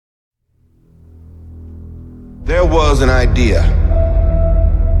There was an idea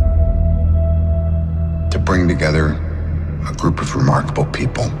to bring together a group of remarkable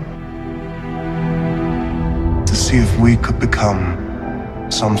people. To see if we could become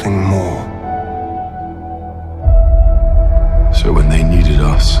something more. So when they needed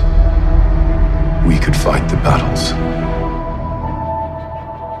us, we could fight the battles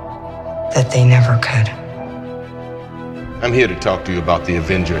that they never could. I'm here to talk to you about the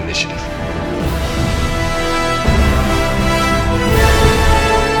Avenger Initiative.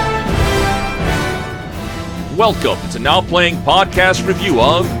 Welcome to Now Playing Podcast review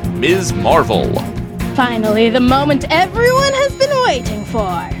of Ms. Marvel. Finally, the moment everyone has been waiting for.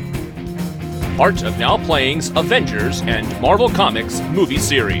 Part of Now Playing's Avengers and Marvel Comics movie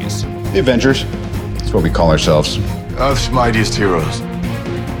series. The Avengers. That's what we call ourselves. Earth's mightiest heroes.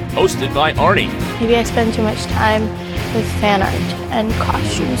 Hosted by Arnie. Maybe I spend too much time with fan art and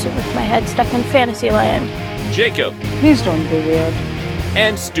costumes and with my head stuck in Fantasyland. Jacob. Please don't be weird.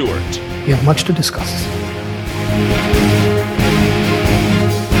 And Stuart. We have much to discuss.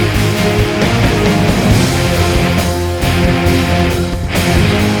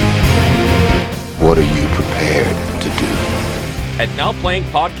 What are you prepared to do? At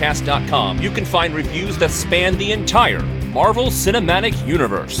NowPlayingPodcast.com, you can find reviews that span the entire Marvel Cinematic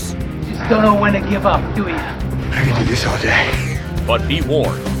Universe. Just don't know when to give up, do you? I can do this all day. But be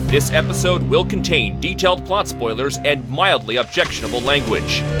warned, this episode will contain detailed plot spoilers and mildly objectionable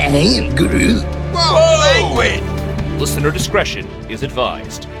language. And Guru. Whoa, language! Listener discretion is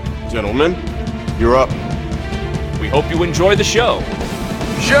advised. Gentlemen, you're up. We hope you enjoy the show.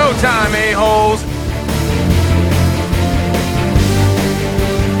 Showtime, a-holes!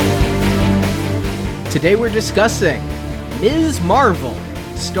 Today we're discussing Ms. Marvel,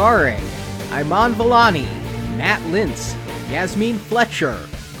 starring Iman Vellani, Matt Lintz, Yasmin Fletcher,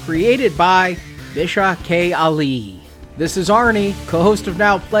 created by Bisha K. Ali. This is Arnie, co-host of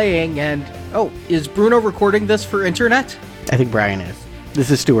Now Playing, and is Bruno recording this for internet? I think Brian is. This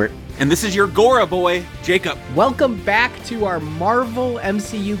is Stuart. And this is your Gora boy, Jacob. Welcome back to our Marvel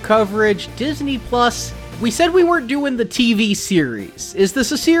MCU coverage, Disney Plus. We said we weren't doing the TV series. Is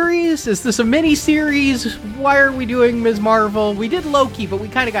this a series? Is this a mini-series? Why are we doing Ms. Marvel? We did Loki, but we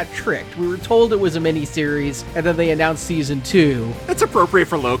kind of got tricked. We were told it was a mini-series, and then they announced season 2. That's appropriate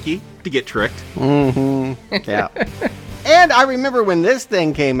for Loki, to get tricked. Mm-hmm. Yeah. And I remember when this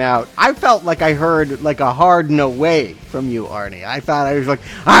thing came out, I felt like I heard like a hard no way from you, Arnie. I thought I was like,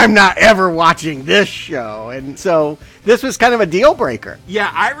 I'm not ever watching this show. And so this was kind of a deal breaker.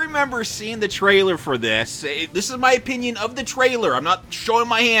 Yeah, I remember seeing the trailer for this. This is my opinion of the trailer. I'm not showing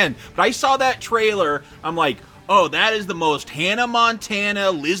my hand, but I saw that trailer. I'm like, oh, that is the most Hannah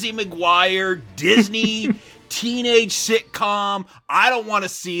Montana, Lizzie McGuire, Disney teenage sitcom. I don't want to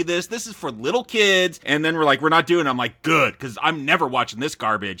see this. This is for little kids. And then we're like, we're not doing it. I'm like, good, because I'm never watching this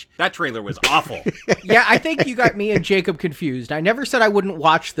garbage. That trailer was awful. Yeah, I think you got me and Jacob confused. I never said I wouldn't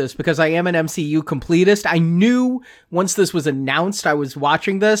watch this because I am an MCU completist. I knew once this was announced I was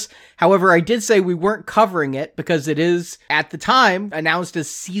watching this. However, I did say we weren't covering it because it is, at the time, announced as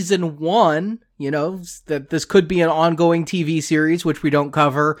season 1, that this could be an ongoing TV series, which we don't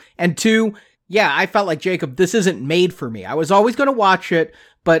cover. And 2, yeah, I felt like, Jacob, this isn't made for me. I was always going to watch it,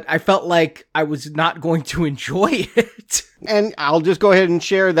 but I felt like I was not going to enjoy it. And I'll just go ahead and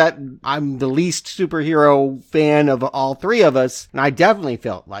share that I'm the least superhero fan of all three of us, and I definitely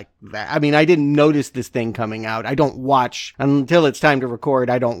felt like that. I mean, I didn't notice this thing coming out. I don't watch, until it's time to record,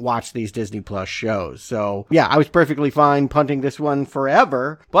 I don't watch these Disney Plus shows. So, yeah, I was perfectly fine punting this one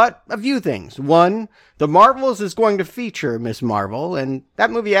forever, but a few things. One, The Marvels is going to feature Ms. Marvel, and that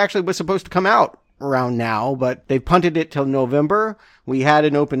movie actually was supposed to come out around now, but they punted it till November. We had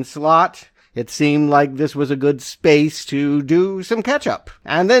an open slot. It seemed like this was a good space to do some catch-up.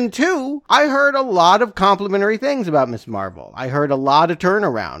 And then 2, I heard a lot of complimentary things about Ms. Marvel. I heard a lot of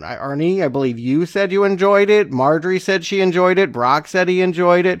turnaround. Arnie, I believe you said you enjoyed it. Marjorie said she enjoyed it. Brock said he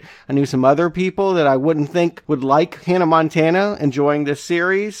enjoyed it. I knew some other people that I wouldn't think would like Hannah Montana enjoying this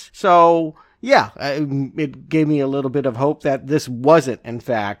series. So, yeah, it gave me a little bit of hope that this wasn't, in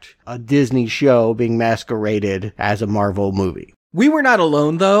fact, a Disney show being masqueraded as a Marvel movie. We were not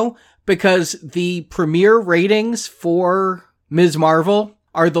alone, though, because the premiere ratings for Ms. Marvel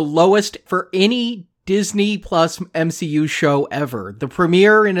are the lowest for any Disney Plus MCU show ever. The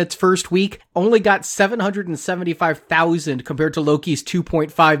premiere in its first week only got 775,000 compared to Loki's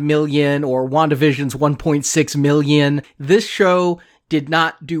 2.5 million or WandaVision's 1.6 million. This show did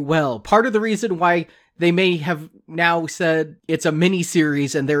not do well. Part of the reason why they may have now said it's a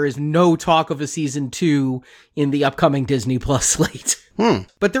miniseries and there is no talk of a season 2 in the upcoming Disney Plus slate.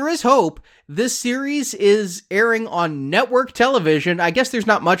 But there is hope. This series is airing on network television. I guess there's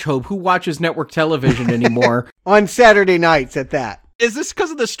not much hope. Who watches network television anymore? On Saturday nights at that. Is this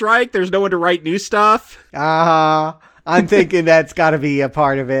because of the strike? There's no one to write new stuff? I'm thinking that's got to be a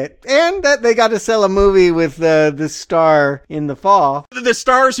part of it. And that they got to sell a movie with the star in the fall. The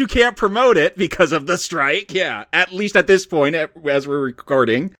stars who can't promote it because of the strike. Yeah, at least at this point, as we're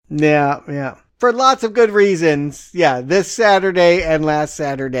recording. Yeah. For lots of good reasons. Yeah, this Saturday and last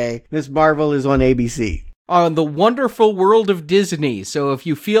Saturday, Miss Marvel is on ABC. On the wonderful world of Disney. So if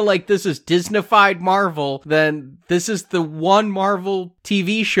you feel like this is Disneyfied Marvel, then this is the one Marvel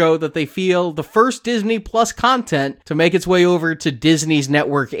TV show that they feel the first Disney Plus content to make its way over to Disney's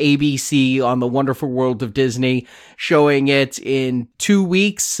network ABC on the wonderful world of Disney, showing it in 2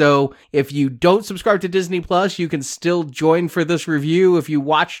 weeks. So if you don't subscribe to Disney Plus, you can still join for this review if you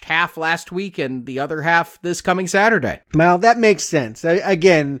watched half last week and the other half this coming Saturday. Well, that makes sense.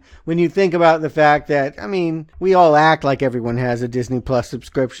 Again, when you think about the fact that, we all act like everyone has a Disney Plus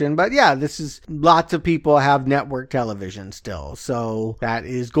subscription, but yeah, lots of people have network television still. So that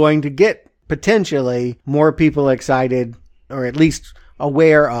is going to get potentially more people excited, or at least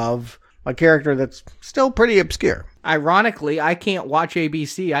aware of a character that's still pretty obscure. Ironically, I can't watch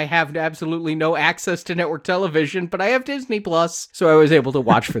ABC. I have absolutely no access to network television, but I have Disney Plus, so I was able to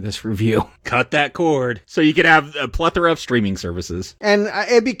watch for this review. Cut that cord so you could have a plethora of streaming services. And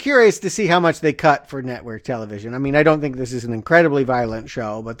I'd be curious to see how much they cut for network television. I don't think this is an incredibly violent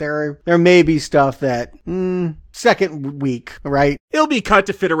show, but there may be stuff that second week, right? It'll be cut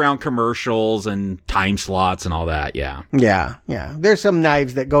to fit around commercials and time slots and all that, yeah. Yeah. There's some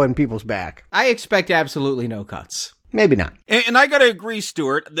knives that go in people's back. I expect absolutely no cuts. Maybe not. And I gotta agree,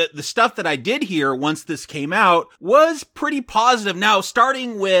 Stuart, that the stuff that I did hear once this came out was pretty positive. Now,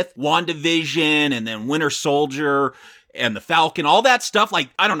 starting with WandaVision and then Winter Soldier and the Falcon, all that stuff, like,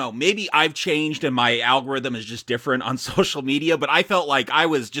 I don't know, maybe I've changed and my algorithm is just different on social media, but I felt like I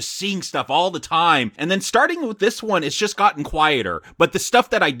was just seeing stuff all the time. And then starting with this one, it's just gotten quieter. But the stuff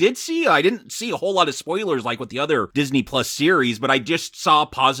that I did see, I didn't see a whole lot of spoilers like with the other Disney Plus series, but I just saw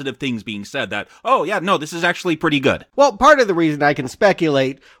positive things being said that, oh yeah, no, this is actually pretty good. Well, part of the reason I can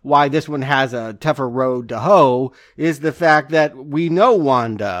speculate why this one has a tougher road to hoe is the fact that we know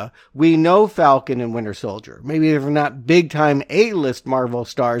Wanda, we know Falcon and Winter Soldier. Maybe they're not big-time A-list Marvel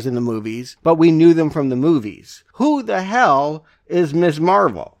stars in the movies, but we knew them from the movies. Who the hell is Ms.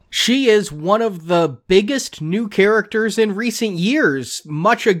 Marvel? She is one of the biggest new characters in recent years,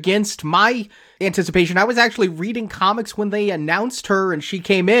 much against my anticipation. I was actually reading comics when they announced her and she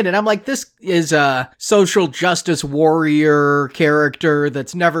came in, and I'm like, this is a social justice warrior character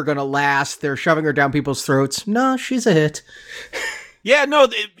that's never gonna last. They're shoving her down people's throats. No, she's a hit. Yeah, no,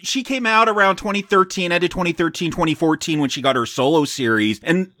 she came out around 2013, end of 2013, 2014 when she got her solo series.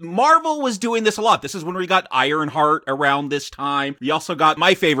 And Marvel was doing this a lot. This is when we got Ironheart around this time. We also got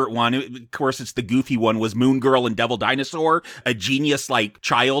my favorite one. Of course, it's the goofy one, was Moon Girl and Devil Dinosaur, a genius-like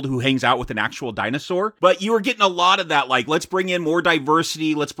child who hangs out with an actual dinosaur. But you were getting a lot of that, like, let's bring in more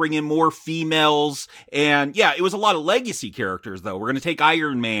diversity, let's bring in more females. And yeah, it was a lot of legacy characters, though. We're going to take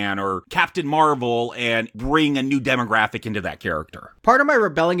Iron Man or Captain Marvel and bring a new demographic into that character. Part of my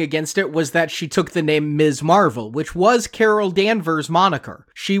rebelling against it was that she took the name Ms. Marvel, which was Carol Danvers' moniker.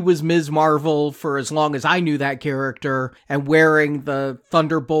 She was Ms. Marvel for as long as I knew that character, and wearing the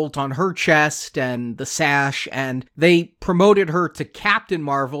Thunderbolt on her chest and the sash, and they promoted her to Captain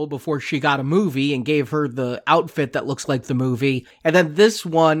Marvel before she got a movie and gave her the outfit that looks like the movie. And then this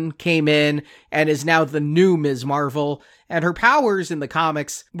one came in and is now the new Ms. Marvel. And her powers in the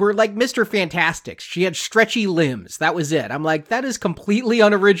comics were like Mr. Fantastic's. She had stretchy limbs. That was it. I'm like, that is completely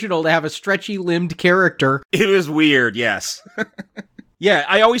unoriginal to have a stretchy limbed character. It was weird, yes. Yeah,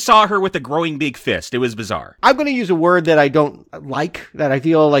 I always saw her with a growing big fist. It was bizarre. I'm going to use a word that I don't like, that I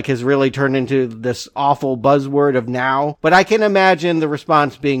feel like has really turned into this awful buzzword of now. But I can imagine the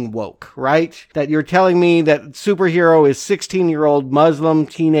response being woke, right? That you're telling me that superhero is 16-year-old Muslim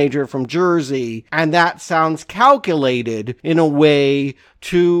teenager from Jersey, and that sounds calculated in a way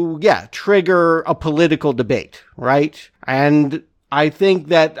to, trigger a political debate, right? And I think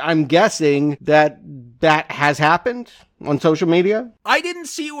that I'm guessing that has happened. on social media? I didn't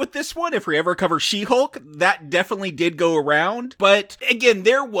see it with this one. If we ever cover She-Hulk, that definitely did go around. But again,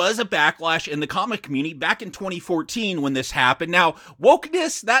 there was a backlash in the comic community back in 2014 when this happened. Now,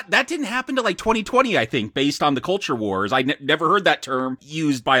 wokeness, that didn't happen to like 2020, I think, based on the culture wars. I never heard that term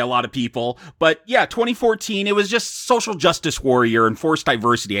used by a lot of people. But yeah, 2014, it was just social justice warrior and forced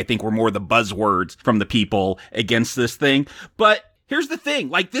diversity, I think, were more the buzzwords from the people against this thing. But here's the thing,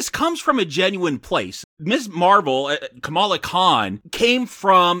 like, this comes from a genuine place. Ms. Marvel, Kamala Khan, came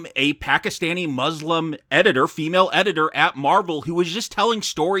from a Pakistani Muslim editor, female editor at Marvel, who was just telling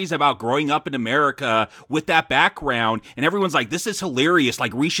stories about growing up in America with that background. And everyone's like, this is hilarious.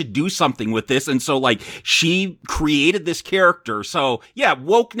 Like, we should do something with this. And so, like, she created this character. So, yeah,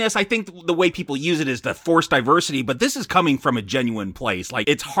 wokeness, I think the way people use it is the forced diversity, but this is coming from a genuine place. Like,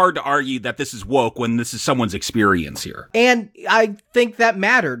 it's hard to argue that this is woke when this is someone's experience here. And I think that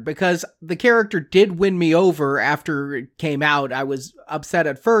mattered because the character did win me over after it came out. I was upset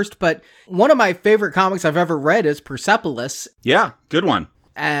at first, but one of my favorite comics I've ever read is Persepolis. Yeah, good one.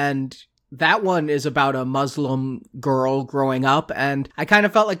 And that one is about a Muslim girl growing up, and I kind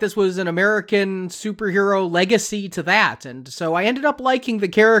of felt like this was an American superhero legacy to that, and so I ended up liking the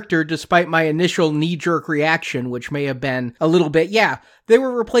character despite my initial knee-jerk reaction, which may have been a little bit, yeah, they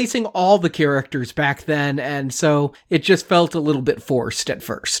were replacing all the characters back then, and so it just felt a little bit forced at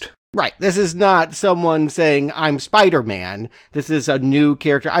first. Right. This is not someone saying, I'm Spider-Man. This is a new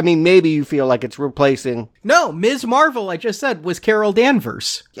character. I mean, maybe you feel like it's replacing... No, Ms. Marvel, I just said, was Carol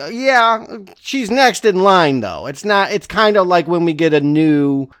Danvers. Yeah, she's next in line, though. It's kind of like when we get a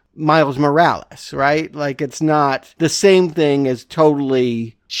new Miles Morales, right? Like, it's not the same thing as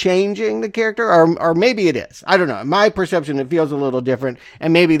totally changing the character, or maybe it is. I don't know. In my perception, it feels a little different,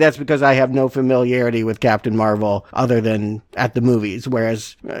 and maybe that's because I have no familiarity with Captain Marvel other than at the movies,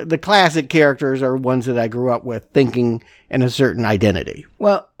 whereas the classic characters are ones that I grew up with thinking in a certain identity.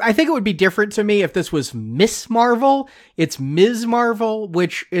 Well, I think it would be different to me if this was Miss Marvel. It's Ms. Marvel,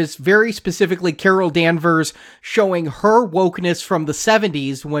 which is very specifically Carol Danvers showing her wokeness from the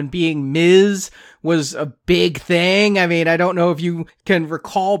 70s when being Ms. was a big thing. I mean, I don't know if you can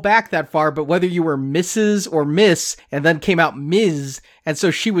recall back that far, but whether you were Mrs. or Miss and then came out Ms., and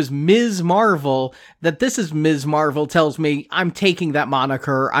so she was Ms. Marvel, that this is Ms. Marvel tells me I'm taking that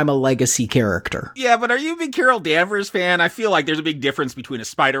moniker. I'm a legacy character. Yeah, but are you a big Carol Danvers fan? I feel like there's a big difference between a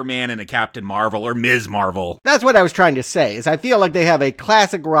Spider-Man and a Captain Marvel or Ms. Marvel. That's what I was trying to say, is I feel like they have a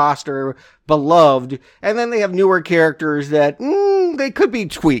classic roster, beloved, and then they have newer characters that they could be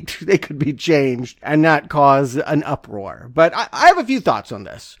tweaked, they could be changed, and not cause an uproar. But I have a few thoughts on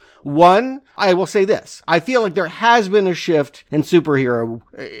this. One, I will say this. I feel like there has been a shift in superhero,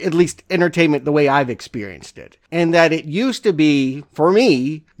 at least entertainment, the way I've experienced it. And that it used to be, for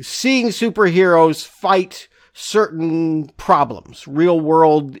me, seeing superheroes fight certain problems, real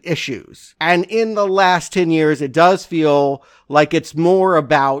world issues. And in the last 10 years, it does feel like it's more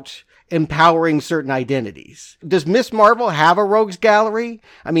about empowering certain identities. Does Miss Marvel have a rogues gallery?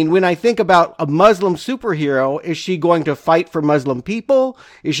 I mean, when I think about a Muslim superhero, is she going to fight for Muslim people?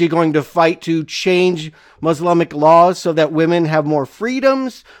 Is she going to fight to change Muslimic laws so that women have more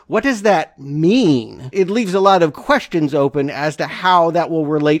freedoms? What does that mean? It leaves a lot of questions open as to how that will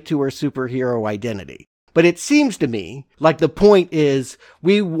relate to her superhero identity. But it seems to me like the point is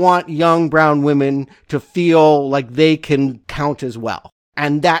we want young brown women to feel like they can count as well.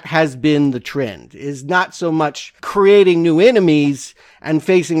 And that has been the trend, is not so much creating new enemies and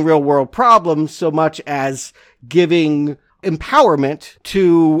facing real world problems so much as giving empowerment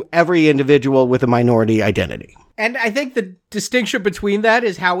to every individual with a minority identity. And I think the distinction between that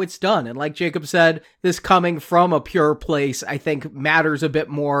is how it's done. And like Jacob said, this coming from a pure place, I think matters a bit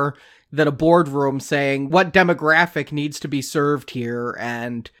more than a boardroom saying what demographic needs to be served here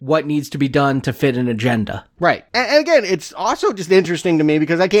and what needs to be done to fit an agenda. Right. And again, it's also just interesting to me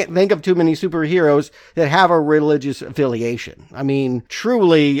because I can't think of too many superheroes that have a religious affiliation. I mean,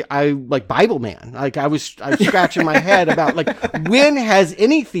 truly, I like Bible Man. Like I was scratching my head about like, when has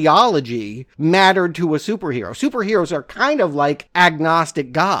any theology mattered to a superhero? Superheroes are kind of like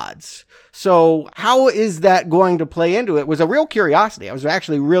agnostic gods. So how is that going to play into it was a real curiosity. I was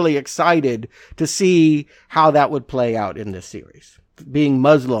actually really excited to see how that would play out in this series, being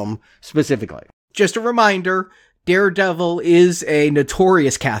Muslim specifically. Just a reminder, Daredevil is a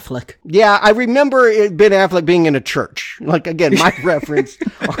notorious Catholic. Yeah, I remember Ben Affleck being in a church. Like, again, my reference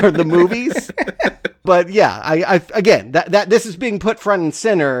are the movies. But yeah, I again, that this is being put front and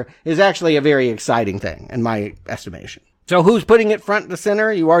center is actually a very exciting thing in my estimation. So who's putting it front and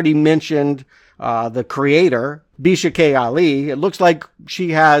center? You already mentioned the creator, Bisha K. Ali. It looks like she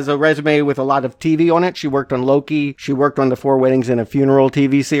has a resume with a lot of TV on it. She worked on Loki. She worked on the Four Weddings and a Funeral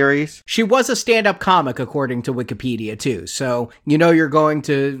TV series. She was a stand-up comic, according to Wikipedia, too. So you're going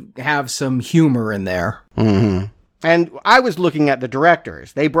to have some humor in there. Mm-hmm. And I was looking at the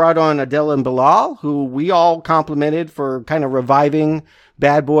directors. They brought on Adele and Bilal, who we all complimented for kind of reviving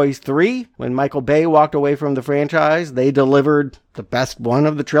Bad Boys 3. When Michael Bay walked away from the franchise, they delivered the best one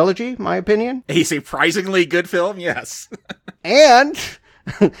of the trilogy, my opinion. A surprisingly good film, yes. And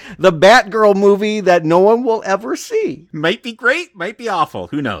the Batgirl movie that no one will ever see. Might be great, might be awful.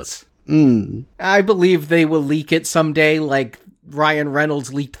 Who knows? I believe they will leak it someday, like Ryan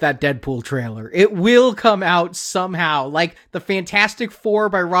Reynolds leaked that Deadpool trailer. It will come out somehow, like the Fantastic Four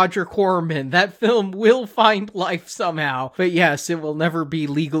by Roger Corman. That film will find life somehow. But yes, it will never be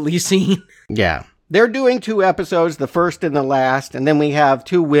legally seen. Yeah. They're doing 2 episodes, the first and the last, and then we have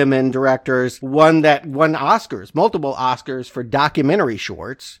 2 women directors, one that won Oscars, multiple Oscars for documentary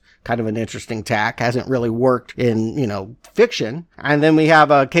shorts. Kind of an interesting tack, hasn't really worked in, fiction. And then we have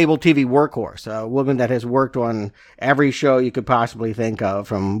a cable TV workhorse, a woman that has worked on every show you could possibly think of,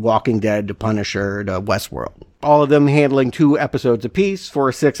 from Walking Dead to Punisher to Westworld. All of them handling 2 episodes apiece for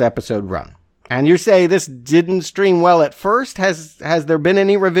a 6-episode run. And you say this didn't stream well at first. Has there been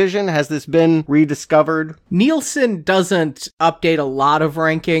any revision? Has this been rediscovered? Nielsen doesn't update a lot of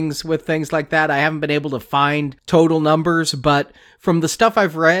rankings with things like that. I haven't been able to find total numbers, but from the stuff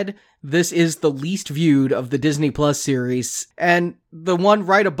I've read, this is the least viewed of the Disney Plus series. And the one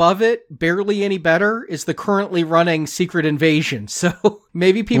right above it, barely any better, is the currently running Secret Invasion. So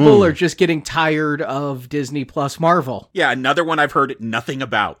maybe people are just getting tired of Disney Plus Marvel. Yeah, another one I've heard nothing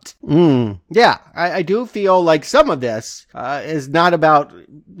about. Yeah, I do feel like some of this is not about,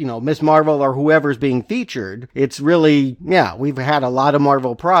 Miss Marvel or whoever's being featured. It's really, we've had a lot of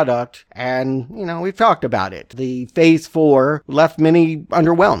Marvel product and, we've talked about it. The Phase 4 left many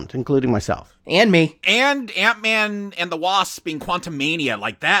underwhelmed, including myself. And me. And Ant-Man and the Wasp in Quantumania,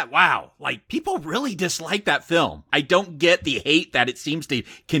 like that, wow. Like, people really dislike that film. I don't get the hate that it seems to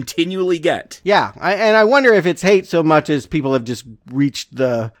continually get. Yeah, and I wonder if it's hate so much as people have just reached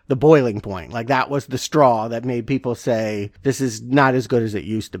the boiling point. Like, that was the straw that made people say, this is not as good as it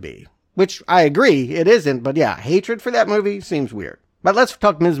used to be. Which, I agree, it isn't, but yeah, hatred for that movie seems weird. But let's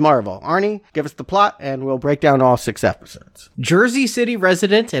talk Ms. Marvel. Arnie, give us the plot, and we'll break down all 6 episodes. Jersey City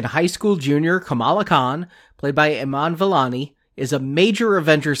resident and high school junior Kamala Khan, played by Iman Vellani, is a major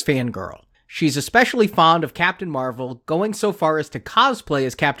Avengers fangirl. She's especially fond of Captain Marvel, going so far as to cosplay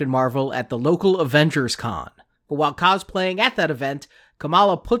as Captain Marvel at the local Avengers Con. But while cosplaying at that event,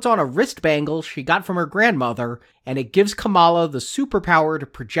 Kamala puts on a wrist bangle she got from her grandmother, and it gives Kamala the superpower to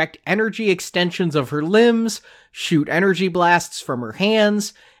project energy extensions of her limbs, shoot energy blasts from her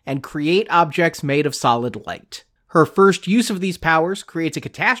hands, and create objects made of solid light. Her first use of these powers creates a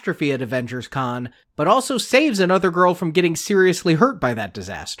catastrophe at Avengers Con, but also saves another girl from getting seriously hurt by that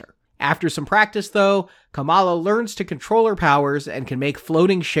disaster. After some practice, though, Kamala learns to control her powers and can make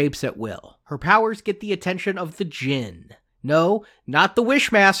floating shapes at will. Her powers get the attention of the Jinn. No, not the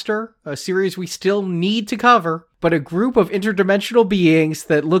Wishmaster, a series we still need to cover, but a group of interdimensional beings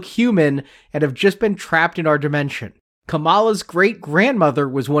that look human and have just been trapped in our dimension. Kamala's great-grandmother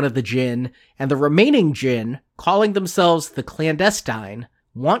was one of the Jinn, and the remaining Jinn, calling themselves the Clandestine,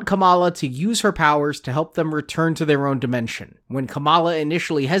 want Kamala to use her powers to help them return to their own dimension. When Kamala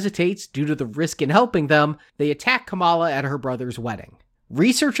initially hesitates due to the risk in helping them, they attack Kamala at her brother's wedding.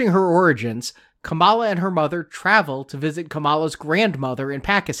 Researching her origins, Kamala and her mother travel to visit Kamala's grandmother in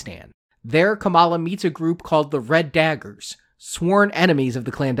Pakistan. There, Kamala meets a group called the Red Daggers, sworn enemies of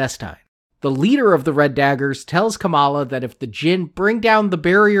the Clandestine. The leader of the Red Daggers tells Kamala that if the Jinn bring down the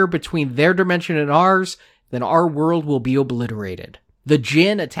barrier between their dimension and ours, then our world will be obliterated. The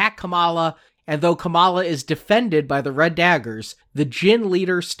Jinn attack Kamala, and though Kamala is defended by the Red Daggers, the Jinn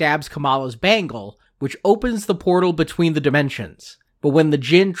leader stabs Kamala's bangle, which opens the portal between the dimensions. But when the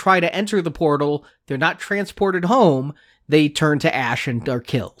Jinn try to enter the portal, they're not transported home, they turn to ash and are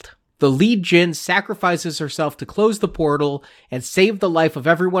killed. The lead Jinn sacrifices herself to close the portal and save the life of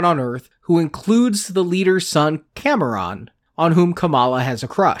everyone on Earth, who includes the leader's son, Cameron, on whom Kamala has a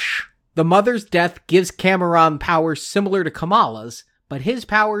crush. The mother's death gives Cameron powers similar to Kamala's, but his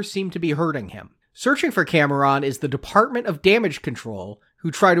powers seem to be hurting him. Searching for Cameron is the Department of Damage Control,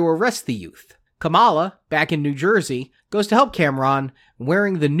 who try to arrest the youth. Kamala, back in New Jersey, goes to help Cameron,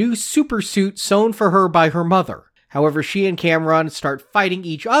 wearing the new super suit sewn for her by her mother. However, she and Cameron start fighting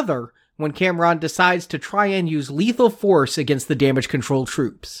each other when Cameron decides to try and use lethal force against the damage control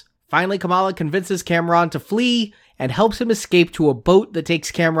troops. Finally, Kamala convinces Cameron to flee, and helps him escape to a boat that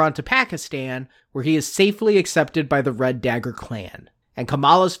takes Cameron to Pakistan, where he is safely accepted by the Red Dagger clan. And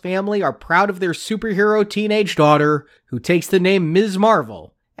Kamala's family are proud of their superhero teenage daughter, who takes the name Ms.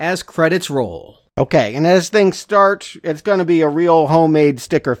 Marvel, as credits roll. Okay, and as things start, it's going to be a real homemade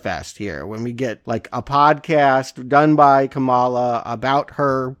sticker fest here when we get like a podcast done by Kamala about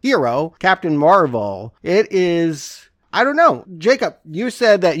her hero, Captain Marvel. It is, I don't know. Jacob, you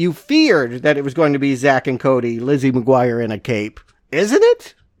said that you feared that it was going to be Zach and Cody, Lizzie McGuire in a cape. Isn't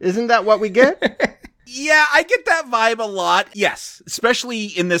it? Isn't that what we get? Yeah, I get that vibe a lot. Yes, especially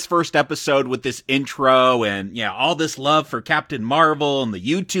in this first episode with this intro and, yeah, all this love for Captain Marvel and the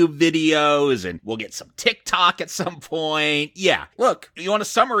YouTube videos, and we'll get some TikTok at some point. Yeah, look, you want a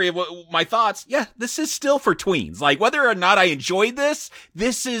summary of my thoughts? Yeah, this is still for tweens. Like, whether or not I enjoyed this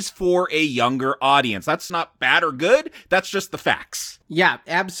is for a younger audience. That's not bad or good. That's just the facts. Yeah,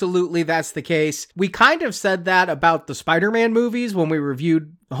 absolutely, that's the case. We kind of said that about the Spider-Man movies when we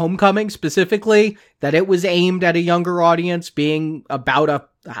reviewed Homecoming specifically, that it was aimed at a younger audience, being about a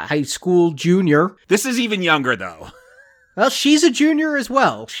high school junior. This is even younger, though. Well, she's a junior as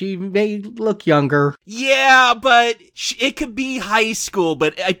well. She may look younger. Yeah, but it could be high school,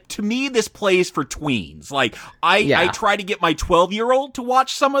 but to me, this plays for tweens. Like, I try to get my 12-year-old to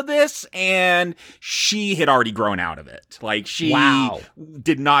watch some of this, and she had already grown out of it. Like, she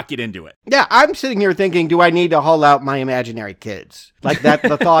did not get into it. Yeah, I'm sitting here thinking, do I need to haul out my imaginary kids? Like, that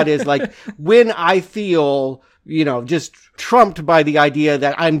the thought is, like, when I feel, you know, just trumped by the idea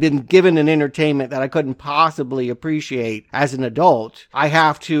that I've been given an entertainment that I couldn't possibly appreciate as an adult, I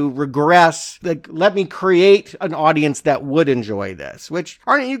have to regress, like, let me create an audience that would enjoy this, which,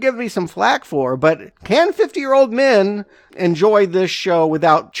 aren't you giving me some flack for? But can 50-year-old men enjoy this show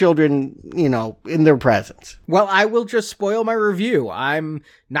without children, you know, in their presence? Well, I will just spoil my review. I'm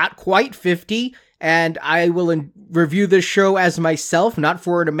not quite 50, and I will review this show as myself, not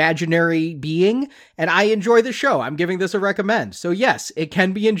for an imaginary being, and I enjoy the show. I'm giving this a recommend. So yes, it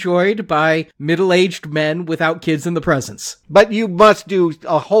can be enjoyed by middle-aged men without kids in the presence. But you must do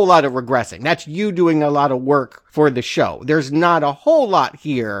a whole lot of regressing. That's you doing a lot of work for the show. There's not a whole lot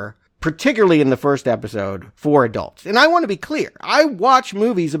here, particularly in the first episode, for adults. And I want to be clear. I watch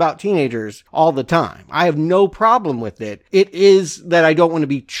movies about teenagers all the time. I have no problem with it. It is that I don't want to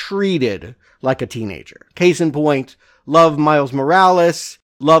be treated like a teenager. Case in point, love Miles Morales,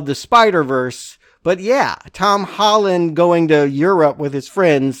 love the Spider-Verse, but yeah, Tom Holland going to Europe with his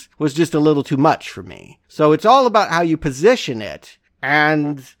friends was just a little too much for me. So it's all about how you position it,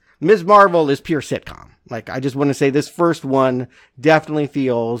 and Ms. Marvel is pure sitcom. Like, I just want to say this first one definitely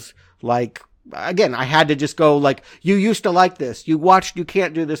feels like, again, I had to just go like, you used to like this. You watched You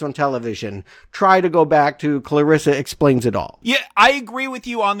Can't Do This on Television. Try to go back to Clarissa Explains It All. Yeah, I agree with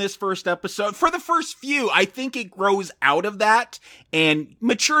you on this first episode. For the first few, I think it grows out of that and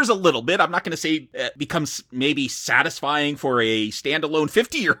matures a little bit. I'm not going to say it becomes maybe satisfying for a standalone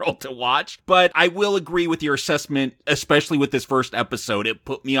 50-year-old to watch, but I will agree with your assessment, especially with this first episode. It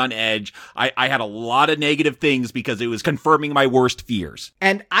put me on edge. I had a lot of negative things because it was confirming my worst fears.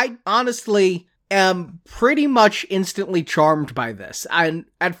 And I honestly am pretty much instantly charmed by this. And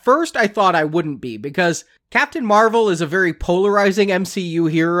at first I thought I wouldn't be, because Captain Marvel is a very polarizing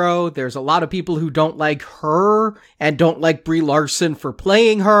MCU hero. There's a lot of people who don't like her and don't like Brie Larson for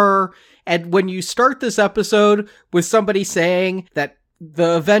playing her. And when you start this episode with somebody saying that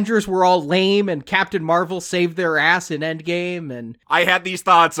the Avengers were all lame and Captain Marvel saved their ass in Endgame, and I had these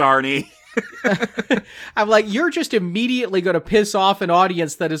thoughts, Arnie. I'm like, you're just immediately going to piss off an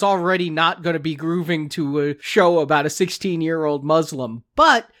audience that is already not going to be grooving to a show about a 16-year-old Muslim.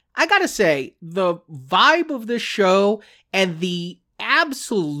 But I gotta say, the vibe of this show and the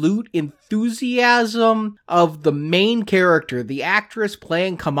absolute enthusiasm of the main character, the actress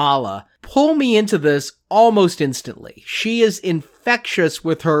playing Kamala, pull me into this almost instantly. She is infectious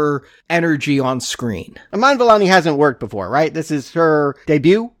with her energy on screen. Iman Vellani hasn't worked before, right? This is her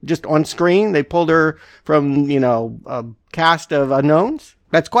debut, just on screen. They pulled her from, you know, a cast of unknowns.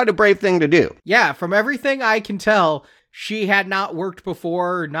 That's quite a brave thing to do. Yeah, from everything I can tell, she had not worked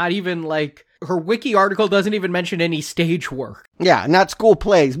before, not even like, her wiki article doesn't even mention any stage work. Yeah, not school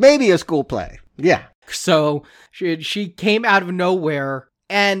plays, maybe a school play. Yeah. So she came out of nowhere,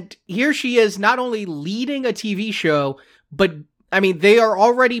 and here she is not only leading a TV show, but I mean, they are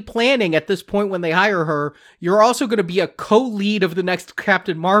already planning at this point when they hire her, you're also going to be a co-lead of the next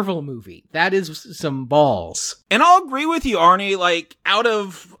Captain Marvel movie. That is some balls. And I'll agree with you, Arnie. Like, out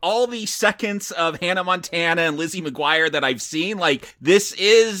of all the seconds of Hannah Montana and Lizzie McGuire that I've seen, like, this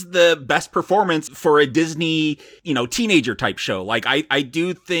is the best performance for a Disney, teenager type show. Like, I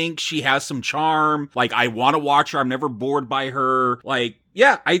do think she has some charm. Like, I want to watch her. I'm never bored by her. Like,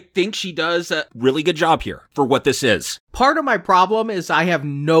 yeah, I think she does a really good job here for what this is. Part of my problem is I have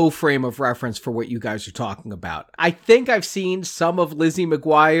no frame of reference for what you guys are talking about. I think I've seen some of Lizzie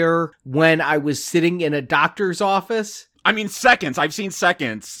McGuire when I was sitting in a doctor's office. I mean, seconds. I've seen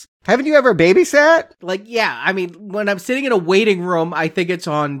seconds. Haven't you ever babysat? Like, yeah, I mean, when I'm sitting in a waiting room, I think it's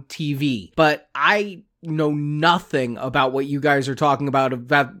on TV. But I know nothing about what you guys are talking about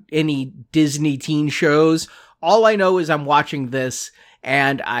any Disney teen shows. All I know is I'm watching this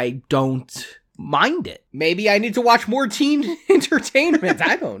and I don't mind it. Maybe I need to watch more teen entertainment.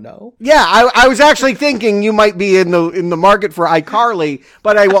 I don't know. Yeah, I was actually thinking you might be in the market for iCarly,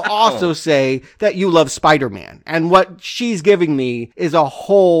 but I will also say that you love Spider-Man. And what she's giving me is a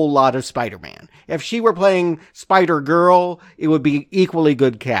whole lot of Spider-Man. If she were playing Spider-Girl, it would be equally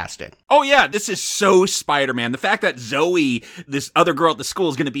good casting. Oh yeah, this is so Spider-Man. The fact that Zoe, this other girl at the school,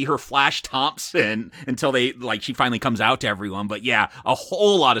 is going to be her Flash Thompson until she finally comes out to everyone. But yeah, a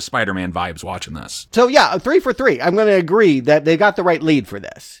whole lot of Spider-Man vibes watching this. So yeah, 3 for 3. I'm going to agree that they got the right lead for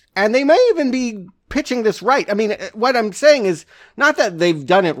this. And they may even be pitching this right. I mean, what I'm saying is not that they've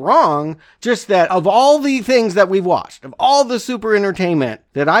done it wrong, just that of all the things that we've watched, of all the super entertainment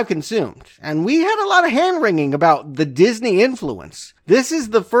that I've consumed, and we had a lot of hand-wringing about the Disney influence, this is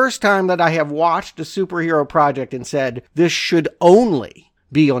the first time that I have watched a superhero project and said, this should only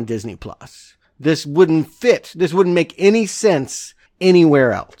be on Disney+. This wouldn't fit. This wouldn't make any sense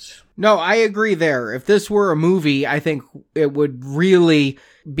anywhere else. No, I agree there. If this were a movie, I think it would really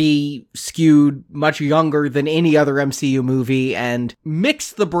be skewed much younger than any other MCU movie and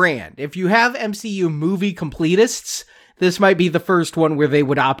mix the brand. If you have MCU movie completists, this might be the first one where they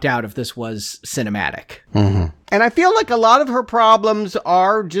would opt out if this was cinematic. Mm-hmm. And I feel like a lot of her problems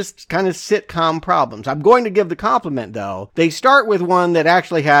are just kind of sitcom problems. I'm going to give the compliment, though. They start with one that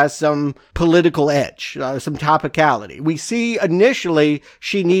actually has some political edge, some topicality. We see initially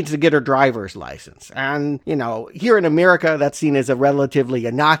she needs to get her driver's license. And, here in America, that's seen as a relatively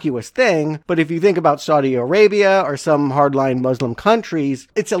innocuous thing. But if you think about Saudi Arabia or some hardline Muslim countries,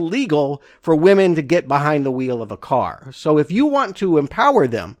 it's illegal for women to get behind the wheel of a car. So if you want to empower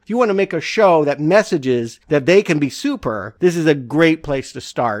them, if you want to make a show that messages that they can be super, this is a great place to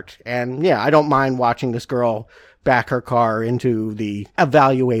start. And yeah, I don't mind watching this girl back her car into the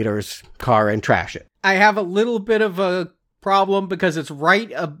evaluator's car and trash it. I have a little bit of a problem because it's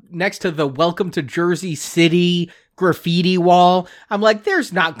right next to the Welcome to Jersey City graffiti wall. I'm like,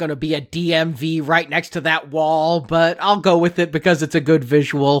 there's not going to be a DMV right next to that wall, but I'll go with it because it's a good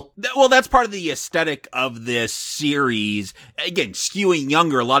visual. Well, that's part of the aesthetic of this series. Again, skewing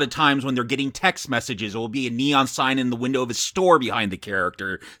younger. A lot of times when they're getting text messages, it will be a neon sign in the window of a store behind the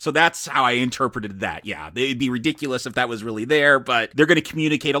character. So that's how I interpreted that. Yeah, it'd be ridiculous if that was really there, but they're going to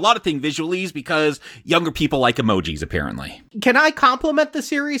communicate a lot of things visually because younger people like emojis, apparently. Can I compliment the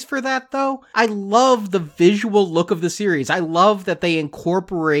series for that, though? I love the visual look of the series. I love that they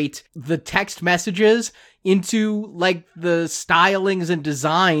incorporate the text messages into the stylings and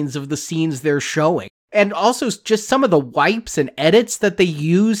designs of the scenes they're showing. And also just some of the wipes and edits that they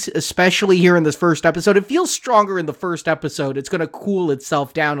use, especially here in this first episode. It feels stronger in the first episode. It's going to cool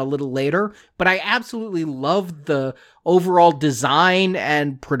itself down a little later. But I absolutely love the overall design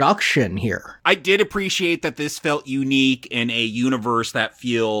and production here. I did appreciate that this felt unique in a universe that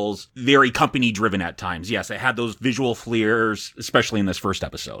feels very company driven at times. Yes, it had those visual flares, especially in this first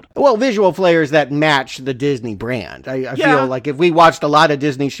episode. Well, visual flares that match the Disney brand. I feel like if we watched a lot of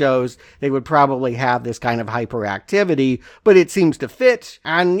Disney shows, they would probably have this kind of hyperactivity, but it seems to fit.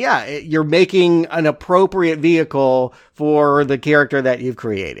 And yeah, you're making an appropriate vehicle for the character that you've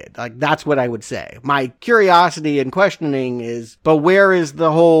created. That's what I would say. My curiosity and questioning is, but where is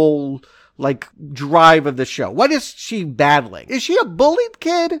the whole drive of the show? What is she battling? Is she a bullied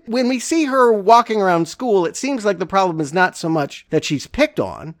kid? When we see her walking around school, it seems like the problem is not so much that she's picked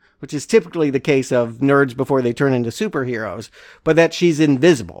on, which is typically the case of nerds before they turn into superheroes, but that she's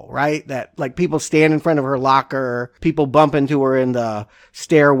invisible, right? That people stand in front of her locker, people bump into her in the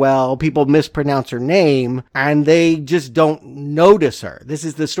stairwell, people mispronounce her name, and they just don't notice her. This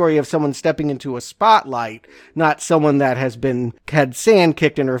is the story of someone stepping into a spotlight, not someone that had sand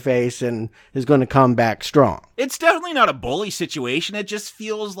kicked in her face and is going to come back strong. It's definitely not a bully situation. It just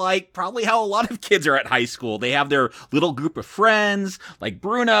feels like probably how a lot of kids are at high school. They have their little group of friends, like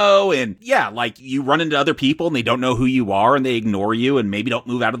Bruno, and yeah, like you run into other people and they don't know who you are and they ignore you and maybe don't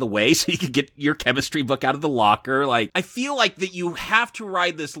move out of the way so you can get your chemistry book out of the locker. Like, I feel like that you have to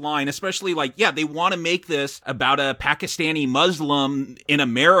ride this line, especially like, yeah, they want to make this about a Pakistani Muslim in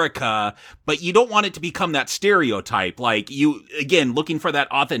America, but you don't want it to become that stereotype. Like, you, again, looking for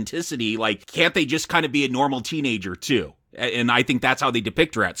that authenticity, like, can't they just kind of be a normal teenager too? And I think that's how they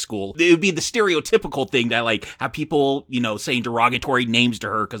depict her at school. It would be the stereotypical thing that, like, have people, you know, saying derogatory names to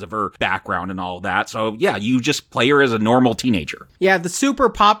her because of her background and all that. So, yeah, you just play her as a normal teenager. Yeah, the super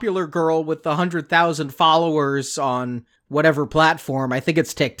popular girl with the 100,000 followers on whatever platform, I think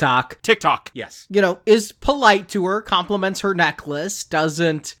it's TikTok. TikTok, yes. You know, is polite to her, compliments her necklace,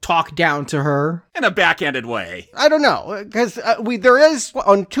 doesn't talk down to her. In a backhanded way. I don't know, because there is,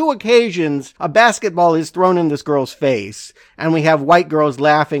 on 2 occasions, a basketball is thrown in this girl's face, and we have white girls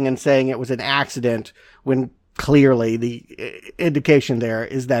laughing and saying it was an accident, when clearly the indication there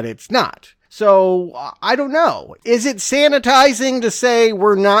is that it's not. So, I don't know. Is it sanitizing to say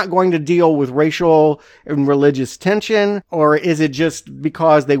we're not going to deal with racial and religious tension? Or is it just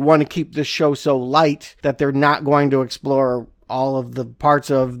because they want to keep this show so light that they're not going to explore all of the parts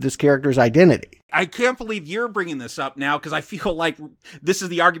of this character's identity? I can't believe you're bringing this up now, because I feel like this is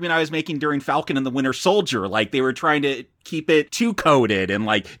the argument I was making during Falcon and the Winter Soldier. Like, they were trying to keep it too coded and,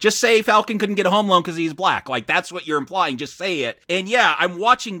 like, just say Falcon couldn't get a home loan because he's black. Like, that's what you're implying. Just say it. And yeah, I'm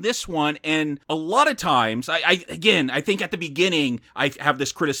watching this one, and a lot of times, I think at the beginning, I have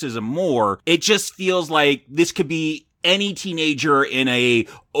this criticism more. It just feels like this could be any teenager in a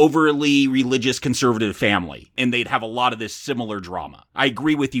overly religious conservative family, and they'd have a lot of this similar drama. I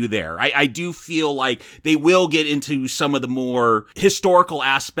agree with you there. I do feel like they will get into some of the more historical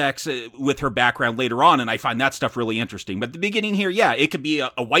aspects with her background later on, and I find that stuff really interesting. But at the beginning here, yeah, it could be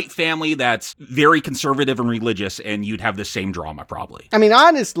a white family that's very conservative and religious, and you'd have the same drama probably. I mean,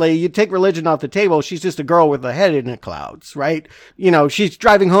 honestly, you take religion off the table, she's just a girl with a head in the clouds, right? You know, she's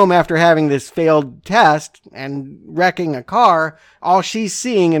driving home after having this failed test and wrecking a car. All she's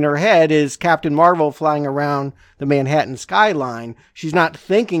seeing in her head is Captain Marvel flying around the Manhattan skyline. She's not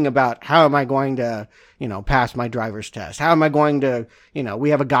thinking about, how am I going to, you know, pass my driver's test? How am I going to, you know,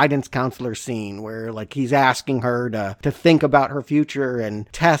 we have a guidance counselor scene where, like, he's asking her to think about her future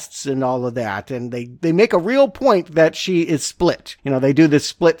and tests and all of that. And they make a real point that she is split. You know, they do this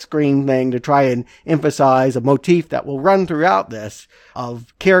split screen thing to try and emphasize a motif that will run throughout this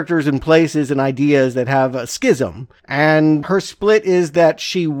of characters and places and ideas that have a schism. And her split is that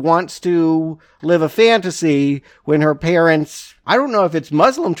she wants to live a fantasy when her parents, I don't know if it's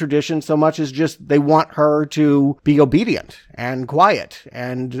Muslim tradition so much as just they want her to be obedient and quiet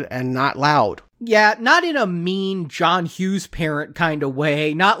and not loud. Yeah, not in a mean John Hughes parent kind of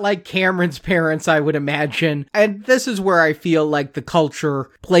way, not like Cameron's parents, I would imagine. And this is where I feel like the culture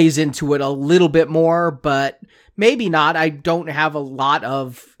plays into it a little bit more, but maybe not. I don't have a lot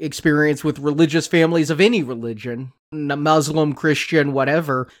of experience with religious families of any religion, Muslim, Christian,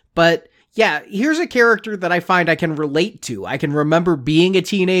 whatever, but yeah, here's a character that I find I can relate to. I can remember being a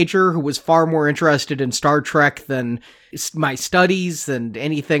teenager who was far more interested in Star Trek than my studies and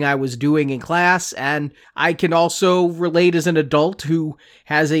anything I was doing in class, and I can also relate as an adult who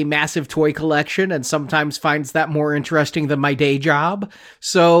has a massive toy collection and sometimes finds that more interesting than my day job.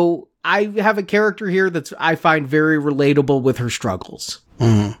 So I have a character here that's I find very relatable with her struggles.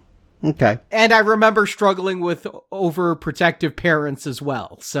 Mm-hmm. Okay. And I remember struggling with overprotective parents as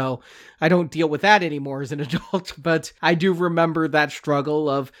well. So I don't deal with that anymore as an adult, but I do remember that struggle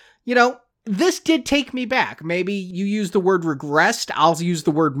of, you know, this did take me back. Maybe you use the word regressed, I'll use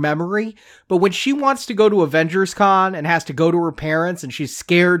the word memory. But when she wants to go to Avengers Con and has to go to her parents and she's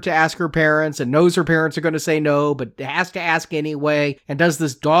scared to ask her parents and knows her parents are going to say no, but has to ask anyway, and does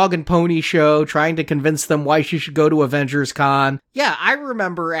this dog and pony show trying to convince them why she should go to Avengers Con. Yeah, I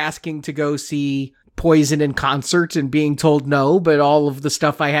remember asking to go see Poison in concert and being told no, but all of the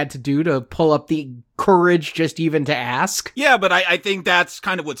stuff I had to do to pull up the courage just even to ask. Yeah, but I think that's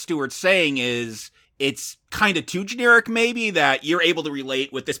kind of what Stuart's saying is it's kind of too generic maybe that you're able to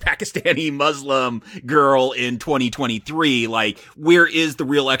relate with this Pakistani Muslim girl in 2023. Like, where is the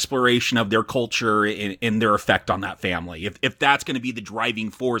real exploration of their culture and their effect on that family? If that's going to be the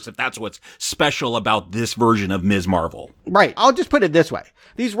driving force, if that's what's special about this version of Ms. Marvel. Right. I'll just put it this way.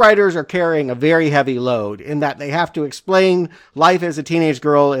 These writers are carrying a very heavy load in that they have to explain life as a teenage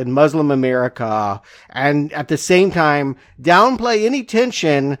girl in Muslim America and at the same time downplay any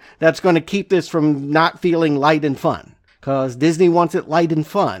tension that's going to keep this from not feeling light and fun. because Disney wants it light and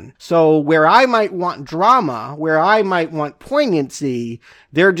fun. So where I might want drama, where I might want poignancy,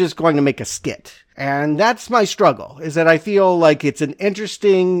 they're just going to make a skit. And that's my struggle, is that I feel like it's an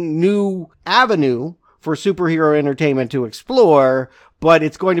interesting new avenue for superhero entertainment to explore, but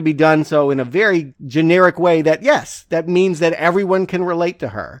it's going to be done so in a very generic way that, yes, that means that everyone can relate to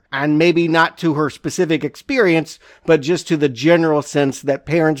her. And maybe not to her specific experience, but just to the general sense that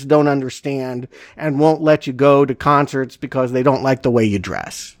parents don't understand and won't let you go to concerts because they don't like the way you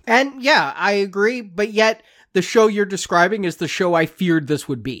dress. And yeah, I agree, but yet the show you're describing is the show I feared this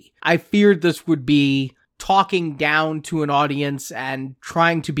would be. I feared this would be talking down to an audience and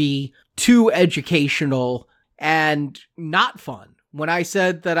trying to be too educational and not fun. When I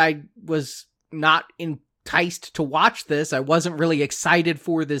said that I was not enticed to watch this, I wasn't really excited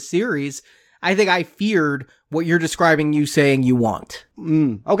for this series, I think I feared what you're describing you saying you want.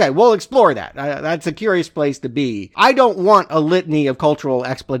 Okay, we'll explore that. That's a curious place to be. I don't want a litany of cultural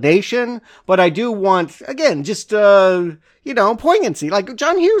explanation, but I do want, again, just, poignancy. Like,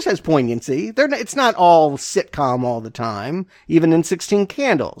 John Hughes has poignancy. It's not all sitcom all the time, even in 16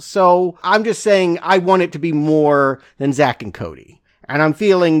 Candles. So I'm just saying I want it to be more than Zack and Cody. And I'm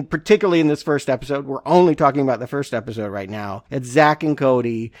feeling, particularly in this first episode, we're only talking about the first episode right now, it's Zack and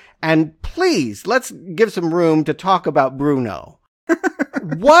Cody. And please, let's give some room to talk about Bruno.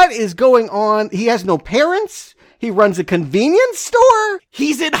 What is going on? He has no parents. He runs a convenience store.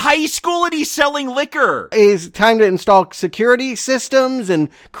 He's in high school and he's selling liquor. It's time to install security systems and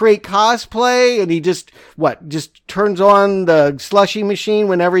create cosplay. And he just turns on the slushy machine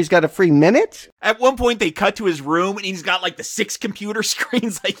whenever he's got a free minute. At one point, they cut to his room, and he's got, like, the 6 computer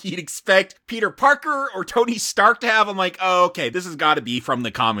screens like you'd expect Peter Parker or Tony Stark to have. I'm like, oh, okay, this has got to be from the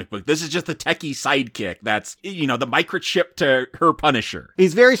comic book. This is just the techie sidekick that's, the microchip to her Punisher.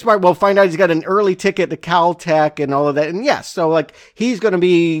 He's very smart. We'll find out he's got an early ticket to Caltech and all of that. And yes, so, like, he's going to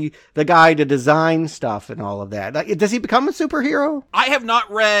be the guy to design stuff and all of that. Like, does he become a superhero? I have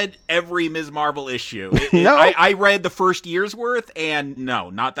not read every Ms. Marvel issue. No? I read the first year's worth, and no,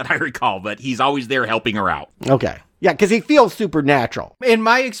 not that I recall, but he's always there helping her out. Okay. Yeah, because he feels supernatural. In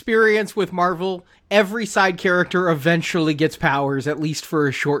my experience with Marvel, every side character eventually gets powers, at least for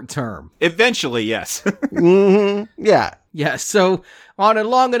a short term. Eventually, yes. Mm-hmm. Yeah. Yeah, so on a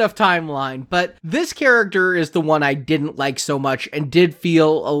long enough timeline, but this character is the one I didn't like so much and did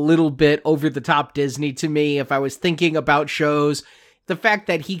feel a little bit over the top Disney to me if I was thinking about shows. The fact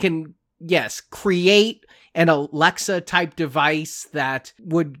that he can, yes, create an Alexa type device that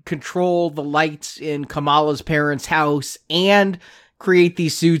would control the lights in Kamala's parents' house and create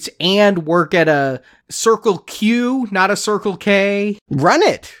these suits and work at a Circle Q, not a Circle K. Run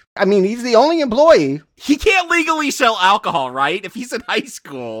it. I mean, he's the only employee. He can't legally sell alcohol, right? If he's in high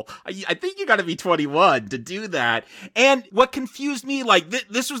school, I think you gotta be 21 to do that. And what confused me, like,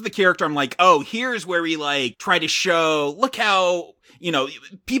 this was the character I'm like, oh, here's where we, like, try to show, look how,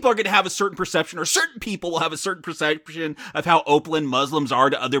 people are going to have a certain perception, or certain people will have a certain perception of how open Muslims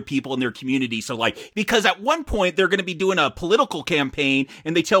are to other people in their community. So, like, because at one point they're going to be doing a political campaign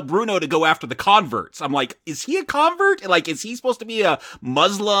and they tell Bruno to go after the converts. I'm like, is he a convert? Like, is he supposed to be a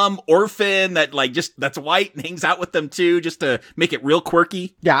Muslim orphan that, like, that's white and hangs out with them too, just to make it real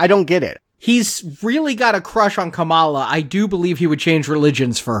quirky? Yeah, I don't get it. He's really got a crush on Kamala. I do believe he would change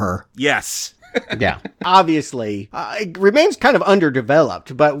religions for her. Yes. Yeah, obviously, it remains kind of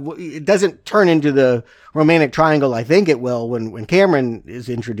underdeveloped, but it doesn't turn into the romantic triangle I think it will when Cameron is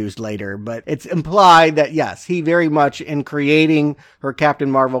introduced later. But it's implied that, yes, he very much, in creating her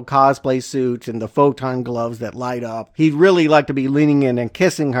Captain Marvel cosplay suit and the photon gloves that light up, he'd really like to be leaning in and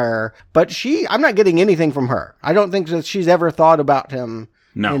kissing her. But I'm not getting anything from her. I don't think that she's ever thought about him.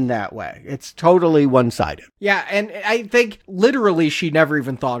 No. In that way. It's totally one-sided. Yeah, and I think literally she never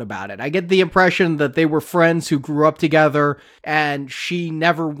even thought about it. I get the impression that they were friends who grew up together, and she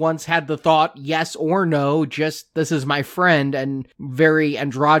never once had the thought, yes or no, just this is my friend, and very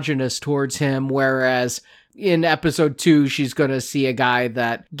androgynous towards him, whereas in episode 2, she's going to see a guy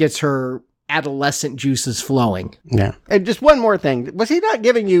that gets her adolescent juices flowing. Yeah. And just one more thing. Was he not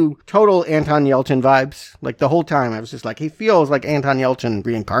giving you total Anton Yelchin vibes? Like, the whole time I was just like, he feels like Anton Yelchin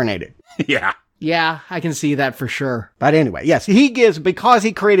reincarnated. Yeah. Yeah, I can see that for sure. But anyway, yes, he gives, because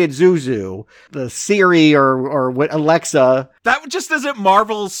he created Zuzu, the Siri or what, Alexa. That just isn't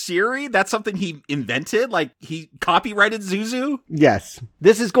Marvel's Siri. That's something he invented. Like, he copyrighted Zuzu. Yes.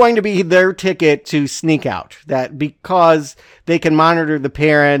 This is going to be their ticket to sneak out. That because they can monitor the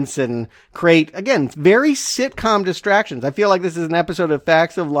parents and create, again, very sitcom distractions. I feel like this is an episode of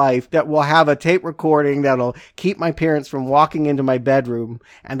Facts of Life that will have a tape recording that'll keep my parents from walking into my bedroom,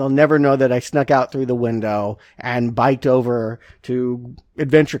 and they'll never know that I snuck out through the window and biked over to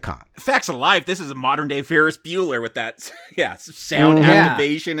AdventureCon. Facts of life, this is a modern day Ferris Bueller with that, sound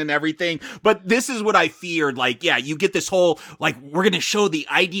activation and everything. But this is what I feared. Like, you get this whole, like, we're going to show the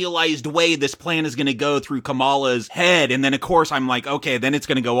idealized way this plan is going to go through Kamala's head. And then, of course, I'm like, okay, then it's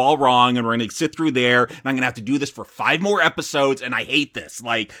going to go all wrong and we're going to sit through there and I'm going to have to do this for 5 more episodes. And I hate this.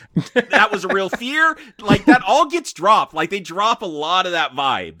 Like, that was a real fear. Like, that all gets dropped. Like, they drop a lot of that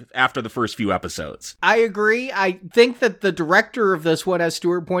vibe after the first few episodes. I agree. I think that the director of this one, as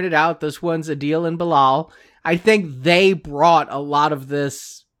Stuart pointed out, this one's Adil and Bilal. I think they brought a lot of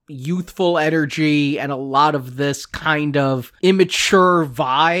this youthful energy and a lot of this kind of immature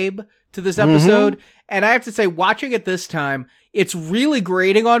vibe to this episode. And I have to say, watching it this time, it's really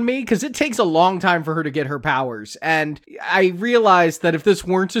grating on me because it takes a long time for her to get her powers. And I realized that if this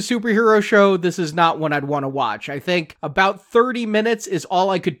weren't a superhero show, this is not one I'd want to watch. I think about 30 minutes is all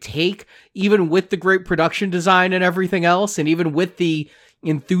I could take, even with the great production design and everything else, and even with the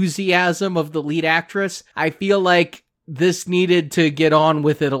enthusiasm of the lead actress. I feel like this needed to get on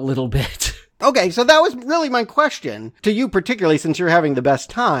with it a little bit. Okay, so that was really my question to you, particularly since you're having the best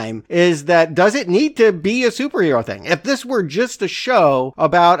time, is that does it need to be a superhero thing? If this were just a show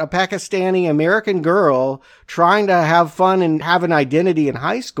about a Pakistani American girl trying to have fun and have an identity in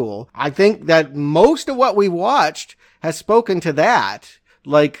high school, I think that most of what we watched has spoken to that.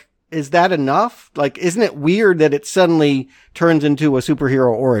 Like, is that enough? Like, isn't it weird that it suddenly turns into a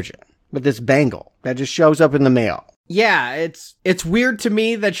superhero origin with this bangle that just shows up in the mail? Yeah, it's weird to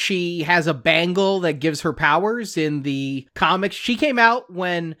me that she has a bangle that gives her powers in the comics. She came out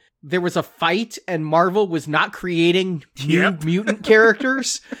when there was a fight and Marvel was not creating new mutant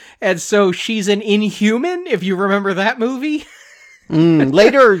characters. And so she's an Inhuman, if you remember that movie.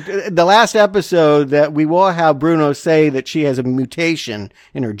 Later, the last episode, that we will have Bruno say that she has a mutation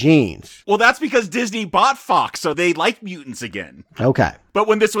in her genes. Well, that's because Disney bought Fox, so they like mutants again. Okay. But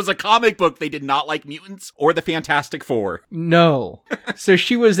when this was a comic book, they did not like mutants or the Fantastic Four. No. So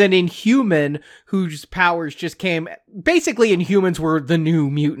she was an Inhuman whose powers just came... Basically, Inhumans were the new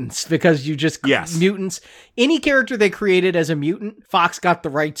mutants because you just... Mutants. Any character they created as a mutant, Fox got the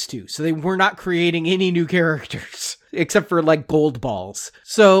rights to. So they were not creating any new characters. Except for, like, Gold Balls.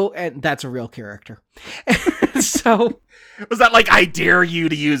 So, and that's a real character. So... Was that like, I dare you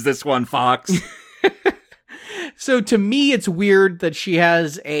to use this one, Fox? So to me, it's weird that she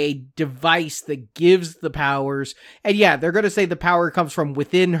has a device that gives the powers. And yeah, they're going to say the power comes from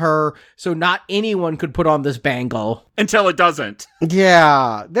within her, so not anyone could put on this bangle. Until it doesn't.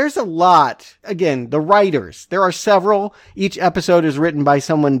 Yeah, there's a lot. Again, the writers. There are several. Each episode is written by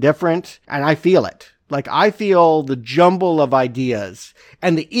someone different, and I feel it. Like, I feel the jumble of ideas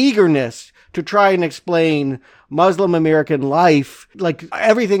and the eagerness to try and explain Muslim American life, like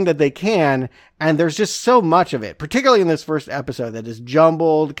everything that they can. And there's just so much of it, particularly in this first episode, that is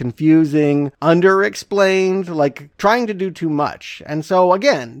jumbled, confusing, under-explained, like trying to do too much. And so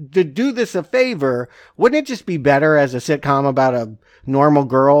again, to do this a favor, wouldn't it just be better as a sitcom about a normal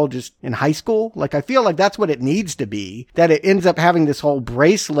girl just in high school? Like, I feel like that's what it needs to be, that it ends up having this whole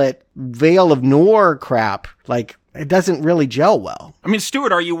bracelet, Veil of Noor crap. Like, it doesn't really gel well. I mean,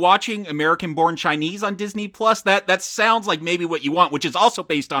 Stuart, are you watching American Born Chinese on Disney Plus? That sounds like maybe what you want, which is also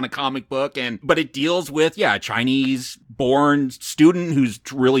based on a comic book, but it deals with, a Chinese-born student who's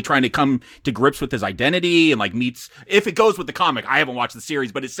really trying to come to grips with his identity and, like, meets, if it goes with the comic, I haven't watched the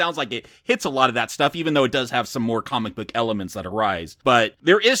series, but it sounds like it hits a lot of that stuff, even though it does have some more comic book elements that arise. But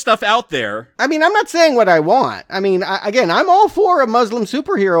there is stuff out there. I mean, I'm not saying what I want. I mean, again, I'm all for a Muslim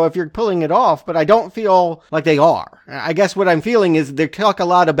superhero if you're pulling it off, but I don't feel like they are. I guess what I'm feeling is they talk a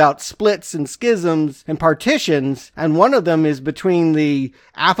lot about splits and schisms and partitions, and one of them is between the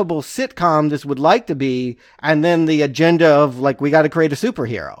affable sitcom this would like to be, and then the agenda of, like, we got to create a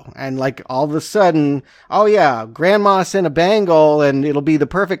superhero. And, like, all of a sudden, oh yeah, grandma sent a bangle and it'll be the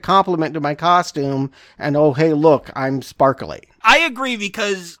perfect complement to my costume, and oh hey, look, I'm sparkly. I agree,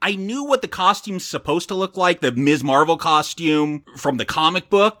 because I knew what the costume's supposed to look like, the Ms. Marvel costume from the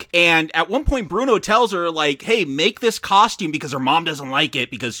comic book. And at one point, Bruno tells her, like, hey, make this costume because her mom doesn't like it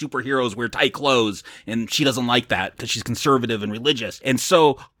because superheroes wear tight clothes. And she doesn't like that because she's conservative and religious. And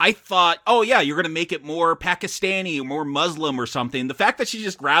so I thought, oh yeah, you're going to make it more Pakistani or more Muslim or something. The fact that she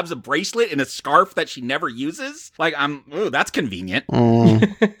just grabs a bracelet and a scarf that she never uses, like, that's convenient. Yeah,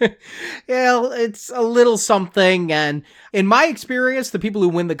 it's a little something. And in my experience, the people who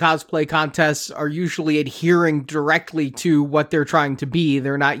win the cosplay contests are usually adhering directly to what they're trying to be.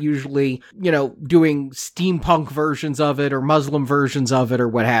 They're not usually, doing steampunk versions of it or Muslim versions of it or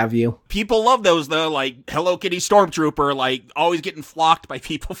what have you. People love those, though, like Hello Kitty Stormtrooper, like always getting flocked by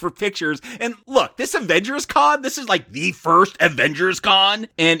people for pictures. And look, this Avengers Con, this is like the first Avengers Con,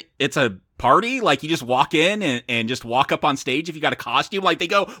 and it's a party. Like, you just walk in and just walk up on stage if you got a costume. Like, they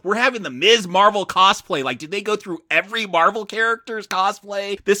go, we're having the Ms. Marvel cosplay. Like, did they go through every Marvel character's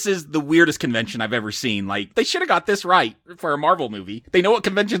cosplay? This is the weirdest convention I've ever seen. Like, they should have got this right for a Marvel movie. They know what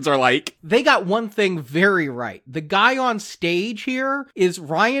conventions are like. They got one thing very right. The guy on stage here is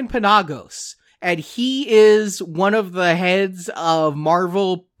Ryan Penagos, and he is one of the heads of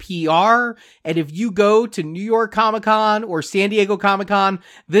Marvel PR, and if you go to New York Comic-Con or San Diego Comic-Con,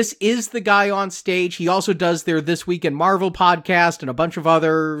 this is the guy on stage. He also does their This Week in Marvel podcast and a bunch of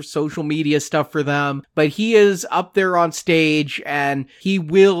other social media stuff for them, but he is up there on stage and he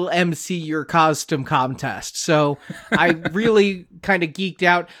will MC your costume contest. So I really kind of geeked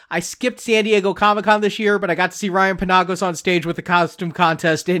out. I skipped San Diego Comic-Con this year, but I got to see Ryan Penagos on stage with the costume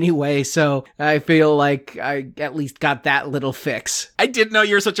contest anyway, so I feel like I at least got that little fix. I didn't know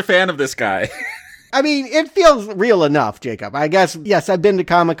you were such a fan of this guy. I mean, it feels real enough, Jacob. I guess, yes, I've been to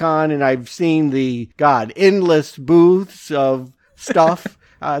Comic-Con and I've seen endless booths of stuff.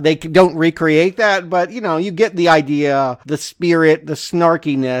 They don't recreate that, but, you get the idea, the spirit, the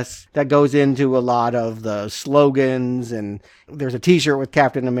snarkiness that goes into a lot of the slogans, and there's a t-shirt with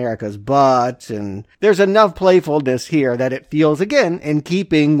Captain America's butt, and there's enough playfulness here that it feels, again, in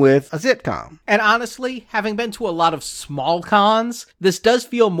keeping with a sitcom. And honestly, having been to a lot of small cons, this does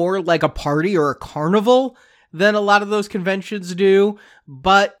feel more like a party or a carnival than a lot of those conventions do.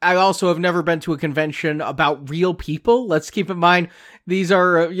 But I also have never been to a convention about real people. Let's keep in mind, these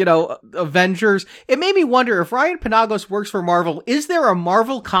are, Avengers. It made me wonder, if Ryan Penagos works for Marvel, is there a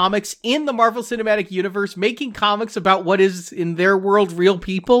Marvel Comics in the Marvel Cinematic Universe making comics about what is, in their world, real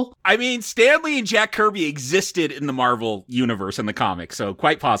people? I mean, Stan Lee and Jack Kirby existed in the Marvel Universe in the comics, so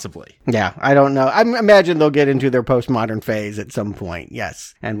quite possibly. Yeah, I don't know. I imagine they'll get into their postmodern phase at some point,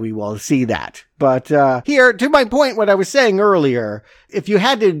 yes, and we will see that. But here, to my point, what I was saying earlier, if you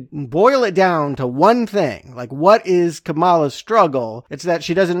had to boil it down to one thing, like what is Kamala's struggle, it's that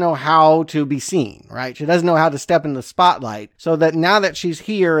she doesn't know how to be seen, right? She doesn't know how to step in the spotlight. So that now that she's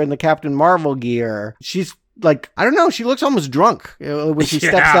here in the Captain Marvel gear, she's like, I don't know, she looks almost drunk when she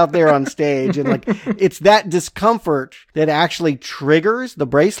steps out there on stage. And like, it's that discomfort that actually triggers the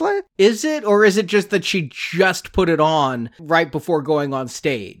bracelet. Is it, or is it just that she just put it on right before going on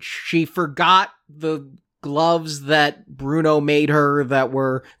stage? She forgot the gloves that Bruno made her that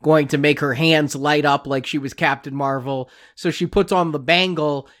were going to make her hands light up like she was Captain Marvel. So she puts on the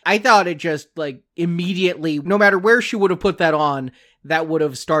bangle. I thought it just immediately, no matter where she would have put that on, that would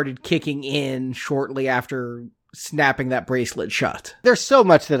have started kicking in shortly after snapping that bracelet shut. There's so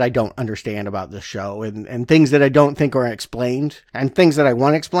much that I don't understand about this show, and things that I don't think are explained, and things that I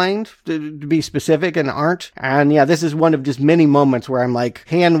want explained, to be specific, and aren't. And yeah, this is one of just many moments where I'm like,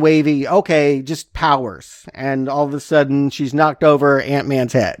 hand wavy, okay, just powers. And all of a sudden, she's knocked over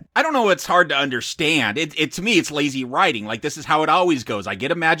Ant-Man's head. I don't know, it's hard to understand. To me, it's lazy writing. Like, this is how it always goes. I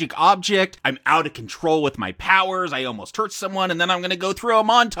get a magic object, I'm out of control with my powers, I almost hurt someone, and then I'm gonna go through a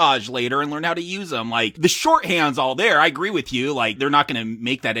montage later and learn how to use them. Like, the shorthand's all there. I agree with you. Like, they're not going to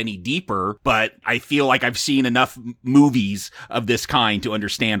make that any deeper, but I feel like I've seen enough movies of this kind to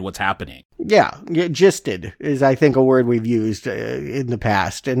understand what's happening. Yeah, gisted is, I think, a word we've used in the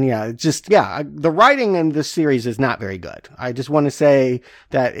past. And the writing in this series is not very good. I just want to say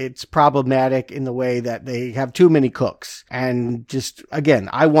that it's problematic in the way that they have too many cooks. And just, again,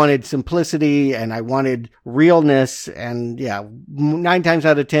 I wanted simplicity and I wanted realness. And 9 times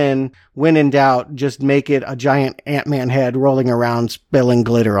out of 10, when in doubt, just make it a giant Ant-Man head rolling around spilling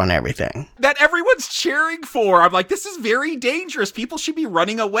glitter on everything. That everyone's cheering for. I'm like, this is very dangerous. People should be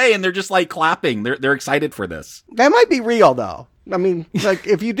running away, and they're just like clapping. They're excited for this. That might be real, though. I mean, like,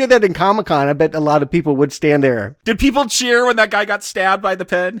 if you did that in Comic-Con, I bet a lot of people would stand there. Did people cheer when that guy got stabbed by the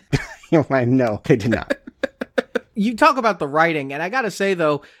pen? No, they did not. You talk about the writing, and I gotta say,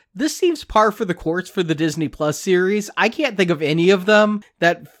 though, this seems par for the course for the Disney Plus series. I can't think of any of them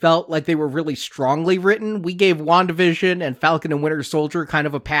that felt like they were really strongly written. We gave WandaVision and Falcon and Winter Soldier kind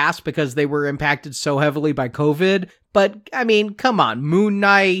of a pass because they were impacted so heavily by COVID. But, I mean, come on, Moon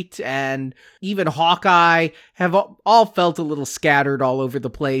Knight and even Hawkeye have all felt a little scattered all over the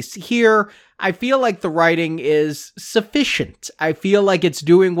place. Here, I feel like the writing is sufficient. I feel like it's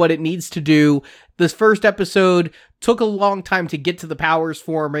doing what it needs to do. This first episode took a long time to get to the powers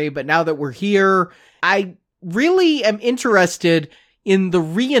for me, but now that we're here, I really am interested in the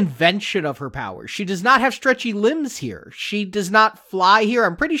reinvention of her powers. She does not have stretchy limbs here. She does not fly here.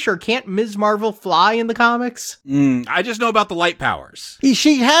 I'm pretty sure, can't Ms. Marvel fly in the comics? I just know about the light powers.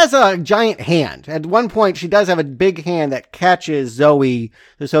 She has a giant hand. At one point, she does have a big hand that catches Zoe,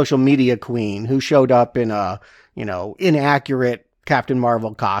 the social media queen, who showed up in a, inaccurate Captain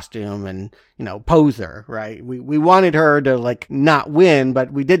Marvel costume and, poser, right? We wanted her to, not win,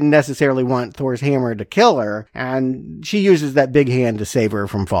 but we didn't necessarily want Thor's hammer to kill her. And she uses that big hand to save her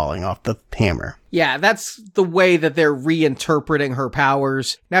from falling off the hammer. Yeah, that's the way that they're reinterpreting her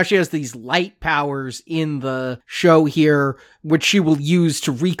powers. Now she has these light powers in the show here, which she will use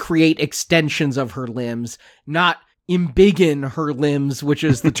to recreate extensions of her limbs, not embiggen her limbs, which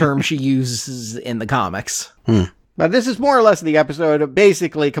is the term she uses in the comics. But this is more or less the episode.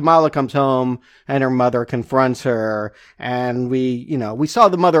 Basically, Kamala comes home and her mother confronts her. And we saw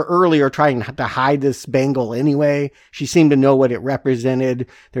the mother earlier trying to hide this bangle anyway. She seemed to know what it represented.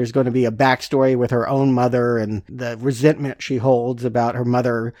 There's going to be a backstory with her own mother and the resentment she holds about her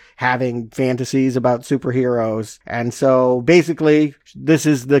mother having fantasies about superheroes. And so basically, this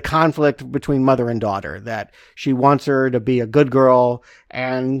is the conflict between mother and daughter, that she wants her to be a good girl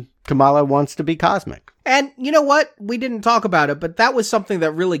and Kamala wants to be cosmic. And you know what? We didn't talk about it, but that was something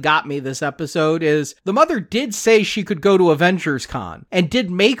that really got me this episode is the mother did say she could go to Avengers Con and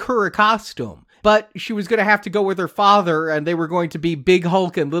did make her a costume. But she was going to have to go with her father, and they were going to be Big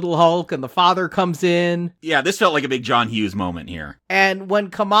Hulk and Little Hulk, and the father comes in. Yeah, this felt like a big John Hughes moment here. And when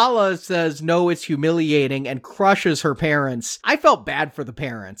Kamala says, no, it's humiliating, and crushes her parents, I felt bad for the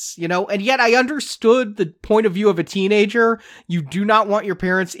parents, and yet I understood the point of view of a teenager. You do not want your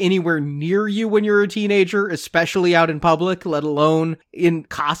parents anywhere near you when you're a teenager, especially out in public, let alone in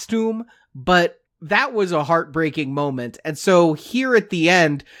costume. But that was a heartbreaking moment. And so here at the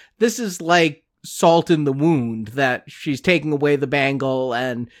end, this is like salt in the wound that she's taking away the bangle.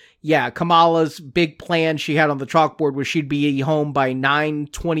 And yeah, Kamala's big plan she had on the chalkboard was she'd be home by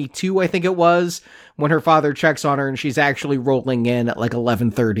 9:22, I think it was, when her father checks on her and she's actually rolling in at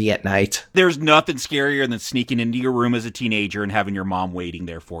 11:30 at night. There's nothing scarier than sneaking into your room as a teenager and having your mom waiting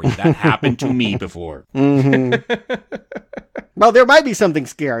there for you. That happened to me before. Well, there might be something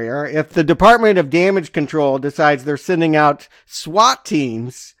scarier if the Department of Damage Control decides they're sending out SWAT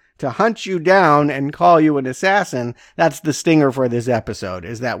teams to hunt you down and call you an assassin. That's the stinger for this episode,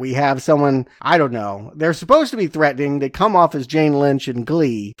 is that we have someone, I don't know, they're supposed to be threatening. They come off as Jane Lynch in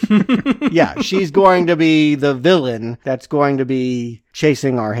Glee. Yeah, she's going to be the villain that's going to be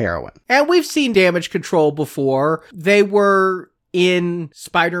chasing our heroine. And we've seen Damage Control before. They were in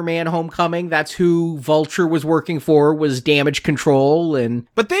Spider-Man Homecoming. That's who Vulture was working for, was Damage Control.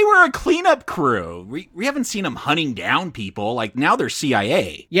 But they were a cleanup crew. We haven't seen them hunting down people. Now they're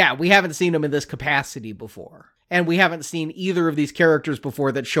CIA. Yeah, we haven't seen them in this capacity before. And we haven't seen either of these characters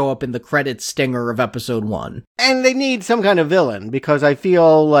before that show up in the credits stinger of episode 1. And they need some kind of villain, because I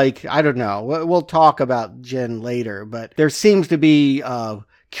feel like, I don't know, we'll talk about Jen later, but there seems to be a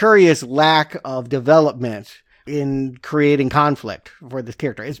curious lack of development in creating conflict for this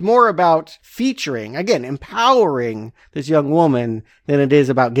character. It's more about featuring, again, empowering this young woman than it is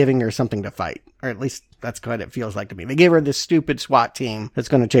about giving her something to fight. Or at least that's what it feels like to me. They gave her this stupid SWAT team that's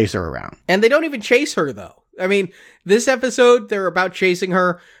going to chase her around. And they don't even chase her, though. I mean, this episode, they're about chasing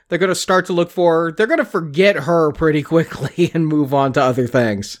her. They're going to start to look for her. They're going to forget her pretty quickly and move on to other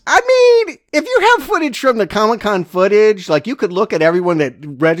things. I mean, if you have footage from the Comic-Con footage, you could look at everyone that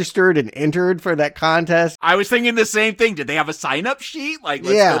registered and entered for that contest. I was thinking the same thing. Did they have a sign-up sheet? Let's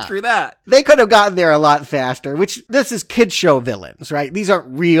go through that. They could have gotten there a lot faster, which this is kid show villains, right? These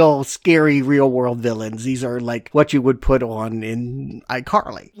aren't real, scary, real-world villains. These are what you would put on in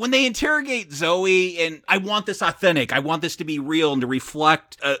iCarly. When they interrogate Zoe, and I want this authentic, I want this to be real and to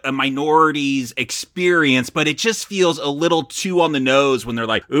reflect a minority's experience, but it just feels a little too on the nose when they're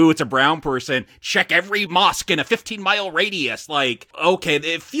like, ooh, it's a brown person, check every mosque in a 15-mile radius. Okay,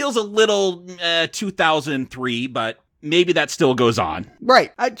 it feels a little 2003, but maybe that still goes on.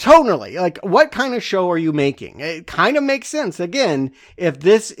 Right. Totally. What kind of show are you making? It kind of makes sense. Again, if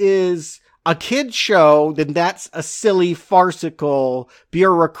this is a kid's show, then that's a silly, farcical,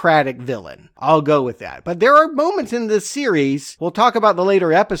 bureaucratic villain. I'll go with that. But there are moments in this series, we'll talk about the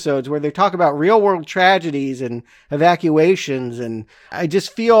later episodes, where they talk about real-world tragedies and evacuations, and I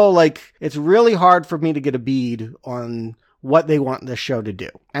just feel like it's really hard for me to get a bead on what they want this show to do.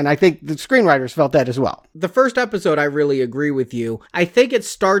 And I think the screenwriters felt that as well. The first episode, I really agree with you. I think it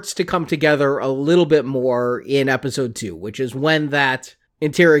starts to come together a little bit more in episode 2, which is when that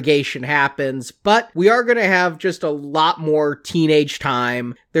interrogation happens, but we are going to have just a lot more teenage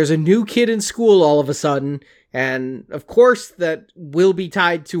time. There's a new kid in school all of a sudden, and of course that will be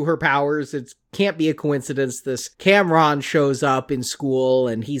tied to her powers. It can't be a coincidence. This Cameron shows up in school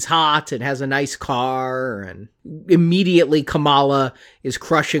and he's hot and has a nice car, and immediately Kamala is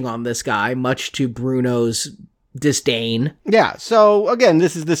crushing on this guy, much to Bruno's disdain. Yeah, so again,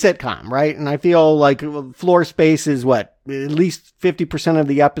 this is the sitcom, right? And I feel like floor space is what? At least 50% of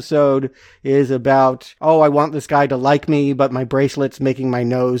the episode is about, oh, I want this guy to like me, but my bracelet's making my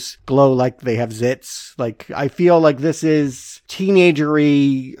nose glow like they have zits. Like, I feel like this is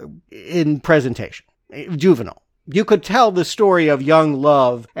teenagery in presentation, juvenile. You could tell the story of young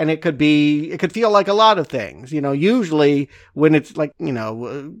love, and it could feel like a lot of things. Usually when it's like,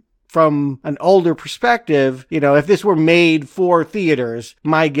 from an older perspective, if this were made for theaters,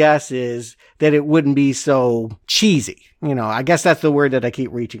 my guess is that it wouldn't be so cheesy. I guess that's the word that I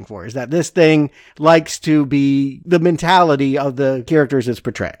keep reaching for, is that this thing likes to be the mentality of the characters it's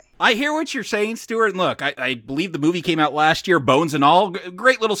portraying. I hear what you're saying, Stuart. And look, I believe the movie came out last year, Bones and all.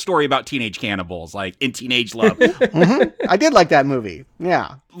 Great little story about teenage cannibals, like in teenage love. Mm-hmm. I did like that movie.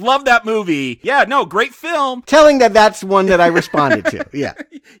 Yeah. Love that movie. Yeah, no, great film. Telling that's one that I responded to. Yeah.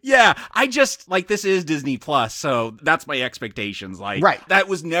 Yeah, I just, this is Disney Plus, so that's my expectations. Right. That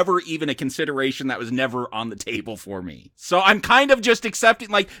was never even a consideration. That was never on the table for me. So I'm kind of just accepting,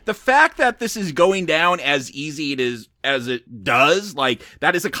 the fact that this is going down as easy as it does,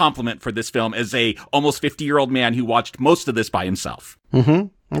 that is a compliment for this film as a almost 50-year-old man who watched most of this by himself. Mm-hmm.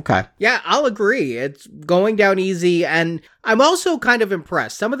 Okay. Yeah, I'll agree. It's going down easy, and I'm also kind of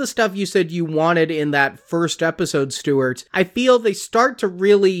impressed. Some of the stuff you said you wanted in that first episode, Stuart, I feel they start to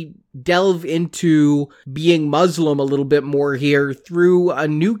really delve into being Muslim a little bit more here through a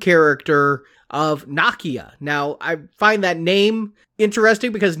new character of Nakia. Now, I find that name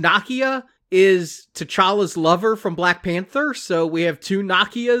interesting because Nakia is T'Challa's lover from Black Panther, so we have two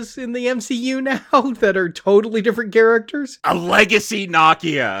Nakias in the MCU now that are totally different characters. A legacy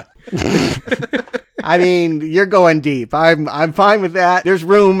Nakia. I mean, you're going deep. I'm fine with that. There's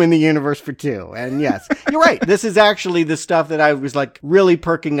room in the universe for two. And yes, you're right. This is actually the stuff that I was really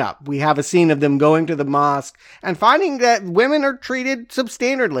perking up. We have a scene of them going to the mosque and finding that women are treated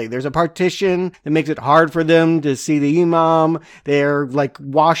substandardly. There's a partition that makes it hard for them to see the imam. They're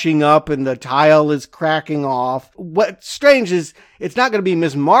washing up and the tile is cracking off. What's strange is it's not going to be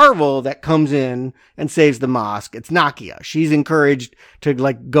Ms. Marvel that comes in and saves the mosque. It's Nakia. She's encouraged to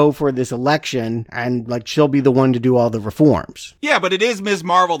go for this election, and she'll be the one to do all the reforms. Yeah, but it is Ms.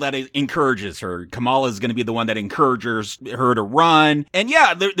 Marvel that encourages her. Kamala is going to be the one that encourages her to run. And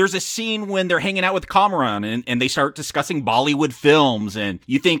yeah, there's a scene when they're hanging out with Kamran and they start discussing Bollywood films, and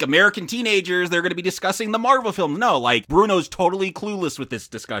you think American teenagers, they're going to be discussing the Marvel films. No, Bruno's totally clueless with this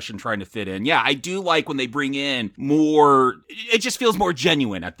discussion trying to fit in. Yeah, I do like when they bring in more, it just feels more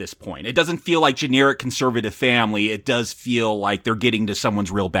genuine at this point. It doesn't feel like generic conservative family. It does feel like they're getting to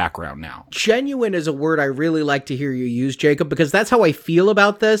someone's real background now. Genuine is a word I really like to hear you use, Jacob, because that's how I feel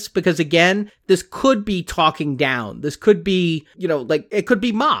about this. Because again, this could be talking down. This could be, it could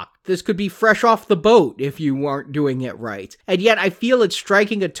be mocked. This could be fresh off the boat if you weren't doing it right. And yet I feel it's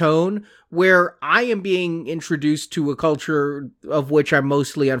striking a tone where I am being introduced to a culture of which I'm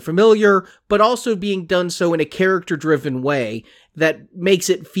mostly unfamiliar, but also being done so in a character-driven way that makes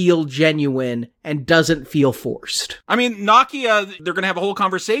it feel genuine and doesn't feel forced. I mean, Nakia, they're going to have a whole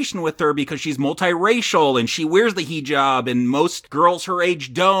conversation with her because she's multiracial and she wears the hijab and most girls her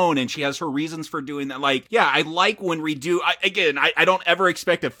age don't, and she has her reasons for doing that. I like when we do, I don't ever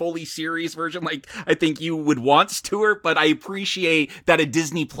expect a fully serious version like I think you would want, Stuart, but I appreciate that a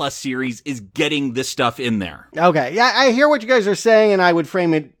Disney Plus series is getting this stuff in there. Okay, yeah, I hear what you guys are saying, and I would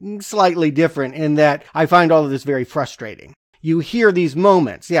frame it slightly different in that I find all of this very frustrating. You hear these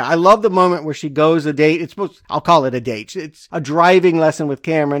moments. Yeah, I love the moment where she goes a date. I'll call it a date. It's a driving lesson with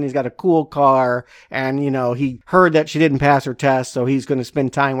Cameron. He's got a cool car and, he heard that she didn't pass her test, so he's going to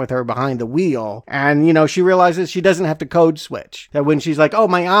spend time with her behind the wheel. And, she realizes she doesn't have to code switch. That when she's like, oh,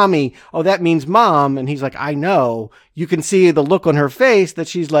 my Ami, oh, that means mom. And he's like, I know. You can see the look on her face that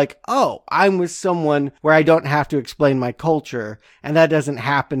she's like, oh, I'm with someone where I don't have to explain my culture. And that doesn't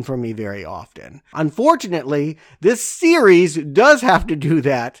happen for me very often. Unfortunately, this series does have to do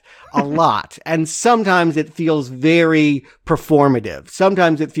that a lot. And sometimes it feels very performative.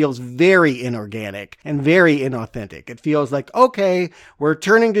 Sometimes it feels very inorganic and very inauthentic. It feels like, okay, we're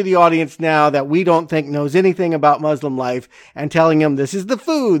turning to the audience now that we don't think knows anything about Muslim life and telling them this is the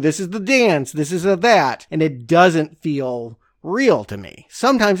food, this is the dance, this is that. And it doesn't feel real to me.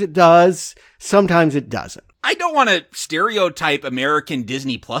 Sometimes it does, sometimes it doesn't. I don't want to stereotype American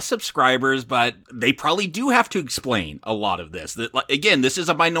Disney Plus subscribers, but they probably do have to explain a lot of this. Again, this is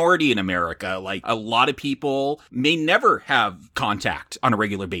a minority in America. Like, a lot of people may never have contact on a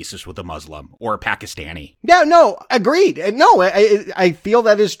regular basis with a Muslim or a Pakistani. Yeah, no, agreed. No, I feel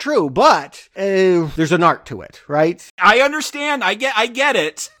that is true, but there's an art to it, right? I understand. I get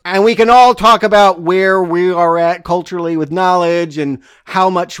it. And we can all talk about where we are at culturally with knowledge and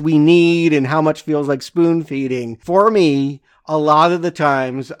how much we need and how much feels like spoon feeding. For me, a lot of the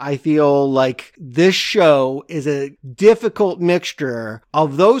times I feel like this show is a difficult mixture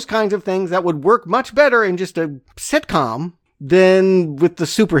of those kinds of things that would work much better in just a sitcom than with the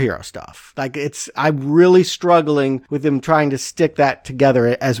superhero stuff. Like, I'm really struggling with them trying to stick that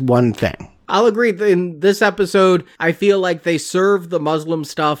together as one thing. I'll agree. In this episode, I feel like they serve the Muslim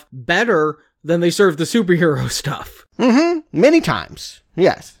stuff better than they serve the superhero stuff. Mm-hmm. Many times.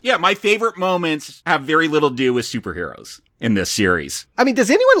 Yes. Yeah, my favorite moments have very little to do with superheroes in this series. I mean, does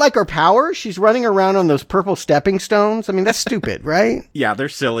anyone like her powers? She's running around on those purple stepping stones. I mean, that's stupid, right? Yeah, they're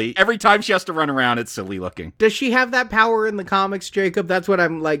silly. Every time she has to run around, it's silly looking. Does she have that power in the comics, Jacob? That's what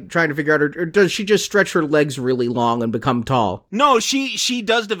I'm like trying to figure out. Or does she just stretch her legs really long and become tall? No, she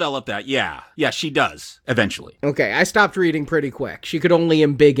does develop that. Yeah. Yeah, she does eventually. Okay, I stopped reading pretty quick. She could only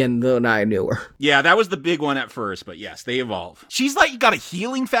embiggen when I knew her. Yeah, that was the big one at first, but yes, they evolve. She's like got a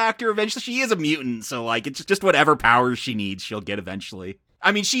healing factor eventually. She is a mutant, so like it's just whatever powers she needs, she'll get eventually.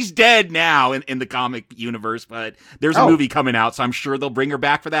 I mean, she's dead now in the comic universe, but there's a movie coming out, so I'm sure they'll bring her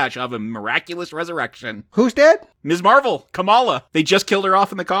back for that. She'll have a miraculous resurrection. Who's dead? Ms. Marvel, Kamala. They just killed her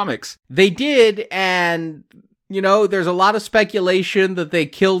off in the comics. They did, and you know, there's a lot of speculation that they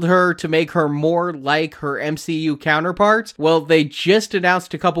killed her to make her more like her MCU counterparts. Well, they just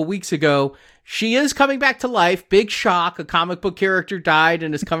announced a couple weeks ago she is coming back to life. Big shock. A comic book character died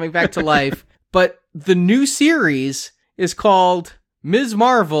and is coming back to life. But the new series is called Ms.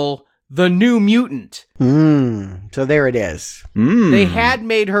 Marvel, The New Mutant. So there it is. They had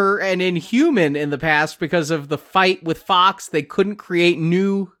made her an Inhuman in the past because of the fight with Fox. They couldn't create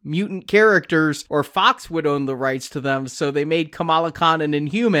new mutant characters, or Fox would own the rights to them, so they made Kamala Khan an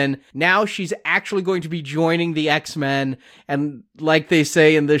Inhuman. Now she's actually going to be joining the X-Men, and like they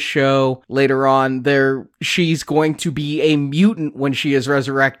say in this show later on, she's going to be a mutant when she is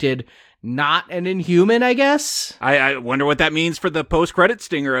resurrected. Not an Inhuman, I guess? I wonder what that means for the post-credit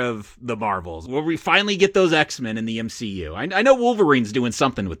stinger of the Marvels. Will we finally get those X-Men in the MCU? I know Wolverine's doing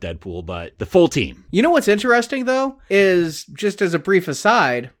something with Deadpool, but the full team. You know what's interesting, though, is, just as a brief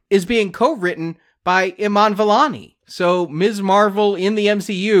aside, is being co-written by Iman Vellani. So Ms. Marvel in the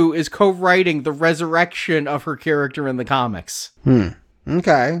MCU is co-writing the resurrection of her character in the comics.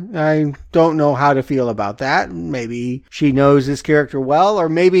 Okay, I don't know how to feel about that. Maybe she knows this character well, or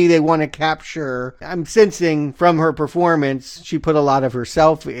maybe they want to capture... I'm sensing from her performance, she put a lot of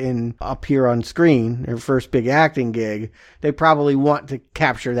herself up here on screen, her first big acting gig. They probably want to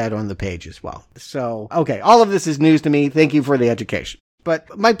capture that on the page as well. So, okay, all of this is news to me. Thank you for the education.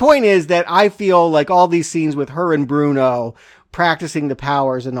 But my point is that I feel like all these scenes with her and Bruno practicing the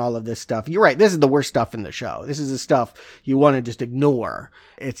powers and all of this stuff. You're right. This is the worst stuff in the show. This is the stuff you want to just ignore.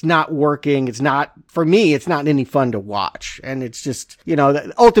 It's not working. For me, it's not any fun to watch. And it's just,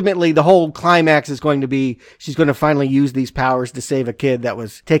 ultimately the whole climax is going to be, she's going to finally use these powers to save a kid that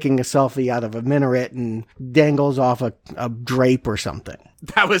was taking a selfie out of a minaret and dangles off a drape or something.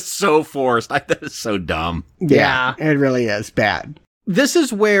 That was so forced. That is so dumb. Yeah, it really is bad. This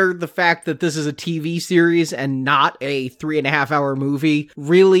is where the fact that this is a TV series and not a 3.5-hour movie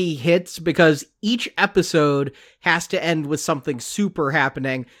really hits, because each episode has to end with something super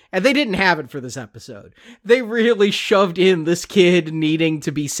happening, and they didn't have it for this episode. They really shoved in this kid needing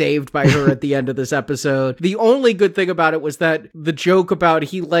to be saved by her at the end of this episode. The only good thing about it was that the joke about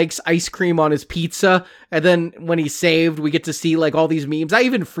he likes ice cream on his pizza, and then when he's saved, we get to see like all these memes. I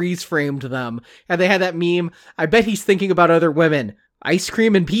even freeze framed them, and they had that meme, I bet he's thinking about other women. Ice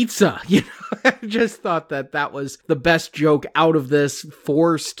cream and pizza. I just thought that was the best joke out of this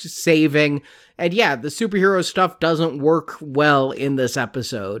forced saving. And yeah, the superhero stuff doesn't work well in this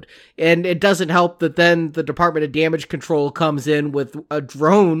episode. And it doesn't help that then the Department of Damage Control comes in with a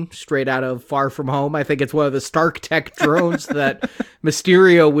drone straight out of Far From Home. I think it's one of the Stark Tech drones that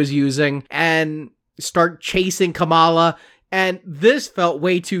Mysterio was using, and start chasing Kamala. And this felt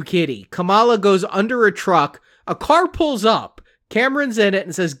way too kiddie. Kamala goes under a truck. A car pulls up. Cameron's in it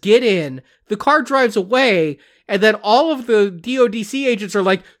and says, get in. the car drives away, and then all of the DODC agents are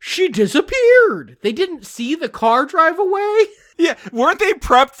like, she disappeared. They didn't see the car drive away. Yeah, weren't they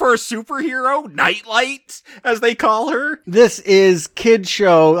prepped for a superhero? Nightlight, as they call her? This is kid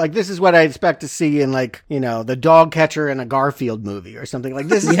show. Like, this is what I expect to see in, like, you know, the dog catcher in a Garfield movie or something. Like,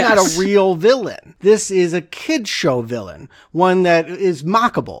 this is not a real villain. This is a kid show villain. One that is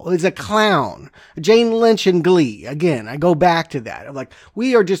mockable, is a clown. Jane Lynch in Glee. Again, I go back to that. I'm like,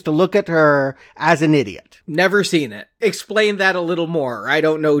 we are just to look at her as an idiot. Never seen it. Explain that a little more. I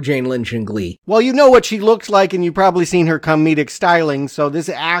don't know Jane Lynch in Glee. Well, you know what she looks like, and you've probably seen her comedic styling, so this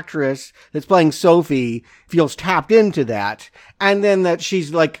actress that's playing Sophie feels tapped into that. And then that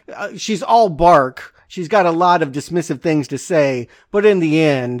she's like, she's all bark. She's got a lot of dismissive things to say, but in the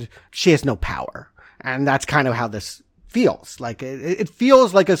end, she has no power. And that's kind of how this feels. Like, it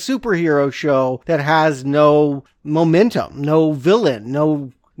feels like a superhero show that has no momentum, no villain,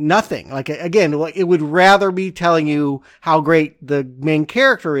 no nothing. Like, again, it would rather be telling you how great the main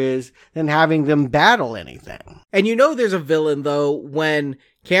character is than having them battle anything. And you know there's a villain, though, when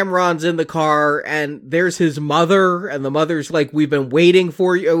Cameron's in the car and there's his mother, and the mother's like, we've been waiting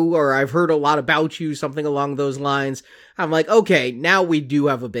for you, or I've heard a lot about you, something along those lines. I'm like, okay, now we do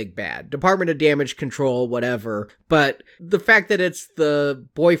have a big bad. Department of Damage Control, whatever. But the fact that it's the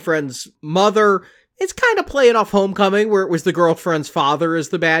boyfriend's mother, it's kind of playing off Homecoming, where it was the girlfriend's father as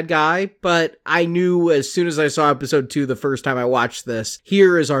the bad guy, but I knew as soon as I saw episode 2 the first time I watched this,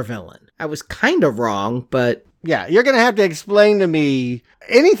 here is our villain. I was kind of wrong, but... Yeah, you're going to have to explain to me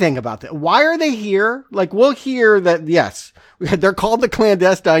anything about that. Why are they here? Like, we'll hear that, yes, they're called the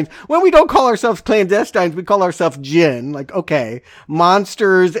clandestines. When we don't call ourselves clandestines, we call ourselves Jinn. Like, okay,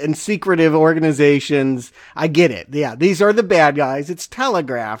 monsters and secretive organizations. I get it. Yeah, these are the bad guys. It's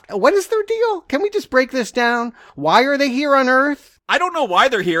telegraphed. What is their deal? Can we just break this down? Why are they here on Earth? I don't know why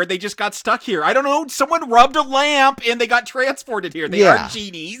they're here. They just got stuck here. I don't know. Someone rubbed a lamp and they got transported here. They are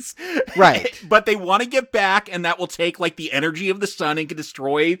genies. Right. But they want to get back, and that will take like the energy of the sun and can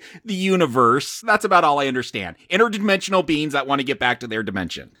destroy the universe. That's about all I understand. Interdimensional beings that want to get back to their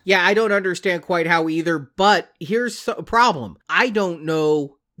dimension. Yeah, I don't understand quite how either, but here's a problem. I don't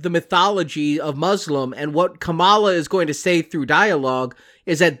know the mythology of Muslim, and what Kamala is going to say through dialogue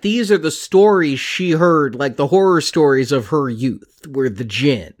is that these are the stories she heard, like the horror stories of her youth, were the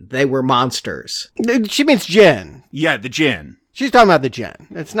jinn. They were monsters. She means jinn. Yeah, the jinn. She's talking about the jinn.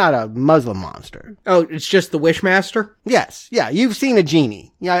 It's not a Muslim monster. Oh, it's just the Wishmaster? Yes. Yeah, you've seen a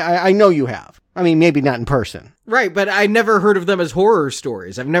genie. Yeah, I know you have. I mean, maybe not in person. Right, but I never heard of them as horror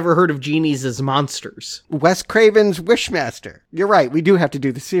stories. I've never heard of genies as monsters. Wes Craven's Wishmaster. You're right, we do have to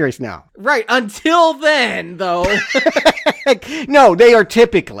do the series now. Right, until then, though. No, they are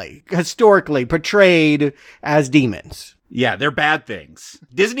typically, historically, portrayed as demons. Yeah, they're bad things.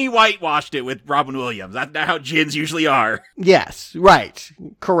 Disney whitewashed it with Robin Williams. That's not how jinns usually are. Yes, right.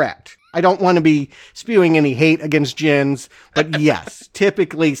 Correct. I don't want to be spewing any hate against jinns, but yes,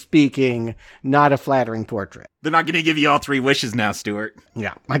 typically speaking, not a flattering portrait. They're not going to give you all 3 wishes now, Stuart.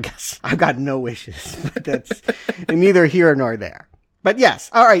 Yeah, I guess. I've got no wishes, but that's neither here nor there. But yes,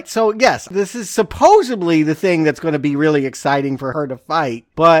 all right, so yes, this is supposedly the thing that's going to be really exciting for her to fight.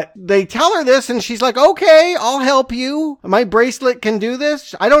 But they tell her this, and she's like, okay, I'll help you. My bracelet can do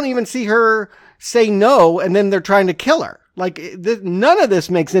this. I don't even see her say no, and then they're trying to kill her. Like, none of this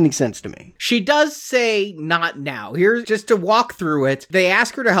makes any sense to me. She does say not now. Here's just to walk through it. They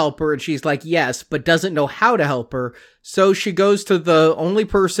ask her to help her, and she's like, yes, but doesn't know how to help her. So she goes to the only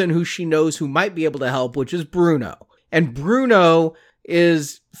person who she knows who might be able to help, which is Bruno. And Bruno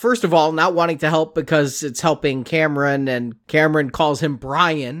is, first of all, not wanting to help because it's helping Cameron, and Cameron calls him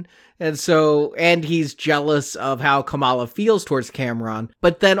Brian. And he's jealous of how Kamala feels towards Cameron.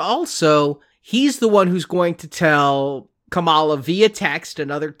 But then also, he's the one who's going to tell Kamala via text,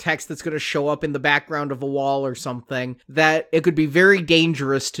 another text that's going to show up in the background of a wall or something, that it could be very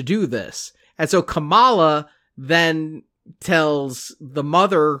dangerous to do this. And so Kamala then tells the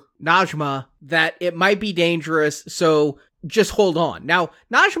mother, Najma, that it might be dangerous, so just hold on. Now,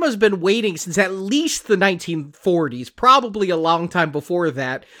 Najma's been waiting since at least the 1940s, probably a long time before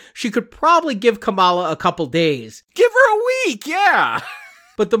that. She could probably give Kamala a couple days. Give her a week, yeah!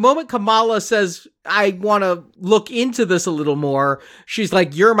 But the moment Kamala says, I want to look into this a little more, she's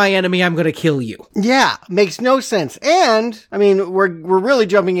like, you're my enemy, I'm going to kill you. Yeah, makes no sense. And, I mean, we're really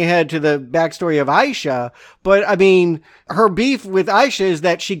jumping ahead to the backstory of Aisha, but, I mean, her beef with Aisha is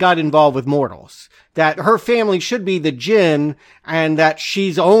that she got involved with mortals. That her family should be the Jinn, and that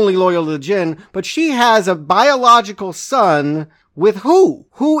she's only loyal to the Jinn, but she has a biological son with who?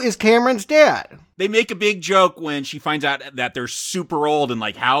 Who is Cameron's dad? They make a big joke when she finds out that they're super old and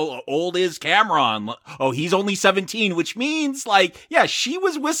like, how old is Cameron? Oh, he's only 17, which means like, yeah, she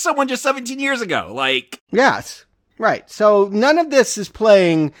was with someone just 17 years ago. Like, yes. Right. So none of this is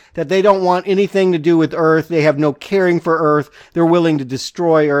playing that they don't want anything to do with Earth. They have no caring for Earth. They're willing to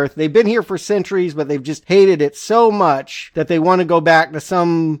destroy Earth. They've been here for centuries, but they've just hated it so much that they want to go back to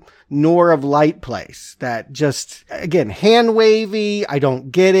some Noor of Light place that just, again, hand wavy. I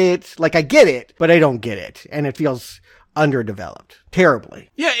don't get it. Like, I get it, but I don't get it. And it feels underdeveloped. Terribly.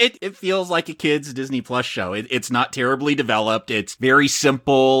 Yeah, it feels like a kid's Disney Plus show. It's not terribly developed. It's very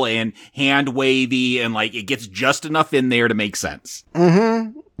simple and hand wavy, and like it gets just enough in there to make sense.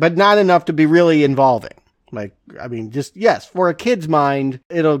 Mm-hmm. But not enough to be really involving. Like, I mean, just, yes, for a kid's mind,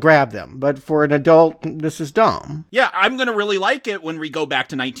 it'll grab them. But for an adult, this is dumb. Yeah, I'm going to really like it when we go back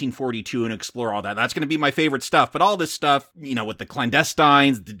to 1942 and explore all that. That's going to be my favorite stuff. But all this stuff, you know, with the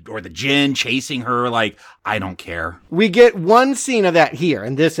clandestines or the djinn chasing her, like, I don't care. We get one scene of that here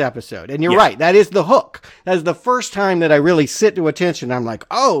in this episode. And you're right. That is the hook. That is the first time that I really sit to attention. I'm like,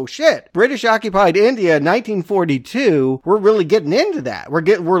 oh, shit. British occupied India in 1942. We're really getting into that.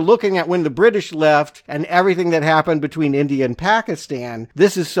 We're looking at when the British left and everything that happened between India and Pakistan.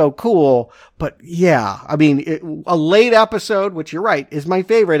 This is so cool. But yeah, I mean, a late episode, which you're right, is my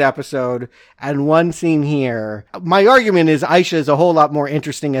favorite episode. And one scene here. My argument is Aisha is a whole lot more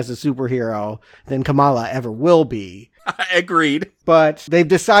interesting as a superhero than Kamala ever will be. Agreed. But they've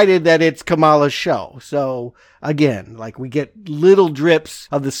decided that it's Kamala's show. So again, like we get little drips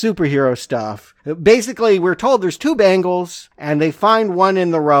of the superhero stuff. Basically, we're told there's 2 bangles and they find one in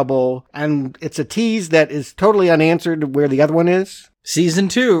the rubble, and it's a tease that is totally unanswered where the other one is. Season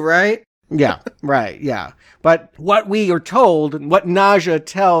 2, right? Yeah, right, yeah. But what we are told, and what Naja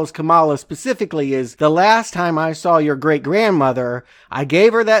tells Kamala specifically is, the last time I saw your great-grandmother, I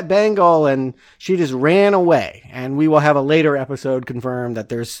gave her that bangle and she just ran away. And we will have a later episode confirm that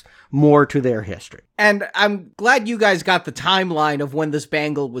there's more to their history. And I'm glad you guys got the timeline of when this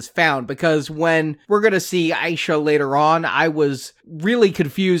bangle was found, because when we're going to see Aisha later on, I was really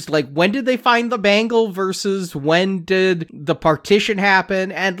confused. Like, when did they find the bangle versus when did the partition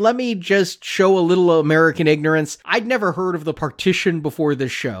happen? And let me just show a little American ignorance. I'd never heard of the partition before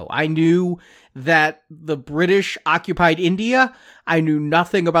this show. I knew that the British occupied India. I knew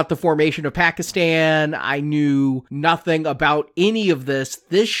nothing about the formation of Pakistan. I knew nothing about any of this.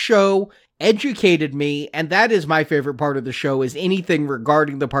 This show educated me, and that is my favorite part of the show, is anything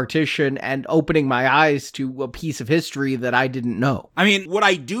regarding the partition and opening my eyes to a piece of history that I didn't know. I mean, what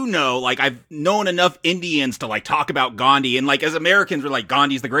I do know, like, I've known enough Indians to, like, talk about Gandhi, and, like, as Americans, we're like,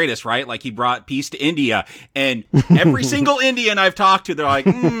 Gandhi's the greatest, right? Like, he brought peace to India, and every single Indian I've talked to, they're like,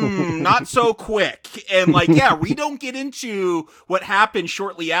 not so quick. And, like, yeah, we don't get into what happened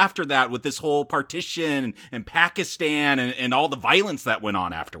shortly after that with this whole partition and Pakistan and all the violence that went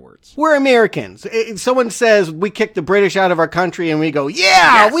on afterwards. We're Americans. If someone says we kicked the British out of our country and we go,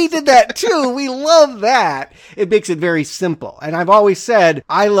 yeah, yes, we did that too. We love that. It makes it very simple. And I've always said,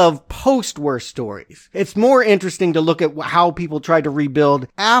 I love post-war stories. It's more interesting to look at how people tried to rebuild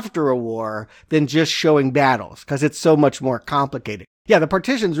after a war than just showing battles, because it's so much more complicated. Yeah, the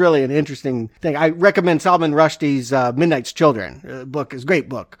partition's really an interesting thing. I recommend Salman Rushdie's Midnight's Children book. Is a great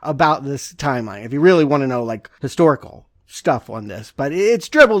book about this timeline, if you really want to know, like, historical stuff on this. But it's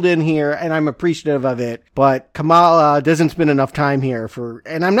dribbled in here, and I'm appreciative of it. But Kamala doesn't spend enough time here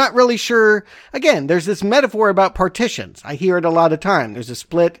and I'm not really sure. Again, there's this metaphor about partitions. I hear it a lot of time. There's a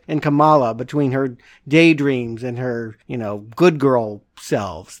split in Kamala between her daydreams and her, good girl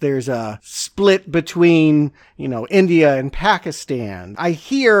selves. There's a split between, India and Pakistan. I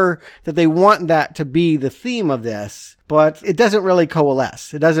hear that they want that to be the theme of this, but it doesn't really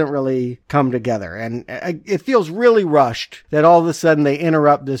coalesce. It doesn't really come together. And it feels really rushed that all of a sudden they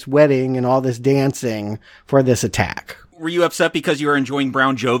interrupt this wedding and all this dancing for this attack. Were you upset because you were enjoying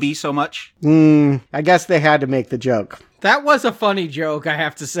Brown Jovi so much? I guess they had to make the joke. That was a funny joke, I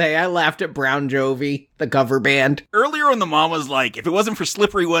have to say. I laughed at Brown Jovi, the cover band. Earlier when the mom was like, if it wasn't for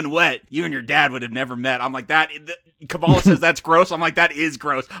Slippery When Wet, you and your dad would have never met. I'm like, Kamala says that's gross. I'm like, that is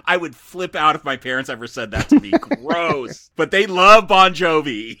gross. I would flip out if my parents ever said that to me. Gross. But they love Bon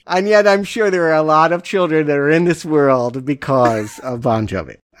Jovi. And yet I'm sure there are a lot of children that are in this world because of Bon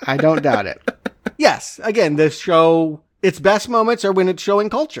Jovi. I don't doubt it. Yes, again, this show, its best moments are when it's showing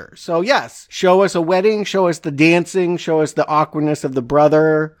culture. So yes, show us a wedding, show us the dancing, show us the awkwardness of the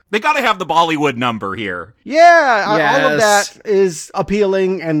brother. They gotta have the Bollywood number here. Yeah, all of that is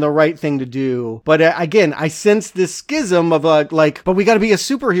appealing and the right thing to do. But again, I sense this schism of but we gotta be a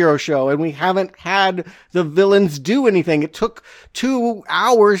superhero show and we haven't had the villains do anything. It took 2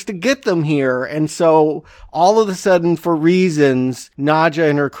 hours to get them here. And so all of a sudden, for reasons, Nadja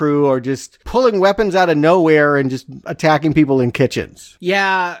and her crew are just pulling weapons out of nowhere and just attacking people in kitchens.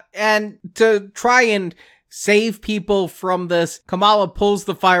 Yeah, and to try and save people from this, Kamala pulls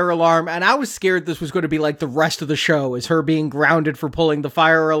the fire alarm, and I was scared this was going to be like the rest of the show, is her being grounded for pulling the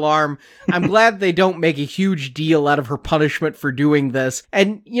fire alarm. I'm glad they don't make a huge deal out of her punishment for doing this.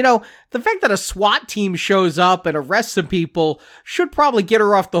 And, you know, the fact that a SWAT team shows up and arrests some people should probably get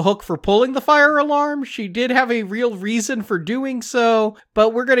her off the hook for pulling the fire alarm. She did have a real reason for doing so,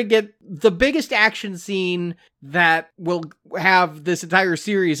 but we're going to get the biggest action scene that will have this entire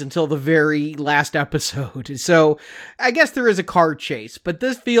series until the very last episode. So I guess there is a car chase, but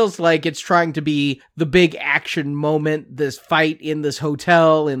this feels like it's trying to be the big action moment, this fight in this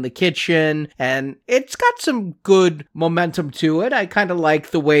hotel, in the kitchen, and it's got some good momentum to it. I kind of like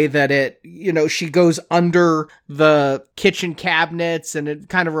the way that it, you know, she goes under the kitchen cabinets, and it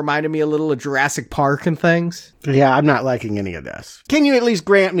kind of reminded me a little of Jurassic Park and things. Yeah, I'm not liking any of this. Can you at least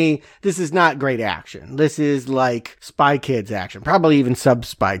grant me this is not great action? This is like Spy Kids action, probably even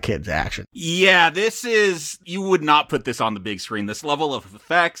sub-Spy Kids action. Yeah, this is, you would not put this on the big screen. This level of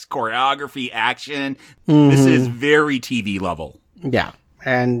effects, choreography, action, this is very TV level. Yeah.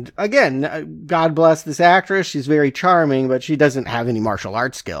 And again, God bless this actress. She's very charming, but she doesn't have any martial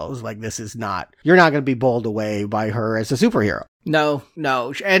arts skills. Like, this is not, you're not going to be bowled away by her as a superhero. No.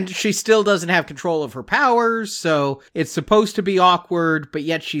 And she still doesn't have control of her powers, so it's supposed to be awkward, but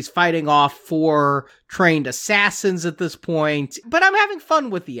yet she's fighting off 4 trained assassins at this point. But I'm having fun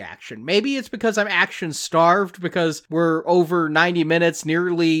with the action. Maybe it's because I'm action starved, because we're over 90 minutes,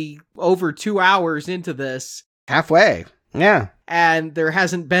 nearly over 2 hours into this. Halfway. Yeah. And there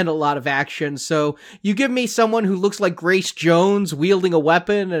hasn't been a lot of action, so you give me someone who looks like Grace Jones wielding a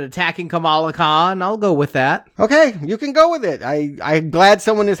weapon and attacking Kamala Khan, I'll go with that. Okay, you can go with it. I'm glad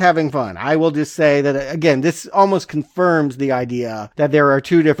someone is having fun. I will just say that, again, this almost confirms the idea that there are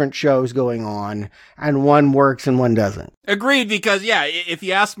 2 different shows going on, and one works and one doesn't. Agreed, because, yeah, if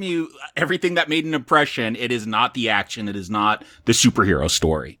you ask me everything that made an impression, it is not the action, it is not the superhero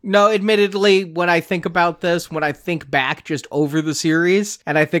story. No, admittedly, when I think about this, when I think back just over the series,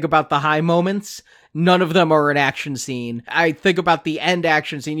 and I think about the high moments, none of them are an action scene. I think about the end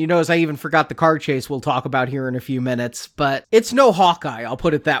action scene. You notice I even forgot the car chase we'll talk about here in a few minutes, but it's no Hawkeye, I'll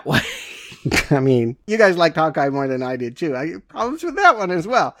put it that way. I mean, you guys liked Hawkeye more than I did, too. I had problems with that one as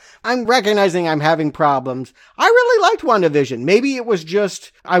well. I'm recognizing I'm having problems. I really liked WandaVision. Maybe it was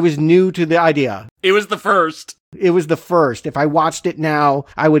just I was new to the idea. It was the first. It was the first. If I watched it now,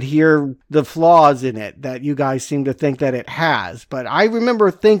 I would hear the flaws in it that you guys seem to think that it has. But I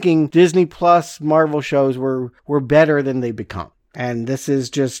remember thinking Disney Plus Marvel shows were better than they become. And this is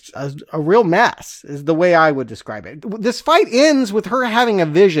just a real mess, is the way I would describe it. This fight ends with her having a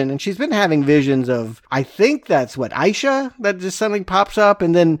vision, and she's been having visions of, I think that's what, Aisha, that just suddenly pops up,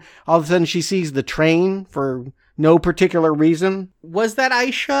 and then all of a sudden she sees the train for no particular reason. Was that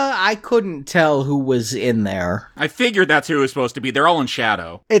Aisha? I couldn't tell who was in there. I figured that's who it was supposed to be. They're all in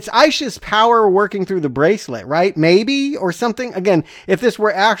shadow. It's Aisha's power working through the bracelet, right? Maybe, or something. Again, if this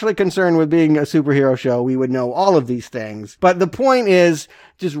were actually concerned with being a superhero show, we would know all of these things. But the point is,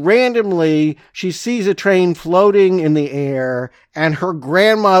 just randomly, she sees a train floating in the air, and her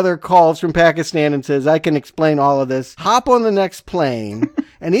grandmother calls from Pakistan and says, I can explain all of this. Hop on the next plane.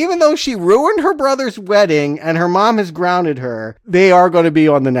 And even though she ruined her brother's wedding and her mom has grounded her, they are going to be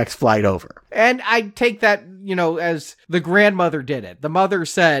on the next flight over. And I take that, you know, as the grandmother did it. The mother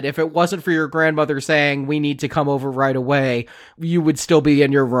said, if it wasn't for your grandmother saying, we need to come over right away, you would still be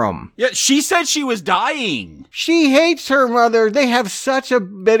in your room. Yeah, she said she was dying. She hates her mother. They have such a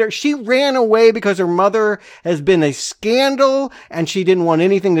bitter... She ran away because her mother has been a scandal and she didn't want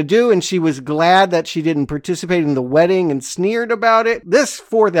anything to do, and she was glad that she didn't participate in the wedding and sneered about it. This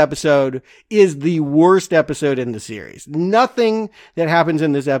 4th episode is the worst episode in the series. Nothing that happens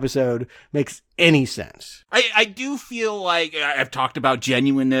in this episode makes any sense. I do feel like, I've talked about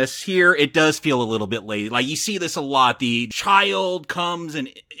genuineness here, it does feel a little bit late. Like, you see this a lot. The child comes and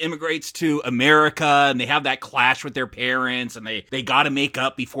immigrates to America, and they have that clash with their parents, and they gotta make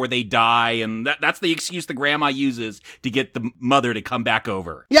up before they die, and that's the excuse the grandma uses to get the mother to come back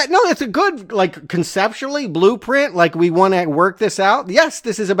over. Yeah, no, it's a good, like, conceptually, blueprint, like, we want to work this out. Yes,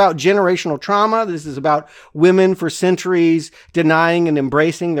 this is about generational trauma. This is about women for centuries denying and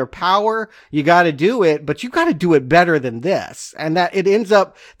embracing their power. You gotta do it, but but you got to do it better than this. And that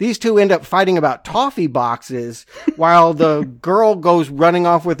these two end up fighting about toffee boxes while the girl goes running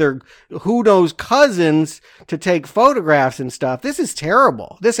off with her who knows cousins to take photographs and stuff. This is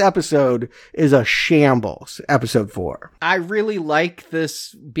terrible. This episode is a shambles, episode 4. I really like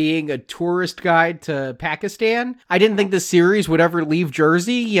this being a tourist guide to Pakistan. I didn't think this series would ever leave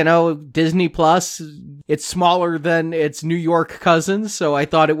Jersey. You know, Disney Plus, it's smaller than its New York cousins, so I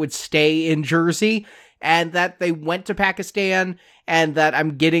thought it would stay in Jersey, and that they went to Pakistan, and that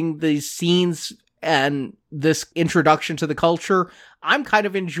I'm getting these scenes and this introduction to the culture. I'm kind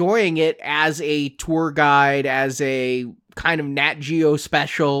of enjoying it as a tour guide, as a kind of Nat Geo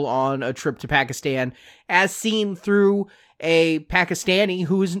special on a trip to Pakistan, as seen through a Pakistani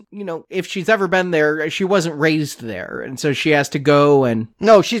who's, you know, if she's ever been there, she wasn't raised there. And so she has to go and...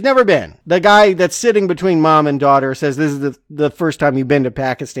 No, she's never been. The guy that's sitting between mom and daughter says this is the first time you've been to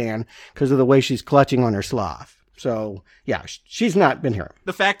Pakistan because of the way she's clutching on her sloth. So, yeah, she's not been here.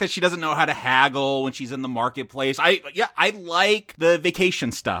 The fact that she doesn't know how to haggle when she's in the marketplace. I like the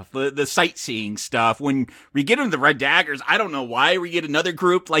vacation stuff, the sightseeing stuff. When we get into the Red Daggers, I don't know why we get another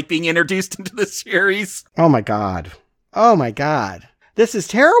group like being introduced into the series. Oh my God. This is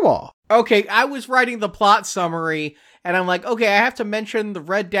terrible. Okay, I was writing the plot summary, and I'm like, okay, I have to mention the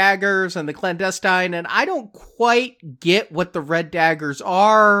Red Daggers and the clandestine, and I don't quite get what the Red Daggers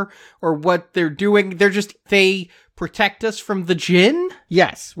are or what they're doing. They protect us from the jinn?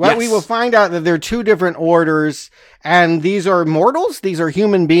 Yes. Well, yes. We will find out that there are two different orders, and these are mortals. These are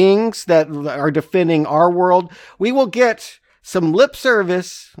human beings that are defending our world. We will get some lip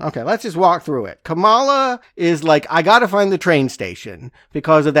service. Okay, let's just walk through it. Kamala is like, I gotta find the train station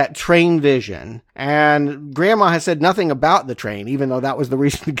because of that train vision. And Grandma has said nothing about the train, even though that was the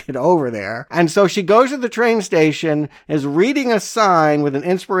reason to get over there. And so she goes to the train station, is reading a sign with an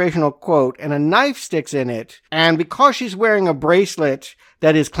inspirational quote, and a knife sticks in it. And because she's wearing a bracelet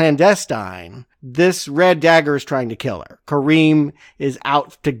that is clandestine, this Red Dagger is trying to kill her. Kareem is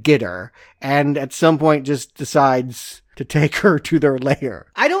out to get her, and at some point just decides to take her to their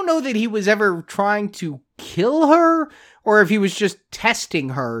lair. I don't know that he was ever trying to kill her, or if he was just testing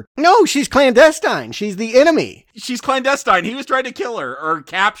her. No, she's clandestine. She's the enemy. She's clandestine. He was trying to kill her or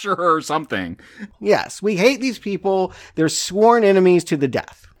capture her or something. Yes, we hate these people. They're sworn enemies to the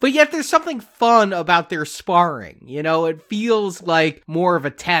death. But yet there's something fun about their sparring. You know, it feels like more of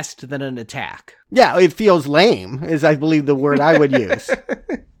a test than an attack. Yeah, it feels lame, is I believe the word I would use.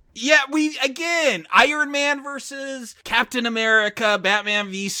 Yeah, Iron Man versus Captain America, Batman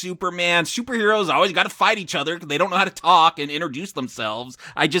v Superman. Superheroes always got to fight each other because they don't know how to talk and introduce themselves.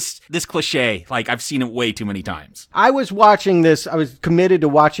 This cliche, like I've seen it way too many times. I was committed to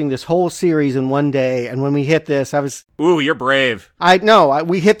watching this whole series in one day, and when we hit this, Ooh, you're brave.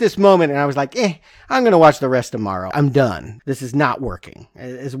 We hit this moment, and I was like, I'm going to watch the rest tomorrow. I'm done. This is not working,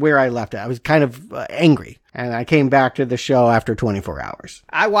 is where I left it. I was kind of angry. And I came back to the show after 24 hours.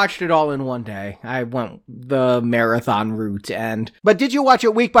 I watched it all in one day. I went the marathon route But did you watch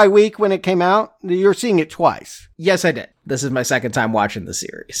it week by week when it came out? You're seeing it twice. Yes, I did. This is my second time watching the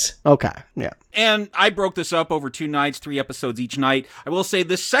series. Okay, yeah. And I broke this up over 2 nights, 3 episodes each night. I will say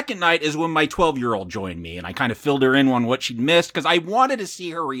the second night is when my 12-year-old joined me, and I kind of filled her in on what she'd missed, because I wanted to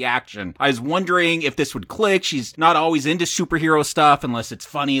see her reaction. I was wondering if this would click. She's not always into superhero stuff unless it's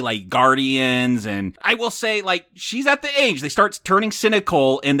funny, like Guardians, and I will say, like, she's at the age, they start turning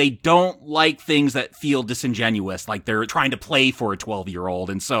cynical, and they don't like things that feel disingenuous, like they're trying to play for a 12-year-old,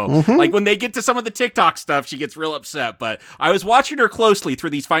 and so, like, when they get to some of the TikTok stuff, she gets real upset, but I was watching her closely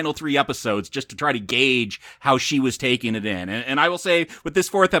through these final 3 episodes just to try to gauge how she was taking it in. And I will say, with this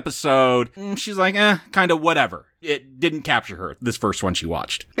 4th episode, she's like, kind of whatever. It didn't capture her, this first one she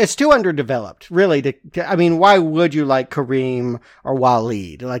watched. It's too underdeveloped, really. Why would you like Kareem or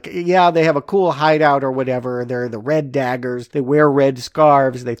Waleed? Like, yeah, they have a cool hideout or whatever. They're the Red Daggers. They wear red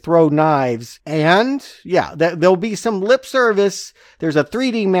scarves. They throw knives. And, yeah, there'll be some lip service. There's a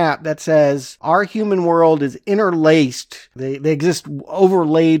 3D map that says our human world is interlaced. They exist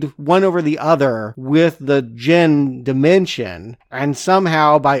overlaid one over the other with the Jinn dimension. And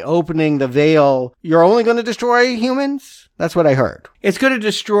somehow, by opening the veil, you're only going to destroy humans? That's what I heard. It's going to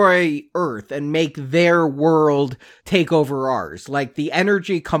destroy Earth and make their world take over ours. Like, the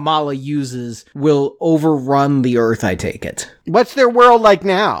energy Kamala uses will overrun the Earth, I take it. What's their world like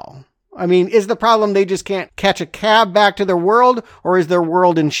now? I mean, is the problem they just can't catch a cab back to their world, or is their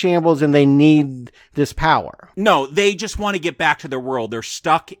world in shambles and they need this power? No, they just want to get back to their world. They're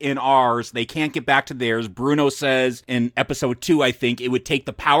stuck in ours. They can't get back to theirs. Bruno says in episode 2, I think, it would take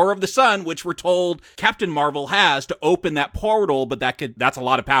the power of the sun, which we're told Captain Marvel has, to open that portal, but that's a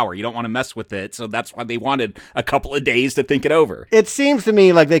lot of power. You don't want to mess with it. So that's why they wanted a couple of days to think it over. It seems to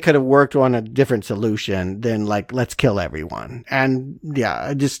me like they could have worked on a different solution than like, let's kill everyone. And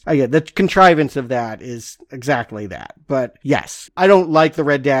yeah, the contrivance of that is exactly that. But yes, I don't like the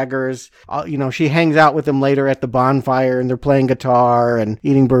Red Daggers. She hangs out with them later at the bonfire and they're playing guitar and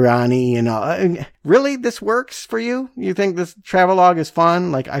eating biryani and all. Really, this works for you? You think this travelogue is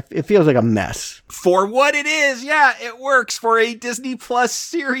fun? Like, it feels like a mess. For what it is, yeah, it works for a Disney Plus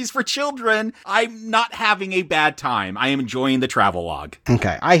series for children. I'm not having a bad time. I am enjoying the travelogue.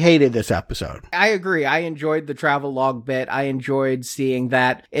 Okay, I hated this episode. I agree. I enjoyed the travelogue bit. I enjoyed seeing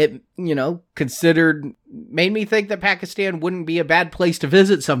that it, made me think that Pakistan wouldn't be a bad place to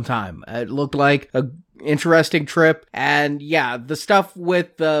visit sometime. It looked like a interesting trip. And yeah, the stuff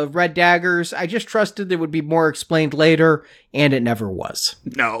with the Red Daggers, I just trusted there would be more explained later, and it never was.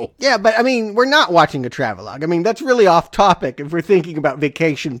 No. Yeah, but I mean, we're not watching a travelogue. I mean, that's really off topic if we're thinking about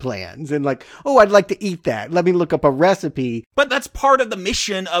vacation plans and like, oh, I'd like to eat that. Let me look up a recipe. But that's part of the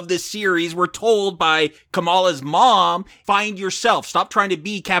mission of this series. We're told by Kamala's mom, find yourself. Stop trying to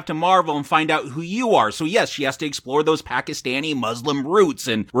be Captain Marvel and find out who you are. So yes, she has to explore those Pakistani Muslim roots,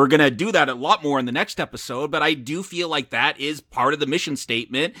 and we're going to do that a lot more in the next episode, but I do feel like that is part of the mission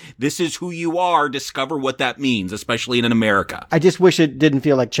statement. This is who you are. Discover what that means, especially in America. I just wish it didn't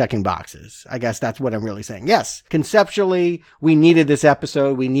feel like checking boxes. I guess that's what I'm really saying. Yes, conceptually, we needed this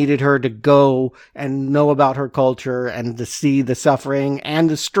episode. We needed her to go and know about her culture and to see the suffering and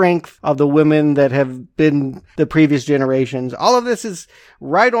the strength of the women that have been the previous generations. All of this is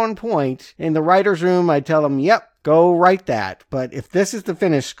right on point. In the writer's room, I tell them, yep, go write that. But if this is the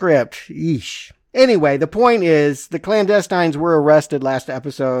finished script, yeesh. Anyway, the point is, the clandestines were arrested last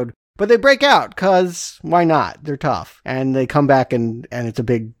episode, but they break out, cause why not? They're tough. And they come back and it's a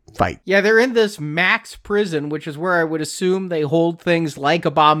big fight. Yeah, they're in this max prison, which is where I would assume they hold things like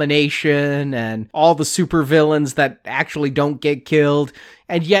Abomination and all the supervillains that actually don't get killed.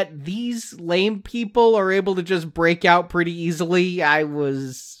 And yet these lame people are able to just break out pretty easily. I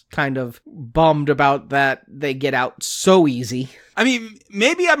was kind of bummed about that they get out so easy. I mean,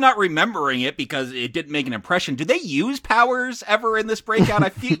 maybe I'm not remembering it because it didn't make an impression. Do they use powers ever in this breakout?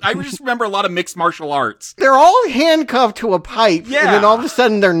 I just remember a lot of mixed martial arts. They're all handcuffed to a pipe, yeah, and then all of a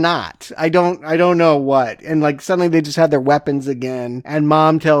sudden they're not. I don't know what. And like suddenly they just had their weapons again. And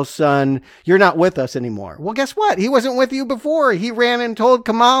mom tells son, "You're not with us anymore." Well, guess what? He wasn't with you before. He ran and told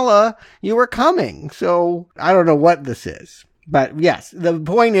Kamala you were coming. So I don't know what this is. But yes, the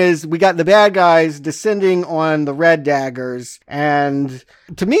point is we got the bad guys descending on the Red Daggers. And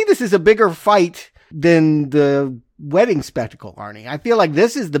to me, this is a bigger fight than the wedding spectacle, Arnie. I feel like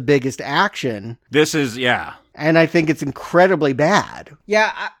this is the biggest action. This is, yeah. And I think it's incredibly bad.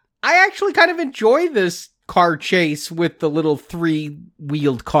 Yeah, I actually kind of enjoy this car chase with the little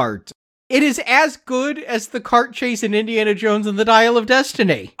 3-wheeled cart. It is as good as the cart chase in Indiana Jones and the Dial of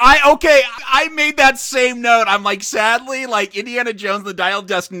Destiny. I made that same note. I'm like, sadly, like Indiana Jones and the Dial of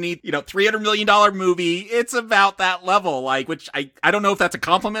Destiny, $300 million movie, it's about that level, like, which I don't know if that's a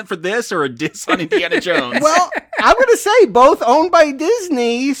compliment for this or a diss on Indiana Jones. Well, I'm going to say both owned by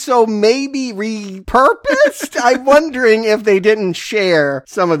Disney, so maybe repurposed. I'm wondering if they didn't share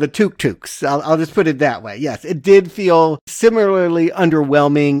some of the tuk-tuks. I'll just put it that way. Yes, it did feel similarly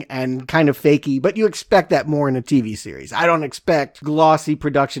underwhelming and kind of fakey, but you expect that more in a TV series. I don't expect glossy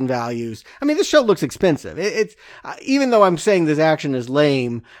production values. I mean, this show looks expensive. It's even though I'm saying this action is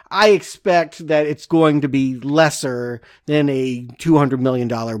lame, I expect that it's going to be lesser than a $200 million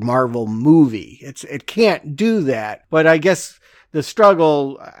Marvel movie. It can't do that, but I guess the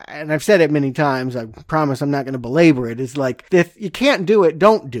struggle, and I've said it many times, I promise I'm not going to belabor it, is like, if you can't do it,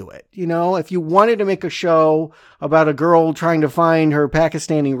 don't do it. If you wanted to make a show about a girl trying to find her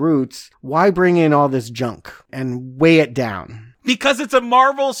Pakistani roots, why bring in all this junk and weigh it down? Because it's a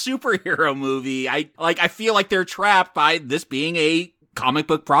Marvel superhero movie. I feel like they're trapped by this being a comic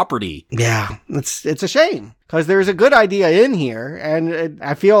book property. Yeah, it's a shame. Because there's a good idea in here, and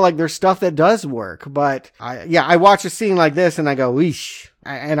I feel like there's stuff that does work. But I watch a scene like this and I go, weesh.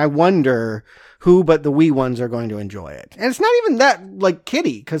 And I wonder who but the wee ones are going to enjoy it. And it's not even that like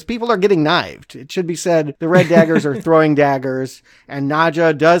kiddie, because people are getting knifed. It should be said the Red Daggers are throwing daggers, and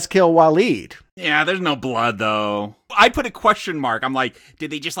Naja does kill Waleed. Yeah, there's no blood though. I put a question mark. I'm like,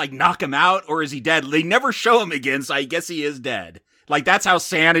 did they just like knock him out, or is he dead? They never show him again, so I guess he is dead. Like, that's how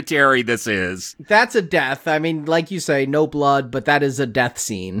sanitary this is. That's a death. I mean, like you say, no blood, but that is a death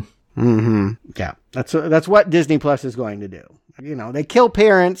scene. Yeah, that's what Disney Plus is going to do. You know, they kill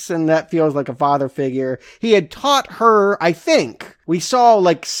parents, and that feels like a father figure. He had taught her, I think, we saw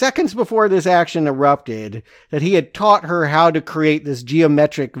like seconds before this action erupted, that he had taught her how to create this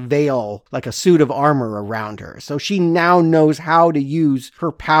geometric veil, like a suit of armor around her. So she now knows how to use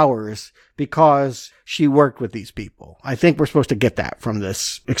her powers because she worked with these people. I think we're supposed to get that from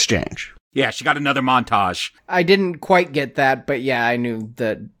this exchange. Yeah, she got another montage. I didn't quite get that, but yeah, I knew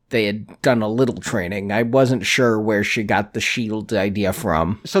that they had done a little training. I wasn't sure where she got the shield idea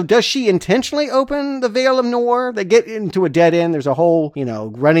from. So does she intentionally open the Veil of Noor? They get into a dead end. There's a whole,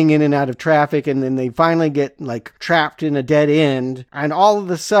 running in and out of traffic, and then they finally get like trapped in a dead end. And all of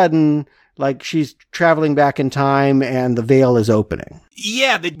a sudden, like she's traveling back in time and the veil is opening.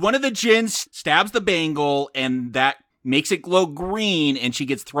 Yeah, one of the djinns stabs the bangle, and that makes it glow green, and she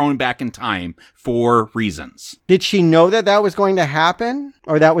gets thrown back in time for reasons. Did she know that was going to happen,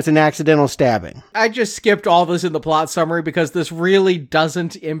 or that was an accidental stabbing? I just skipped all this in the plot summary because this really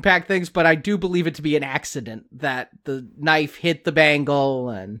doesn't impact things, but I do believe it to be an accident that the knife hit the bangle.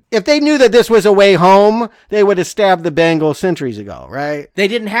 And if they knew that this was a way home, they would have stabbed the bangle centuries ago, right? They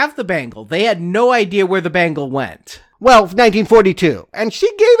didn't have the bangle. They had no idea where the bangle went. Well, 1942. And she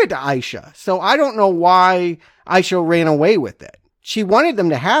gave it to Aisha. So I don't know why Aisha ran away with it. She wanted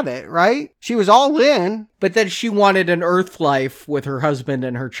them to have it, right? She was all in. But then she wanted an Earth life with her husband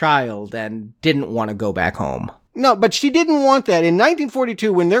and her child and didn't want to go back home. No, but she didn't want that. In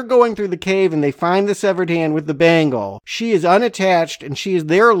 1942, when they're going through the cave and they find the severed hand with the bangle, she is unattached and she is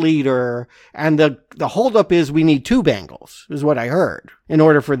their leader. And the holdup is we need 2 bangles, is what I heard, in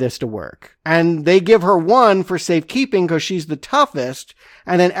order for this to work. And they give her 1 for safekeeping because she's the toughest.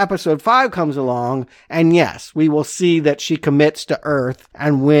 And then episode 5 comes along. And yes, we will see that she commits to Earth.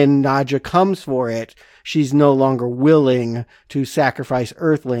 And when Nadja comes for it, she's no longer willing to sacrifice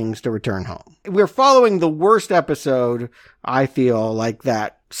Earthlings to return home. We're following the worst episode, I feel like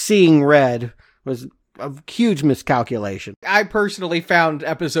that. Seeing Red was a huge miscalculation. I personally found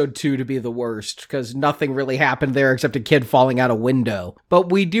episode 2 to be the worst because nothing really happened there except a kid falling out a window.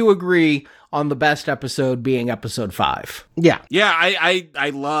 But we do agree on the best episode being episode 5. Yeah. Yeah,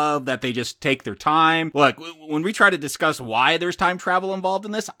 I love that they just take their time. Look, when we try to discuss why there's time travel involved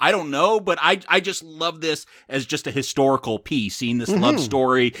in this, I don't know, but I just love this as just a historical piece, seeing this love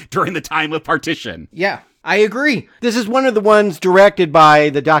story during the time of partition. Yeah. I agree. This is one of the ones directed by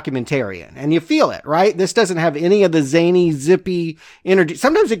the documentarian, and you feel it, right? This doesn't have any of the zany, zippy energy.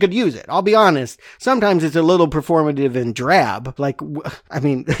 Sometimes it could use it, I'll be honest. Sometimes it's a little performative and drab. Like, I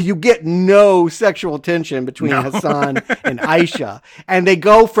mean, you get no sexual tension between Hassan and Aisha. And they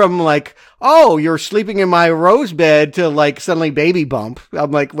go from like, oh, you're sleeping in my rose bed to like suddenly baby bump.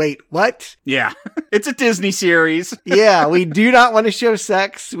 I'm like, wait, what? Yeah, it's a Disney series. Yeah, we do not want to show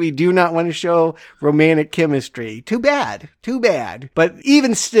sex. We do not want to show romantic chemistry. Too bad. But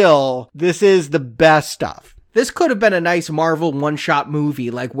even still, this is the best stuff. This could have been a nice Marvel one-shot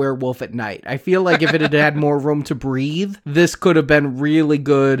movie like Werewolf at Night. I feel like if it had had more room to breathe, this could have been really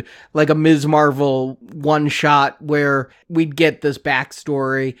good, like a Ms. Marvel one-shot where we'd get this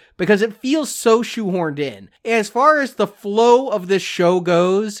backstory, because it feels so shoehorned in. As far as the flow of this show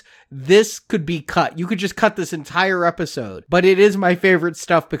goes, this could be cut. You could just cut this entire episode. But it is my favorite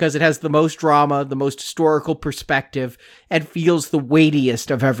stuff because it has the most drama, the most historical perspective, and feels the weightiest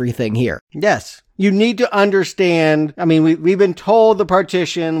of everything here. Yes. You need to understand, I mean, we've been told the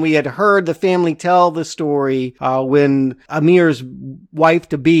partition. We had heard the family tell the story when Amir's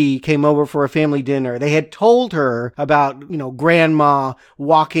wife-to-be came over for a family dinner. They had told her about, grandma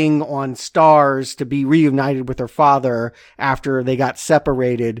walking on stars to be reunited with her father after they got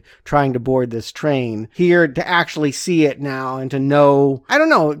separated trying to board this train. Here, to actually see it now and to know, I don't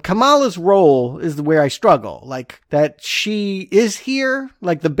know, Kamala's role is where I struggle. Like, that she is here,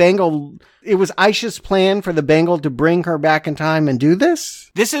 like the bangle. It was Aisha's plan for the bangle to bring her back in time and do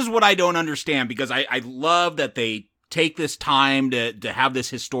this? This is what I don't understand, because I love that they take this time to have this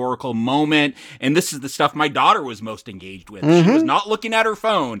historical moment. And this is the stuff my daughter was most engaged with. She was not looking at her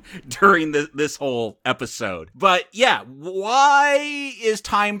phone during this whole episode. But yeah, why is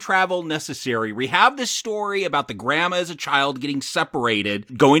time travel necessary? We have this story about the grandma as a child getting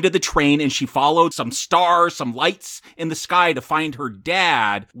separated, going to the train, and she followed some stars, some lights in the sky to find her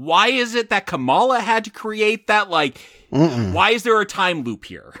dad. Why is it that Kamala had to create that, why is there a time loop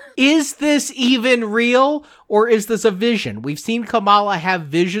here? Is this even real, or is this a vision? We've seen Kamala have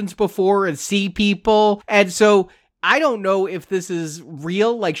visions before and see people, and so I don't know if this is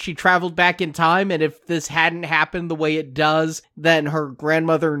real, like she traveled back in time, and if this hadn't happened the way it does, then her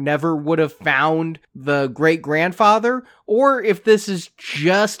grandmother never would have found the great-grandfather, or if this is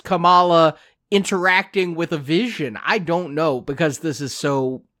just Kamala interacting with a vision. I don't know, because this is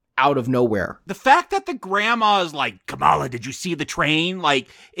so out of nowhere. The fact that the grandma is like, Kamala, did you see the train? Like,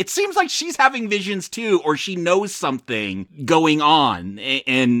 it seems like she's having visions too, or she knows something going on.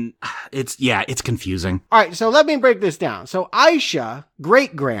 And it's confusing. All right, so let me break this down. So Aisha,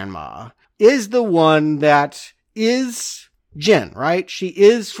 great-grandma, is the one that is Jinn, right? She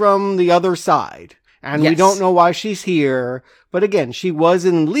is from the other side. And we don't know why she's here. But again, she was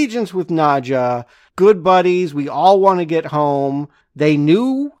in allegiance with Naja. Good buddies. We all want to get home. They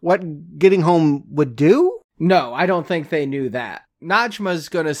knew what getting home would do? No, I don't think they knew that. Najma's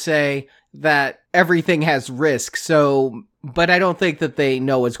gonna say that everything has risk, but I don't think that they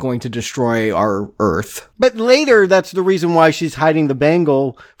know it's going to destroy our Earth. But later, that's the reason why she's hiding the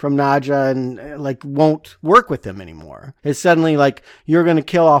bangle from Naja and, won't work with them anymore. It's suddenly you're going to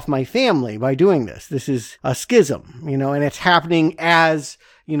kill off my family by doing this. This is a schism, and it's happening as,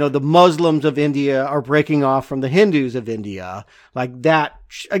 the Muslims of India are breaking off from the Hindus of India. That,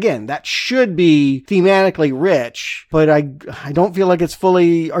 again, that should be thematically rich, but I don't feel like it's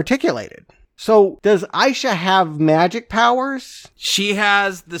fully articulated. So, does Aisha have magic powers? She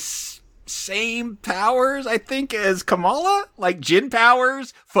has the same powers, I think, as Kamala? Jinn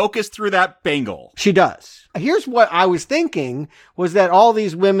powers focused through that bangle. She does. Here's what I was thinking, was that all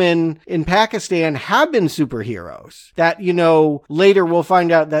these women in Pakistan have been superheroes. That, later we'll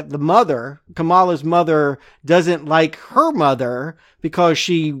find out that the mother, Kamala's mother, doesn't like her mother because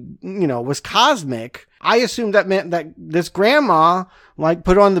she, was cosmic. I assumed that meant that this grandma,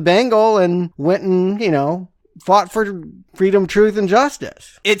 put on the bangle and went and, fought for freedom, truth, and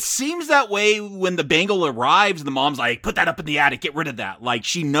justice. It seems that way when the bangle arrives, the mom's like, put that up in the attic, get rid of that.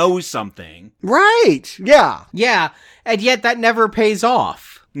 She knows something. Right. Yeah. Yeah. And yet that never pays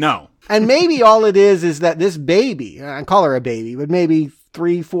off. No. And maybe all it is that this baby, I call her a baby, but maybe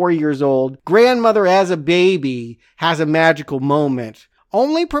 3-4 years old, grandmother as a baby has a magical moment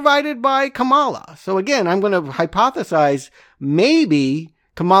only provided by Kamala. So again, I'm going to hypothesize maybe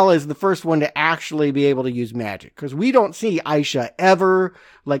Kamala is the first one to actually be able to use magic, because we don't see Aisha ever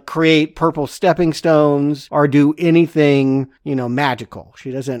create purple stepping stones or do anything, magical.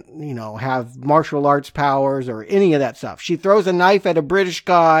 She doesn't, have martial arts powers or any of that stuff. She throws a knife at a British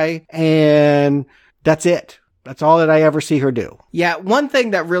guy and that's it. That's all that I ever see her do. Yeah, one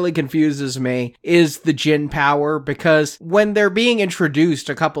thing that really confuses me is the Jinn power, because when they're being introduced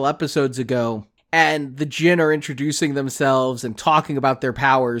a couple episodes ago, and the Jinn are introducing themselves and talking about their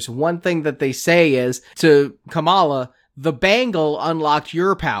powers, one thing that they say is to Kamala, the bangle unlocked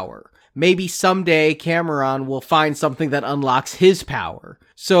your power. Maybe someday Cameron will find something that unlocks his power.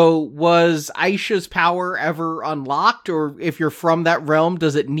 So was Aisha's power ever unlocked? Or if you're from that realm,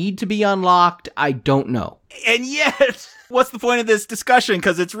 does it need to be unlocked? I don't know. And yet, what's the point of this discussion?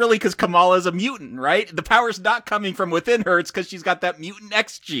 Because it's really because Kamala's a mutant, right? The power's not coming from within her. It's because she's got that mutant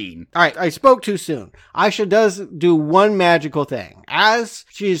X gene. All right, I spoke too soon. Aisha does do one magical thing. As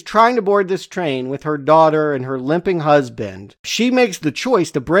she's trying to board this train with her daughter and her limping husband, she makes the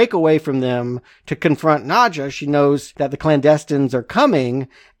choice to break away from them to confront Naja. She knows that the clandestines are coming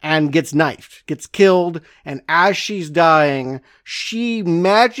and gets knifed, gets killed, and as she's dying, she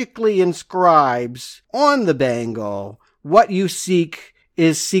magically inscribes on the bangle, "What you seek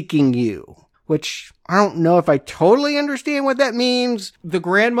is seeking you," which I don't know if I totally understand what that means. The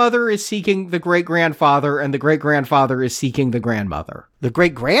grandmother is seeking the great-grandfather, and the great-grandfather is seeking the grandmother. The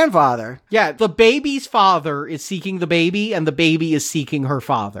great-grandfather? Yeah, the baby's father is seeking the baby, and the baby is seeking her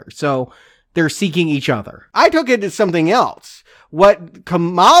father. So they're seeking each other. I took it as something else. What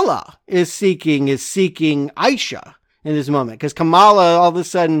Kamala is seeking Aisha in this moment. Because Kamala, all of a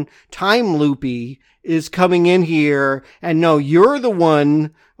sudden, time loopy, is coming in here and no, you're the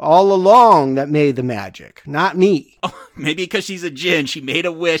one all along that made the magic, not me. Oh, maybe because she's a Jinn, she made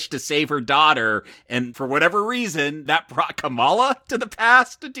a wish to save her daughter, and for whatever reason, that brought Kamala to the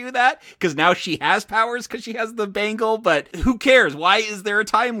past to do that, because now she has powers because she has the bangle, but who cares? Why is there a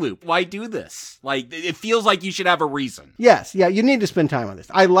time loop? Why do this? It feels like you should have a reason. Yes, yeah, you need to spend time on this.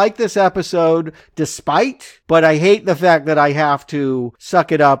 I like this episode but I hate the fact that I have to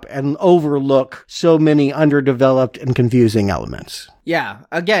suck it up and overlook so many underdeveloped and confusing elements. Yeah,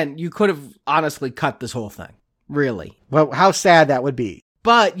 again, you could have honestly cut this whole thing. Really. Well, how sad that would be.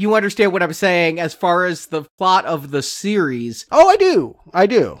 But you understand what I'm saying as far as the plot of the series. Oh, I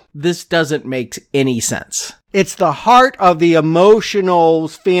do. This doesn't make any sense. It's the heart of the emotional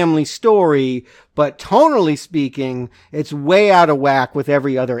family story, but tonally speaking, it's way out of whack with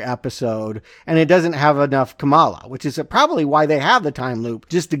every other episode, and it doesn't have enough Kamala, which is probably why they have the time loop,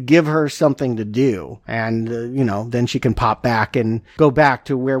 just to give her something to do. And, then she can pop back and go back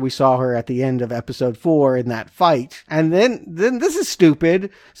to where we saw her at the end of episode 4 in that fight. And then this is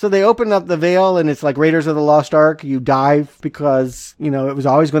stupid. So they open up the veil and it's like Raiders of the Lost Ark. You dive because, it was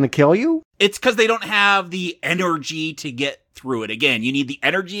always going to kill you. It's because they don't have the energy to get through it. Again, you need the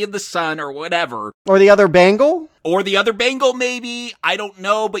energy of the sun or whatever. Or the other bangle? Or the other bangle, maybe. I don't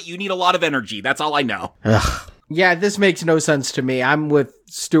know, but you need a lot of energy. That's all I know. Ugh. Yeah, this makes no sense to me. I'm with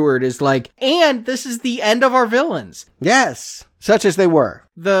Stuart, is like, and this is the end of our villains. Yes, such as they were.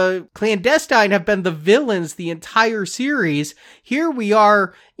 The clandestine have been the villains the entire series. Here we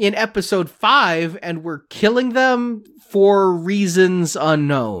are in episode 5, and we're killing them for reasons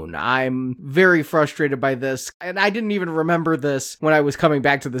unknown. I'm very frustrated by this, and I didn't even remember this when I was coming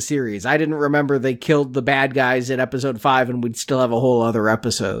back to the series. I didn't remember they killed the bad guys in episode 5, and we'd still have a whole other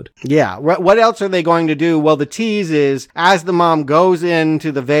episode. Yeah, what else are they going to do? Well, the tease is, as the mom goes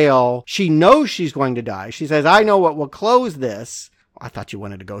into the veil, she knows she's going to die. She says, I know what will close this. I thought you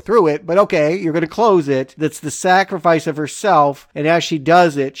wanted to go through it, but okay, you're going to close it. That's the sacrifice of herself, and as she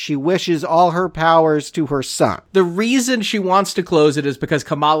does it, she wishes all her powers to her son. The reason she wants to close it is because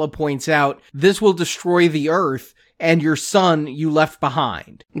Kamala points out, this will destroy the Earth, and your son you left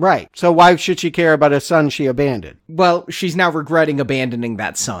behind. Right. So why should she care about a son she abandoned? Well, she's now regretting abandoning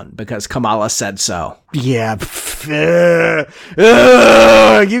that son, because Kamala said so. Yeah.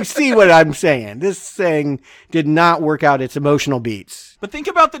 You see what I'm saying. This thing did not work out its emotional beats. But think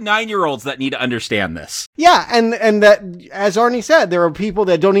about the 9-year-olds that need to understand this. Yeah, and that, as Arnie said, there are people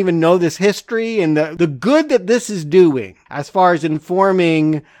that don't even know this history, and the good that this is doing as far as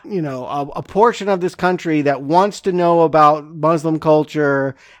informing, a portion of this country that wants to know about Muslim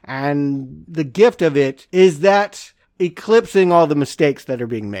culture, and the gift of it is that eclipsing all the mistakes that are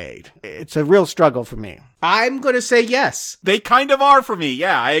being made. It's a real struggle for me. I'm going to say yes. They kind of are for me.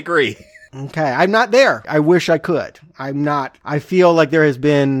 Yeah, I agree. Okay, I'm not there. I wish I could. I'm not. I feel like there has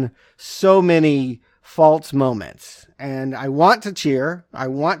been so many false moments, and I want to cheer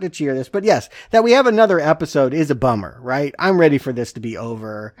this. But yes, that we have another episode is a bummer, right? I'm ready for this to be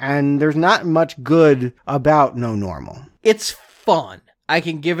over, and there's not much good about No Normal. It's fun. I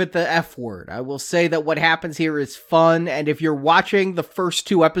can give it the F word. I will say that what happens here is fun, and if you're watching the first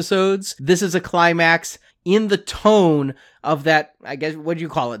 2 episodes, this is a climax in the tone of that, I guess, what do you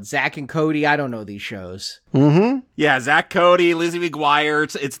call it? Zach and Cody? I don't know these shows. Mm-hmm. Yeah, Zach, Cody, Lizzie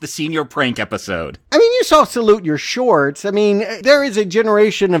McGuire. It's the senior prank episode. I mean, you saw Salute Your Shorts. I mean, there is a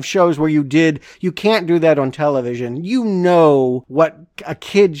generation of shows where you can't do that on television. You know what a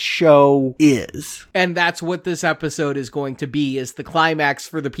kid's show is. And that's what this episode is going to be, is the climax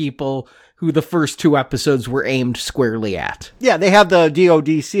for the people who the first 2 episodes were aimed squarely at. Yeah, they have the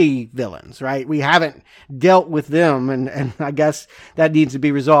DODC villains, right? We haven't dealt with them, and I guess that needs to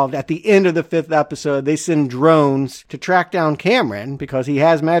be resolved. At the end of the 5th episode, they send drones to track down Cameron because he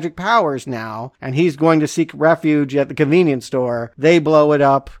has magic powers now, and he's going to seek refuge at the convenience store. They blow it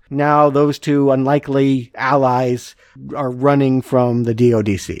up. Now those 2 unlikely allies are running from the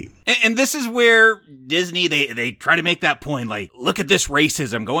DODC. And this is where Disney, they try to make that point, like, look at this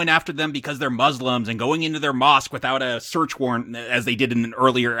racism, going after them because they're Muslims and going into their mosque without a search warrant, as they did in an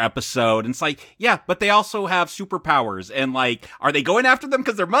earlier episode. And it's like, yeah, but they also have superpowers. And like, are they going after them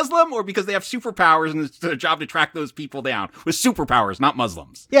because they're Muslim or because they have superpowers and it's their job to track those people down with superpowers, not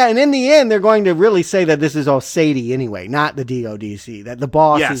Muslims? Yeah, and in the end, they're going to really say that this is all Sadie anyway, not the DODC, that the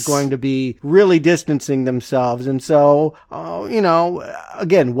boss is going to be really distancing themselves. And so,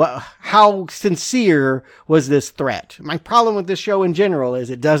 again, how sincere was this threat? My problem with this show in general is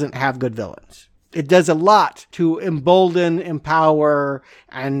it doesn't have good villains. It does a lot to embolden, empower,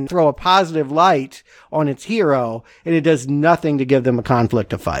 and throw a positive light on its hero, and it does nothing to give them a conflict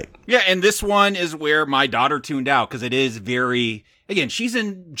to fight. Yeah, and this one is where my daughter tuned out, because it is very... Again, she's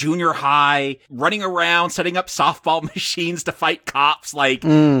in junior high, running around, setting up softball machines to fight cops. Like,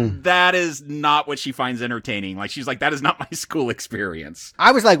 that is not what she finds entertaining. Like, she's like, that is not my school experience.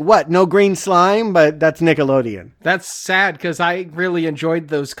 I was like, what? No green slime? But that's Nickelodeon. That's sad, because I really enjoyed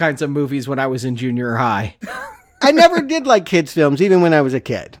those kinds of movies when I was in junior high. I never did like kids' films, even when I was a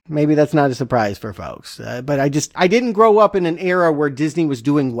kid. Maybe that's not a surprise for folks. But I didn't grow up in an era where Disney was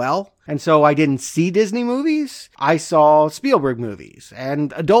doing well. And so I didn't see Disney movies. I saw Spielberg movies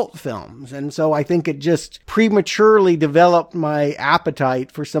and adult films. And so I think it just prematurely developed my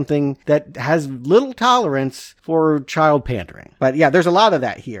appetite for something that has little tolerance for child pandering. But yeah, there's a lot of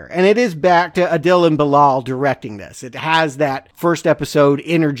that here. And it is back to Adil and Bilal directing this. It has that first episode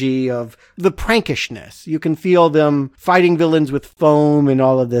energy of the prankishness. You can feel them fighting villains with foam and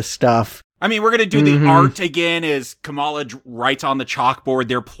all of this stuff. I mean, we're going to do the art again as Kamala writes on the chalkboard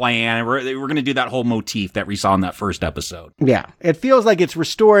their plan. We're going to do that whole motif that we saw in that first episode. Yeah. It feels like it's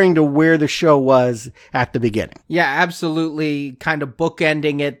restoring to where the show was at the beginning. Yeah, absolutely. Kind of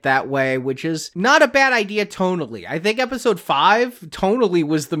bookending it that way, which is not a bad idea tonally. I think episode 5 tonally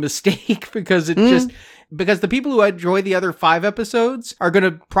was the mistake because it just... Because the people who enjoy the other 5 episodes are going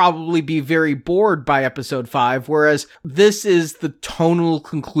to probably be very bored by episode 5, whereas this is the tonal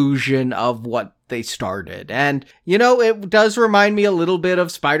conclusion of what they started. And, you know, it does remind me a little bit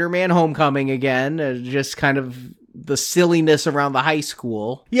of Spider-Man Homecoming again, just kind of the silliness around the high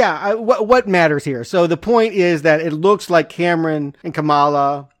school. Yeah, what matters here? So the point is that it looks like Cameron and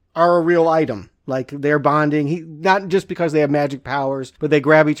Kamala are a real item. Like they're bonding, not just because they have magic powers, but they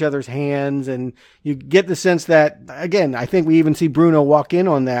grab each other's hands. And you get the sense that, again, I think we even see Bruno walk in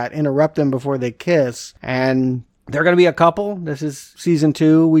on that, interrupt them before they kiss. And they're going to be a couple. This is season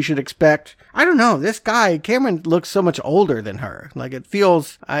 2. We should expect, I don't know, this guy, Cameron, looks so much older than her. Like it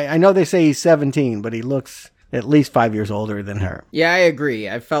feels, I know they say he's 17, but he looks at least 5 years older than her. Yeah, I agree.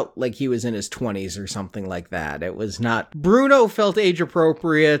 I felt like he was in his 20s or something like that. It was not... Bruno felt age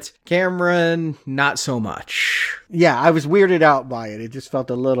appropriate. Cameron, not so much. Yeah, I was weirded out by it. It just felt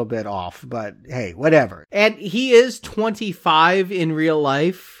a little bit off, but hey, whatever. And he is 25 in real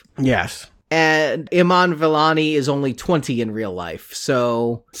life. Yes. And Iman Vellani is only 20 in real life,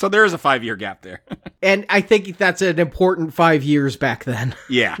 so there is a 5-year gap there. And I think that's an important 5 years back then.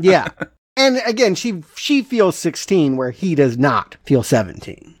 Yeah. Yeah. And again, she feels 16 where he does not feel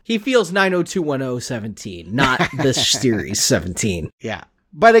 17. He feels 90210 17, not this series 17. Yeah.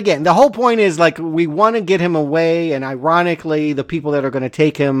 But again, the whole point is like we want to get him away, and ironically, the people that are going to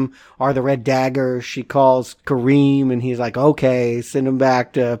take him are the Red Daggers. She calls Kareem, and he's like, okay, send him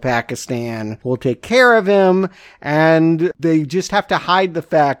back to Pakistan. We'll take care of him. And they just have to hide the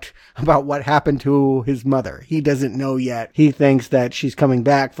fact about what happened to his mother. He doesn't know yet. He thinks that she's coming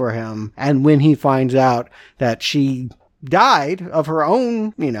back for him. And when he finds out that she died of her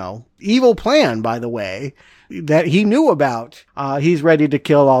own, evil plan, by the way, that he knew about, he's ready to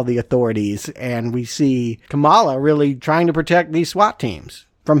kill all the authorities. And we see Kamala really trying to protect these SWAT teams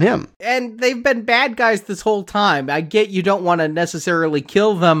from him. And they've been bad guys this whole time. I get you don't want to necessarily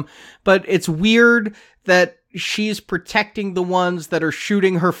kill them, but it's weird that she's protecting the ones that are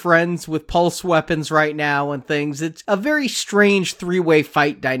shooting her friends with pulse weapons right now and things. It's a very strange 3-way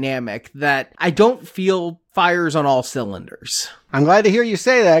fight dynamic that I don't feel fires on all cylinders. I'm glad to hear you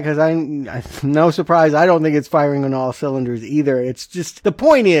say that, because I'm no surprise. I don't think it's firing on all cylinders either. It's just, the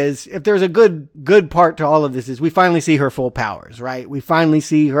point is, if there's a good part to all of this, is we finally see her full powers, right? We finally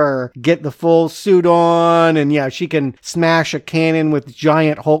see her get the full suit on, and yeah, she can smash a cannon with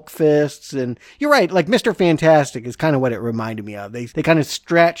giant Hulk fists. And you're right, like Mr. Fantastic is kind of what it reminded me of. They kind of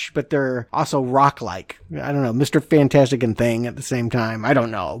stretch, but they're also rock-like. I don't know, Mr. Fantastic and Thing at the same time. I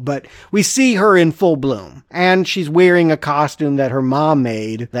don't know, but we see her in full bloom, and she's wearing a costume that her mom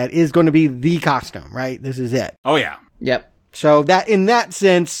made that is going to be the costume, right? This is it. Oh, yeah. Yep. So that, in that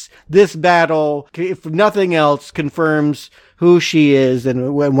sense, this battle, if nothing else, confirms who she is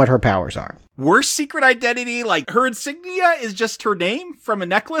and what her powers are. Worst secret identity, like her insignia is just her name from a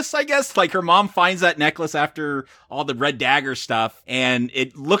necklace, I guess. Like her mom finds that necklace after all the Red Dagger stuff, and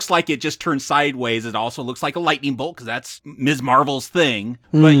it looks like it just turned sideways. It also looks like a lightning bolt, because that's Ms. Marvel's thing.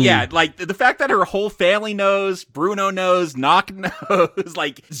 But yeah, like the fact that her whole family knows, Bruno knows, Knock knows,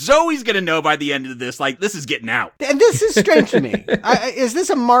 like Zoe's gonna know by the end of this, like this is getting out. And this is strange to me. Is this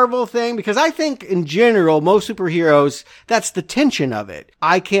a Marvel thing? Because I think in general, most superheroes, that's the tension of it.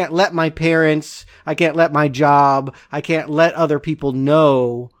 I can't let my parents, I can't let my job, I can't let other people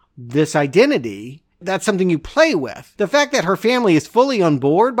know this identity. That's something you play with. The fact that her family is fully on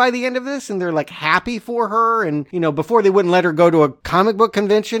board by the end of this, and they're like happy for her, and before they wouldn't let her go to a comic book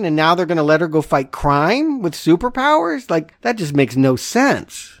convention, and now they're going to let her go fight crime with superpowers, like that just makes no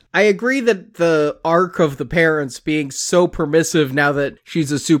sense. I agree that the arc of the parents being so permissive now that she's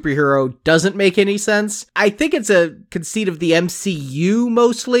a superhero doesn't make any sense. I think it's a conceit of the MCU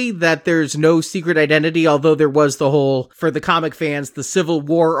mostly, that there's no secret identity, although there was the whole, for the comic fans, the Civil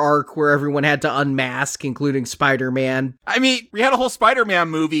War arc where everyone had to unmask, including Spider-Man. I mean, we had a whole Spider-Man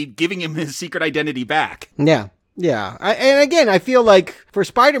movie giving him his secret identity back. Yeah. Yeah. And again, I feel like for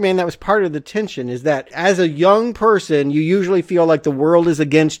Spider-Man, that was part of the tension, is that as a young person, you usually feel like the world is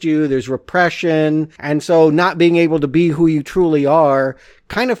against you. There's repression. And so not being able to be who you truly are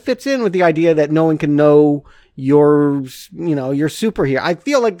kind of fits in with the idea that no one can know your superhero. I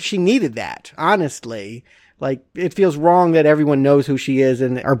feel like she needed that, honestly. Like, it feels wrong that everyone knows who she is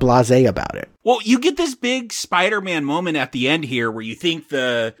and are blasé about it. Well, you get this big Spider-Man moment at the end here where you think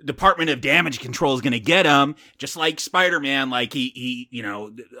the Department of Damage Control is going to get him, just like Spider-Man, like he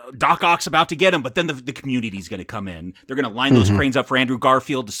Doc Ock's about to get him, but then the community's going to come in. They're going to line those cranes up for Andrew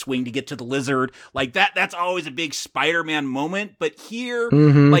Garfield to swing to get to the lizard. Like that's always a big Spider-Man moment. But here,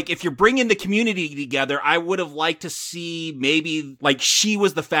 like if you're bringing the community together, I would have liked to see maybe like she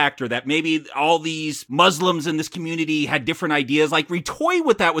was the factor, that maybe all these Muslims in this community had different ideas. Like we toy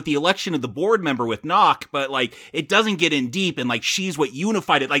with that with the election of the board member with Knock, but like it doesn't get in deep, and like she's what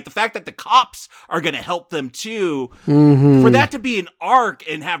unified it. Like the fact that the cops are going to help them too, for that to be an arc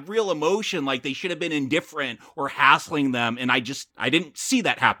and have real emotion, like they should have been indifferent or hassling them, and I didn't see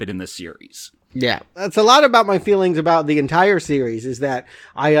that happen in this series. Yeah, that's a lot about my feelings about the entire series, is that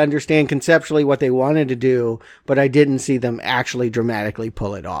I understand conceptually what they wanted to do, but I didn't see them actually dramatically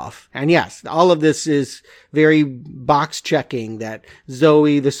pull it off. And yes, all of this is very box checking, that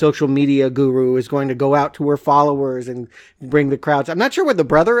Zoe, the social media guru, is going to go out to her followers and bring the crowds. I'm not sure what the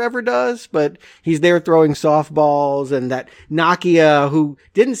brother ever does, but he's there throwing softballs, and that Nakia, who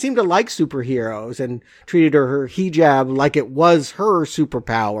didn't seem to like superheroes and treated her hijab like it was her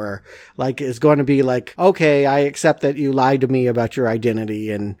superpower, like is going to be like, okay, I accept that you lied to me about your identity,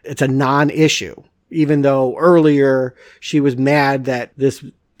 and it's a non-issue, even though earlier she was mad that this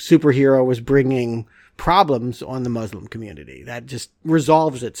superhero was bringing problems on the Muslim community. That just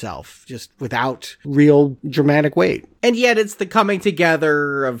resolves itself just without real dramatic weight. And yet it's the coming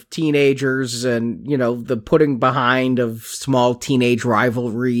together of teenagers and, the putting behind of small teenage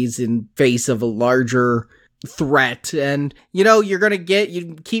rivalries in face of a larger threat. And you're gonna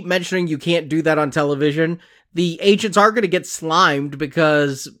you keep mentioning you can't do that on television. The agents are gonna get slimed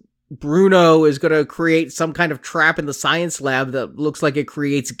because Bruno is gonna create some kind of trap in the science lab that looks like it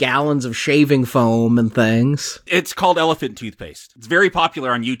creates gallons of shaving foam and things. It's called elephant toothpaste. It's very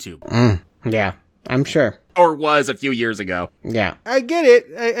popular on YouTube. Yeah, I'm sure. Or was a few years ago. Yeah, I get it.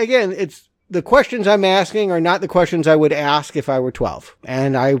 Again, it's the questions I'm asking are not the questions I would ask if I were 12.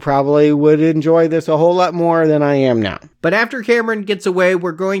 And I probably would enjoy this a whole lot more than I am now. But after Cameron gets away,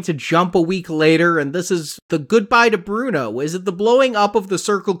 we're going to jump a week later, and this is the goodbye to Bruno. Is it the blowing up of the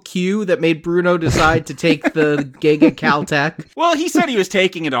Circle Q that made Bruno decide to take the gig at Caltech? Well, he said he was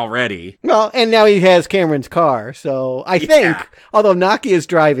taking it already. Well, and now he has Cameron's car, so I think, although Naki is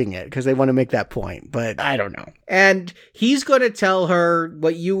driving it, because they want to make that point, but I don't know. And he's going to tell her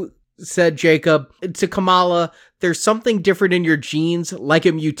what you said, Jacob, to Kamala, there's something different in your genes, like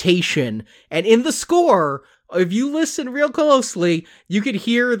a mutation. And in the score, if you listen real closely, you could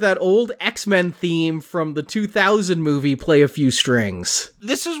hear that old X-Men theme from the 2000 movie play a few strings.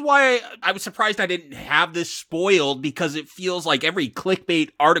 This is why I was surprised I didn't have this spoiled, because it feels like every clickbait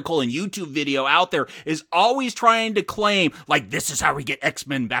article and YouTube video out there is always trying to claim, like, this is how we get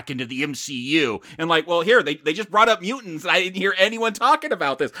X-Men back into the MCU. And like, well, here, they just brought up mutants, and I didn't hear anyone talking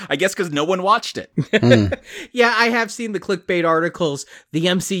about this. I guess because no one watched it. Yeah, I have seen the clickbait articles. The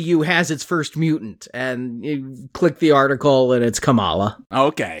MCU has its first mutant, and you click the article and it's Kamala.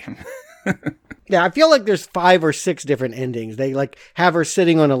 Okay. Yeah, I feel like there's 5 or 6 different endings. They like have her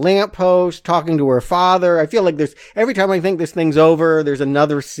sitting on a lamppost talking to her father. I feel like every time I think this thing's over, there's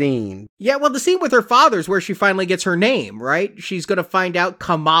another scene. Yeah, well, the scene with her father's where she finally gets her name, right? She's going to find out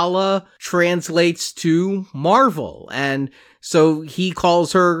Kamala translates to Marvel, and so he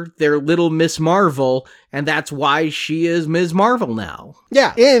calls her their little Miss Marvel, and that's why she is Ms. Marvel now.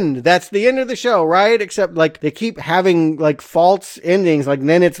 Yeah, that's the end of the show, right? Except, like, they keep having, like, false endings. Like,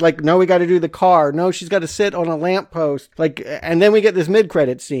 then it's like, no, we got to do the car. No, she's got to sit on a lamppost. Like, and then we get this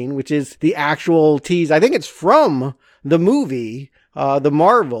mid-credit scene, which is the actual tease. I think it's from the movie, The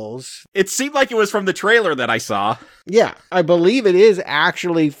Marvels. It seemed like it was from the trailer that I saw. Yeah, I believe it is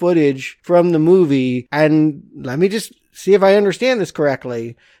actually footage from the movie. And let me just see if I understand this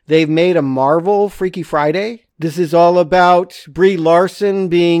correctly. They've made a Marvel Freaky Friday. This is all about Brie Larson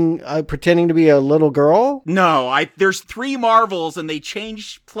being pretending to be a little girl? No, there's 3 Marvels and they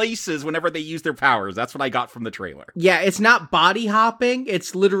change places whenever they use their powers. That's what I got from the trailer. Yeah, it's not body hopping.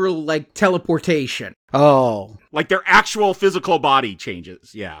 It's literal, like, teleportation. Oh. Like their actual physical body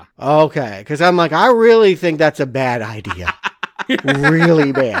changes, yeah. Okay, because I'm like, I really think that's a bad idea.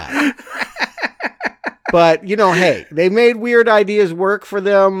 Really bad. But, hey, they made weird ideas work for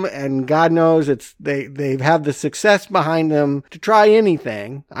them, and God knows they've had the success behind them to try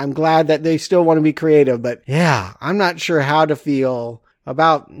anything. I'm glad that they still want to be creative, but yeah, I'm not sure how to feel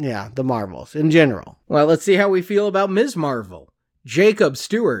about, the Marvels in general. Well, let's see how we feel about Ms. Marvel. Jacob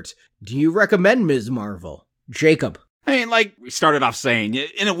Stewart, do you recommend Ms. Marvel? Jacob. I mean, like we started off saying,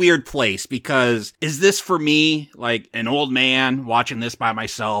 in a weird place, because is this for me, like an old man watching this by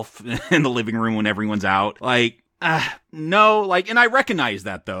myself in the living room when everyone's out? No, and I recognize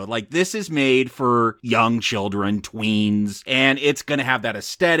that though. This is made for young children, tweens, and it's gonna have that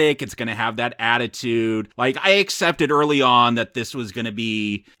aesthetic, it's gonna have that attitude. I accepted early on that this was gonna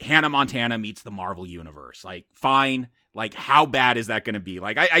be Hannah Montana meets the Marvel Universe. Fine. How bad is that going to be?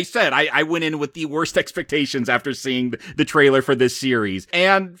 I said, I went in with the worst expectations after seeing the trailer for this series.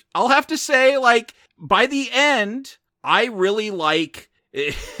 And I'll have to say, by the end, I really like,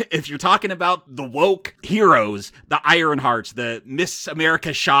 if you're talking about the woke heroes, the Ironhearts, the Miss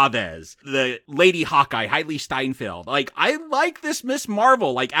America Chavez, the Lady Hawkeye, Hailey Steinfeld. I like this Miss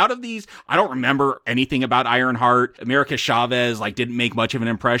Marvel. Out of these, I don't remember anything about Ironheart. America Chavez, didn't make much of an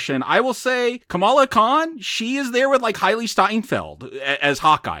impression. I will say Kamala Khan, she is there with Hailey Steinfeld as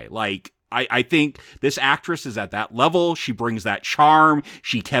Hawkeye. I think this actress is at that level. She brings that charm.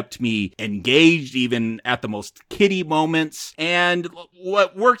 She kept me engaged even at the most kiddie moments. And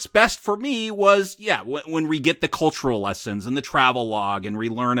what works best for me was, when we get the cultural lessons and the travel log and we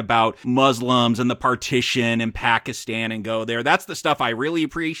learn about Muslims and the partition in Pakistan and go there. That's the stuff I really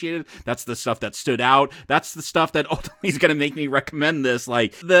appreciated. That's the stuff that stood out. That's the stuff that ultimately is going to make me recommend this.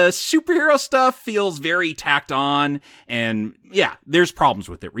 The superhero stuff feels very tacked on, and there's problems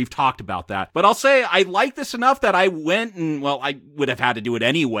with it. We've talked about that. But I'll say I like this enough that I went and, I would have had to do it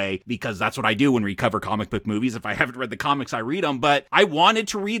anyway, because that's what I do when we cover comic book movies. If I haven't read the comics, I read them. But I wanted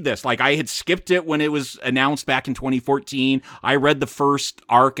to read this. I had skipped it when it was announced back in 2014. I read the first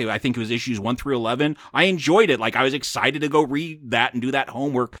arc. I think it was issues 1 through 11. I enjoyed it. I was excited to go read that and do that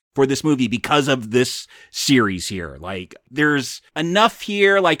homework for this movie because of this series here. There's enough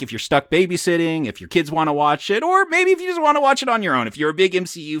here, if you're stuck babysitting, if your kids want to watch it, or maybe if you just want to watch it on your own. If you're a big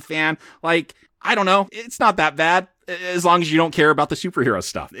MCU fan, I don't know, it's not that bad as long as you don't care about the superhero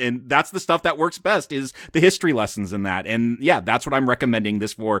stuff. And that's the stuff that works best, is the history lessons in that. And that's what I'm recommending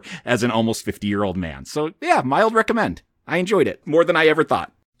this for as an almost 50-year-old man. So mild recommend. I enjoyed it more than I ever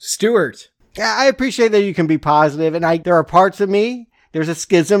thought. Stuart. Yeah, I appreciate that you can be positive, and there are parts of me, there's a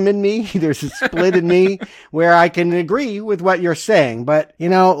schism in me, there's a split in me where I can agree with what you're saying. But,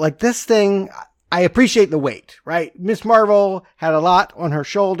 this thing, I appreciate the weight, right? Miss Marvel had a lot on her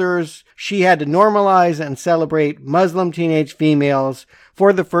shoulders. She had to normalize and celebrate Muslim teenage females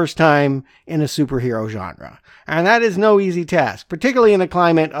for the first time in a superhero genre. And that is no easy task, particularly in the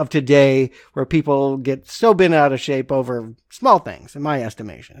climate of today where people get so bent out of shape over small things, in my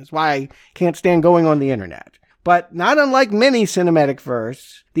estimation. That's why I can't stand going on the internet. But not unlike many cinematic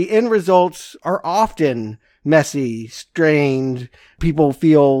firsts, the end results are often messy, strained. People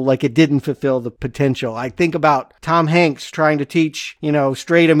feel like it didn't fulfill the potential. I think about Tom Hanks trying to teach,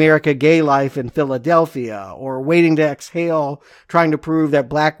 straight America gay life in Philadelphia, or Waiting to Exhale trying to prove that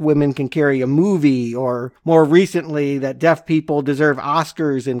black women can carry a movie, or more recently that deaf people deserve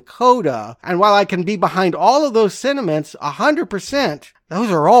Oscars in Coda. And while I can be behind all of those sentiments 100%, those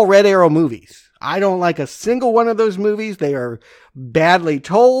are all Red Arrow movies. I don't like a single one of those movies. They are badly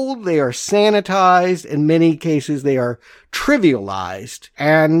told. They are sanitized. In many cases, they are trivialized.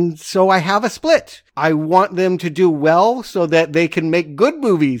 And so I have a split. I want them to do well so that they can make good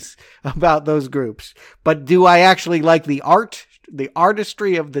movies about those groups. But do I actually like the art, the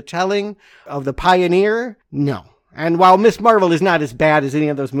artistry of the telling of the pioneer? No. And while Miss Marvel is not as bad as any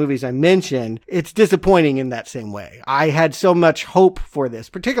of those movies I mentioned, it's disappointing in that same way. I had so much hope for this,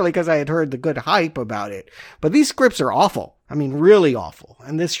 particularly because I had heard the good hype about it. But these scripts are awful. I mean, really awful.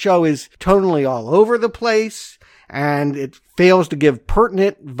 And this show is tonally all over the place, and it fails to give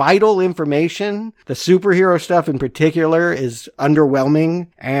pertinent, vital information. The superhero stuff in particular is underwhelming.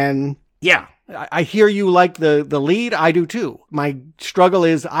 And I hear you like the lead. I do too. My struggle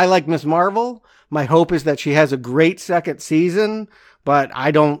is I like Miss Marvel. My hope is that she has a great second season, but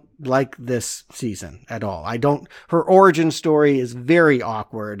I don't like this season at all. Her origin story is very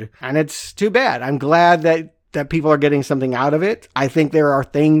awkward, and it's too bad. I'm glad that people are getting something out of it. I think there are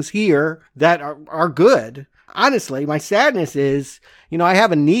things here that are good. Honestly, my sadness is, I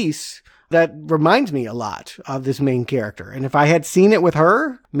have a niece that reminds me a lot of this main character. And if I had seen it with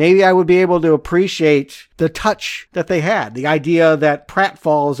her, maybe I would be able to appreciate the touch that they had. The idea that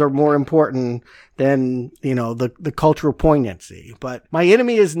pratfalls are more important than, the cultural poignancy. But my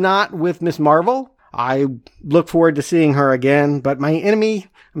enemy is not with Miss Marvel. I look forward to seeing her again, but my enemy,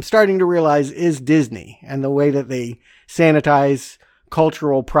 I'm starting to realize, is Disney and the way that they sanitize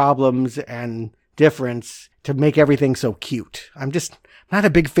cultural problems and difference to make everything so cute. I'm just not a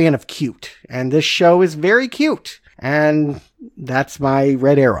big fan of cute, and this show is very cute, and that's my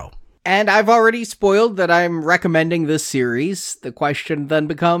red arrow. And I've already spoiled that I'm recommending this series. The question then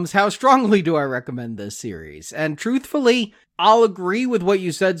becomes, how strongly do I recommend this series? And truthfully, I'll agree with what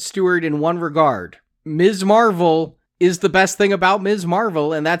you said, Stuart, in one regard. Ms. Marvel is the best thing about Ms.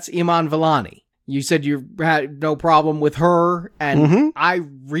 Marvel, and that's Iman Vellani. You said you had no problem with her, and I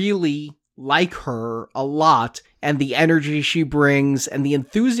really like her a lot, and the energy she brings and the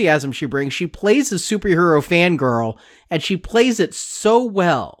enthusiasm she brings. She plays a superhero fangirl, and she plays it so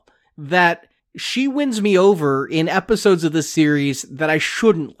well that she wins me over in episodes of this series that I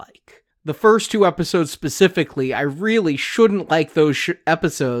shouldn't like. The first 2 episodes specifically, I really shouldn't like those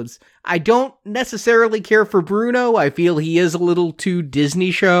episodes. I don't necessarily care for Bruno. I feel he is a little too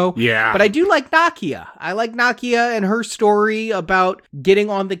Disney show. Yeah. But I do like Nakia. I like Nakia and her story about getting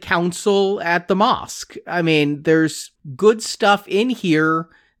on the council at the mosque. I mean, there's good stuff in here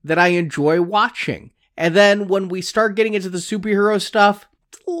that I enjoy watching. And then when we start getting into the superhero stuff,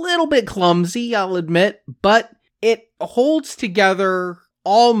 it's a little bit clumsy, I'll admit, but it holds together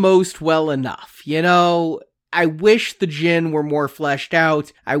almost well enough. You know, I wish the Jinn were more fleshed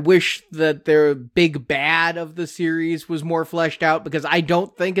out. I wish that their big bad of the series was more fleshed out, because I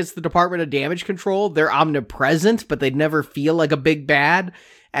don't think it's the Department of Damage Control. They're omnipresent, but they never feel like a big bad.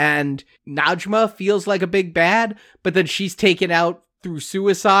 And Najma feels like a big bad, but then she's taken out through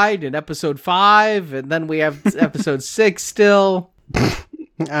suicide in episode 5, and then we have episode 6 still.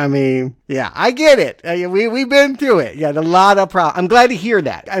 I mean, yeah, I get it. We've been through it. Yeah, a lot of problems. I'm glad to hear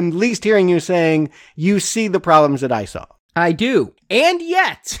that. I'm at least hearing you saying you see the problems that I saw. I do. And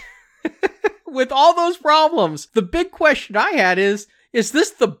yet, with all those problems, the big question I had is this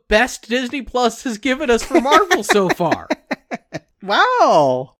the best Disney Plus has given us for Marvel so far?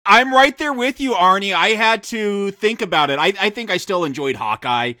 Wow. I'm right there with you, Arnie. I had to think about it. I think I still enjoyed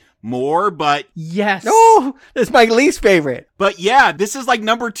Hawkeye more, but yes. Oh, that's my least favorite. But yeah, this is like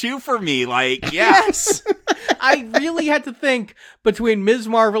number 2 for me. Like, yeah. Yes. I really had to think between Ms.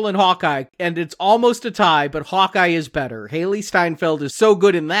 Marvel and Hawkeye, and it's almost a tie, but Hawkeye is better. Haley Steinfeld is so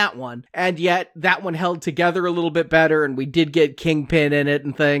good in that one, and yet that one held together a little bit better, and we did get Kingpin in it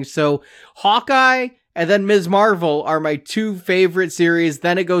and things. So Hawkeye and then Ms. Marvel are my 2 favorite series.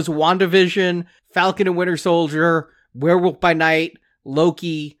 Then it goes WandaVision, Falcon and Winter Soldier, Werewolf by Night,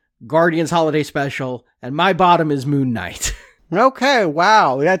 Loki, Guardians Holiday Special, and my bottom is Moon Knight. Okay,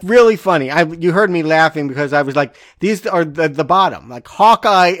 wow, that's really funny. You heard me laughing because I was like, these are the bottom. Like,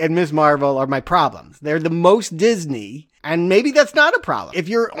 Hawkeye and Ms. Marvel are my problems. They're the most Disney, and maybe that's not a problem. If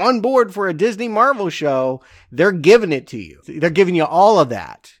you're on board for a Disney Marvel show, they're giving it to you. They're giving you all of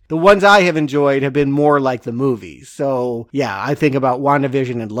that. The ones I have enjoyed have been more like the movies. So, yeah, I think about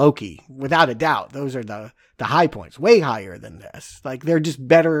WandaVision and Loki. Without a doubt, those are the high points, way higher than this. Like, they're just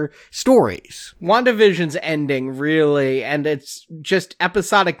better stories. WandaVision's ending, really, and it's just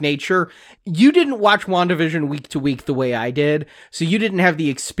episodic nature. You didn't watch WandaVision week to week the way I did, so you didn't have the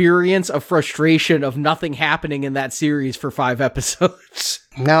experience of frustration of nothing happening in that series for 5 episodes.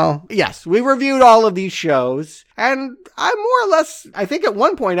 No. Yes, we reviewed all of these shows, and I more or less, I think at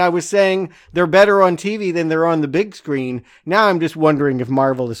one point I was saying they're better on TV than they're on the big screen. Now I'm just wondering if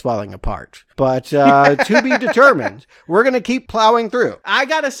Marvel is falling apart. But to be determined. We're going to keep plowing through. I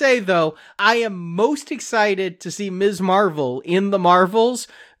gotta say, though, I am most excited to see Ms. Marvel in the Marvels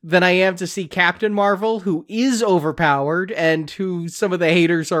than I am to see Captain Marvel, who is overpowered and who some of the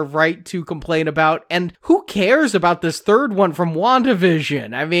haters are right to complain about. And who cares about this third one from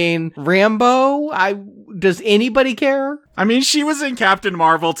WandaVision? I mean, Rambo? Does anybody care? I mean, she was in Captain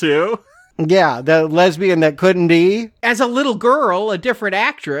Marvel too. Yeah, the lesbian that couldn't be. As a little girl, a different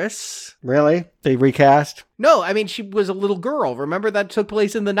actress. Really? They recast? No, I mean, she was a little girl. Remember, that took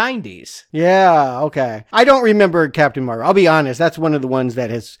place in the 90s. Yeah, okay. I don't remember Captain Marvel. I'll be honest, that's one of the ones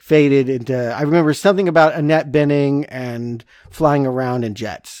that has faded into... I remember something about Annette Bening and flying around in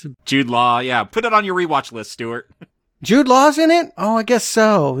jets. Jude Law, yeah. Put it on your rewatch list, Stuart. Jude Law's in it? Oh, I guess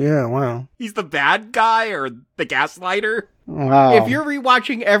so. Yeah, wow. He's the bad guy or the gaslighter? Wow. If you're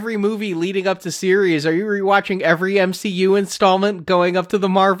rewatching every movie leading up to series, are you rewatching every MCU installment going up to the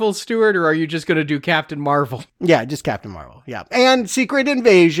Marvel, Stuart, or are you just going to do Captain Marvel? Yeah, just Captain Marvel, yeah. And Secret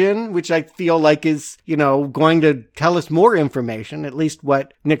Invasion, which I feel like is, going to tell us more information, at least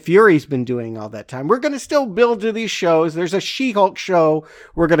what Nick Fury's been doing all that time. We're going to still build to these shows. There's a She-Hulk show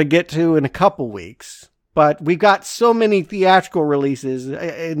we're going to get to in a couple weeks. But we've got so many theatrical releases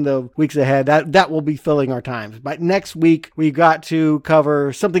in the weeks ahead that will be filling our times. But next week, we've got to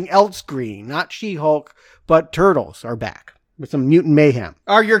cover something else green. Not She-Hulk, but Turtles are back with some mutant mayhem.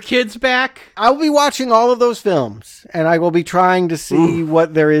 Are your kids back? I'll be watching all of those films, and I will be trying to see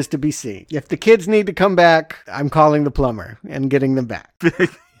what there is to be seen. If the kids need to come back, I'm calling the plumber and getting them back.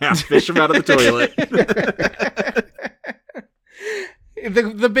 Yeah, fish them out of the toilet.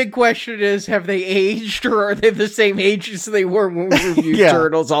 The big question is, have they aged, or are they the same age as they were when we reviewed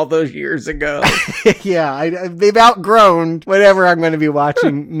Turtles all those years ago? Yeah, they've outgrown whatever I'm going to be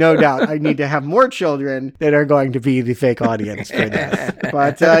watching, no doubt. I need to have more children that are going to be the fake audience for this.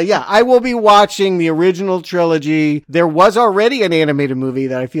 But yeah, I will be watching the original trilogy. There was already an animated movie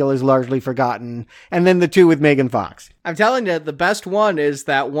that I feel is largely forgotten, and then the two with Megan Fox. I'm telling you, the best one is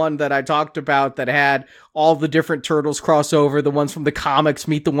that one that I talked about that had all the different Turtles crossover, the ones from the comics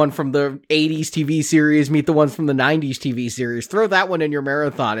meet the one from the 80s TV series, meet the ones from the 90s TV series. Throw that one in your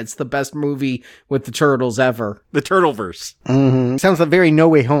marathon. It's the best movie with the Turtles ever. The Turtleverse. Mm-hmm. Sounds like very No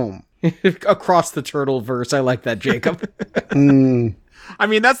Way Home. Across the Turtleverse. I like that, Jacob. I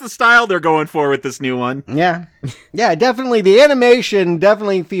mean, that's the style they're going for with this new one. Yeah. Yeah, definitely. The animation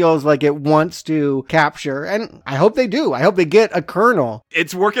definitely feels like it wants to capture, and I hope they do. I hope they get a kernel.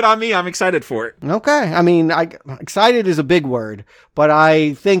 It's working on me. I'm excited for it. Okay. I mean, excited is a big word, but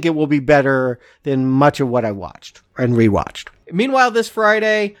I think it will be better than much of what I watched and rewatched. Meanwhile, this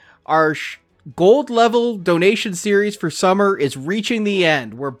Friday, our gold level donation series for summer is reaching the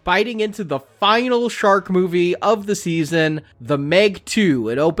end. We're biting into the final shark movie of the season, The Meg 2.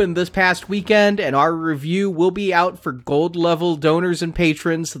 It opened this past weekend, and our review will be out for gold level donors and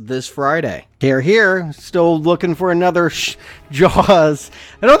patrons this Friday. Here. Still looking for another Jaws.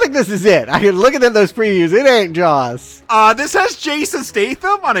 I don't think this is it. I can look at those previews. It ain't Jaws. This has Jason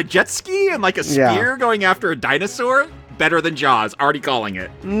Statham on a jet ski and like a spear going after a dinosaur. Better than Jaws. Already calling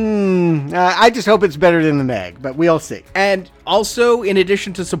it. I just hope it's better than The Meg, but we'll see. And also, in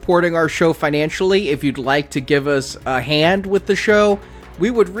addition to supporting our show financially, if you'd like to give us a hand with the show,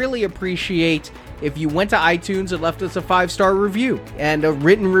 we would really appreciate if you went to iTunes and left us a 5-star review and a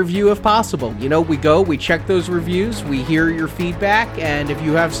written review if possible. You know, we check those reviews, we hear your feedback, and if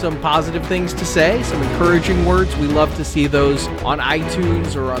you have some positive things to say, some encouraging words, we love to see those on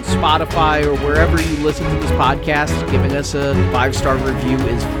iTunes or on Spotify or wherever you listen to this podcast. Giving us a 5-star review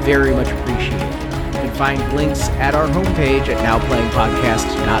is very much appreciated. You can find links at our homepage at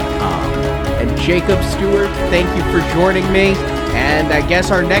nowplayingpodcast.com. And Jacob Stewart, thank you for joining me. And I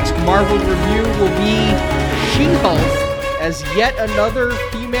guess our next Marvel review will be She-Hulk as yet another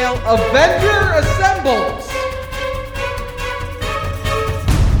female Avenger assembles.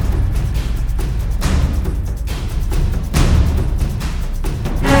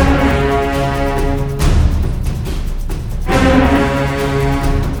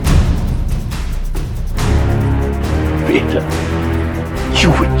 Peter, you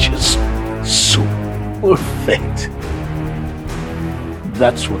were just so perfect.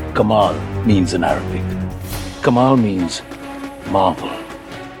 That's what Kamal means in Arabic. Kamal means marvel.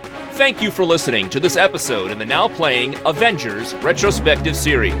 Thank you for listening to this episode in the Now Playing Avengers Retrospective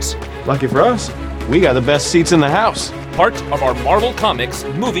Series. Lucky for us, we got the best seats in the house. Part of our Marvel Comics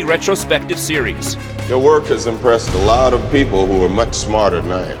Movie Retrospective Series. Your work has impressed a lot of people who are much smarter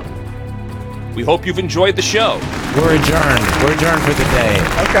than I am. We hope you've enjoyed the show. We're adjourned. We're adjourned for the day.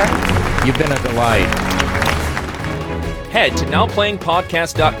 Okay. You've been a delight. Head to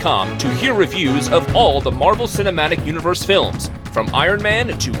nowplayingpodcast.com to hear reviews of all the Marvel Cinematic Universe films, from Iron Man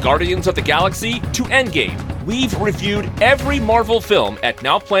to Guardians of the Galaxy to Endgame. We've reviewed every Marvel film at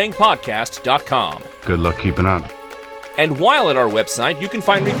nowplayingpodcast.com. Good luck keeping up. And while at our website, you can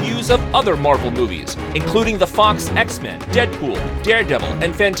find reviews of other Marvel movies, including the Fox X-Men, Deadpool, Daredevil,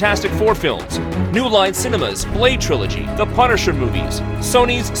 and Fantastic Four films, New Line Cinema's Blade Trilogy, the Punisher movies,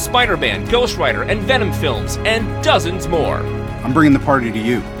 Sony's Spider-Man, Ghost Rider, and Venom films, and dozens more. I'm bringing the party to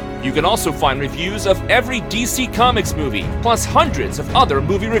you. You can also find reviews of every DC Comics movie, plus hundreds of other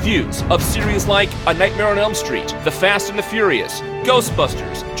movie reviews of series like A Nightmare on Elm Street, The Fast and the Furious,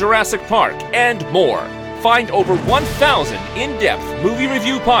 Ghostbusters, Jurassic Park, and more. Find over 1,000 in-depth movie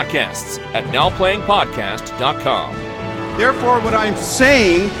review podcasts at nowplayingpodcast.com. Therefore, what I'm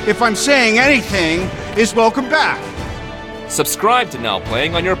saying, if I'm saying anything, is welcome back. Subscribe to Now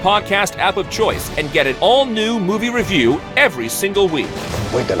Playing on your podcast app of choice and get an all-new movie review every single week.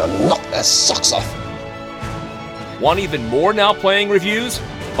 We're gonna knock their socks off. Want even more Now Playing reviews?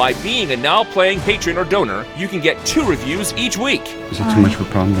 By being a Now Playing patron or donor, you can get 2 reviews each week. Is it too much of a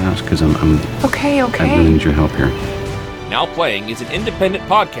problem to ask? Because I'm Okay. I really need your help here. Now Playing is an independent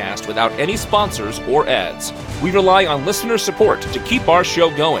podcast without any sponsors or ads. We rely on listener support to keep our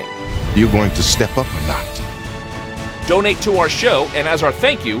show going. You're going to step up or not? Donate to our show, and as our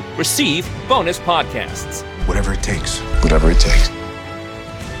thank you, receive bonus podcasts. Whatever it takes. Whatever it takes.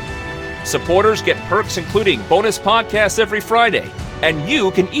 Supporters get perks including bonus podcasts every Friday, and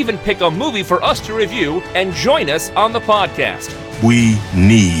you can even pick a movie for us to review and join us on the podcast. We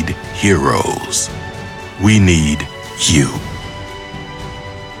need heroes. We need you.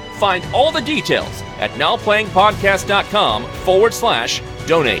 Find all the details at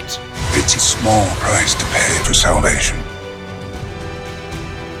nowplayingpodcast.com/donate. It's a small price to pay for salvation.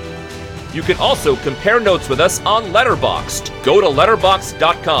 You can also compare notes with us on Letterboxd. Go to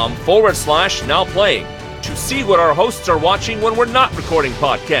letterboxd.com/nowplaying to see what our hosts are watching when we're not recording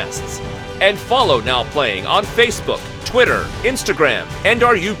podcasts. And follow Now Playing on Facebook, Twitter, Instagram, and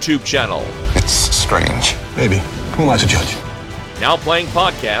our YouTube channel. It's strange. Maybe. Who am I to judge? Now Playing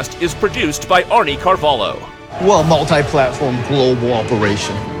Podcast is produced by Arnie Carvalho. Well, multi-platform global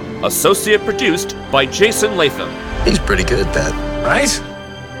operation. Associate produced by Jason Latham. He's pretty good at that, right?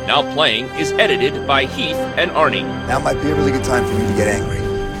 Now Playing is edited by Heath and Arnie. Now might be a really good time for you to get angry.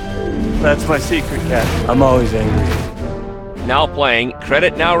 That's my secret, Cat. I'm always angry. Now Playing,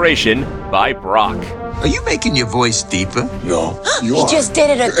 credit narration by Brock. Are you making your voice deeper? No, you He are. just did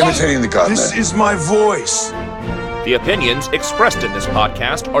it again. You're imitating the god. This is my voice. The opinions expressed in this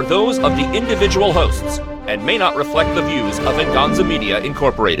podcast are those of the individual hosts and may not reflect the views of Venganza Media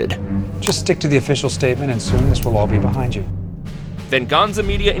Incorporated. Just stick to the official statement and soon this will all be behind you. Venganza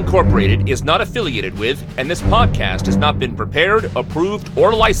Media Incorporated is not affiliated with, and this podcast has not been prepared, approved,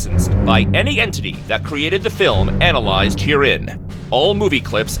 or licensed by any entity that created the film analyzed herein. All movie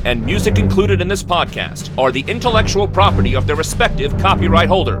clips and music included in this podcast are the intellectual property of their respective copyright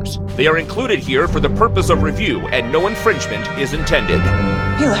holders. They are included here for the purpose of review, and no infringement is intended.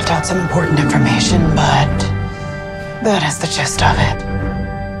 You left out some important information, but that is the gist of it.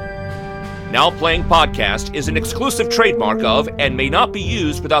 Now Playing Podcast is an exclusive trademark of and may not be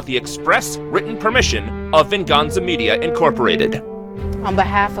used without the express written permission of Venganza Media Incorporated. On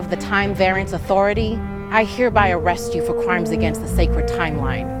behalf of the Time Variance Authority, I hereby arrest you for crimes against the sacred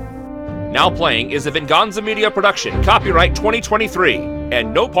timeline. Now Playing is a Venganza Media production, copyright 2023,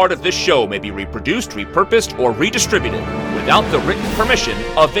 and no part of this show may be reproduced, repurposed, or redistributed without the written permission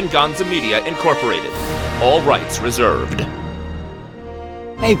of Venganza Media Incorporated. All rights reserved.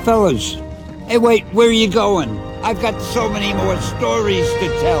 Hey, fellas. Hey, wait, where are you going? I've got so many more stories to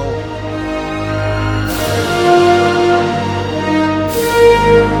tell.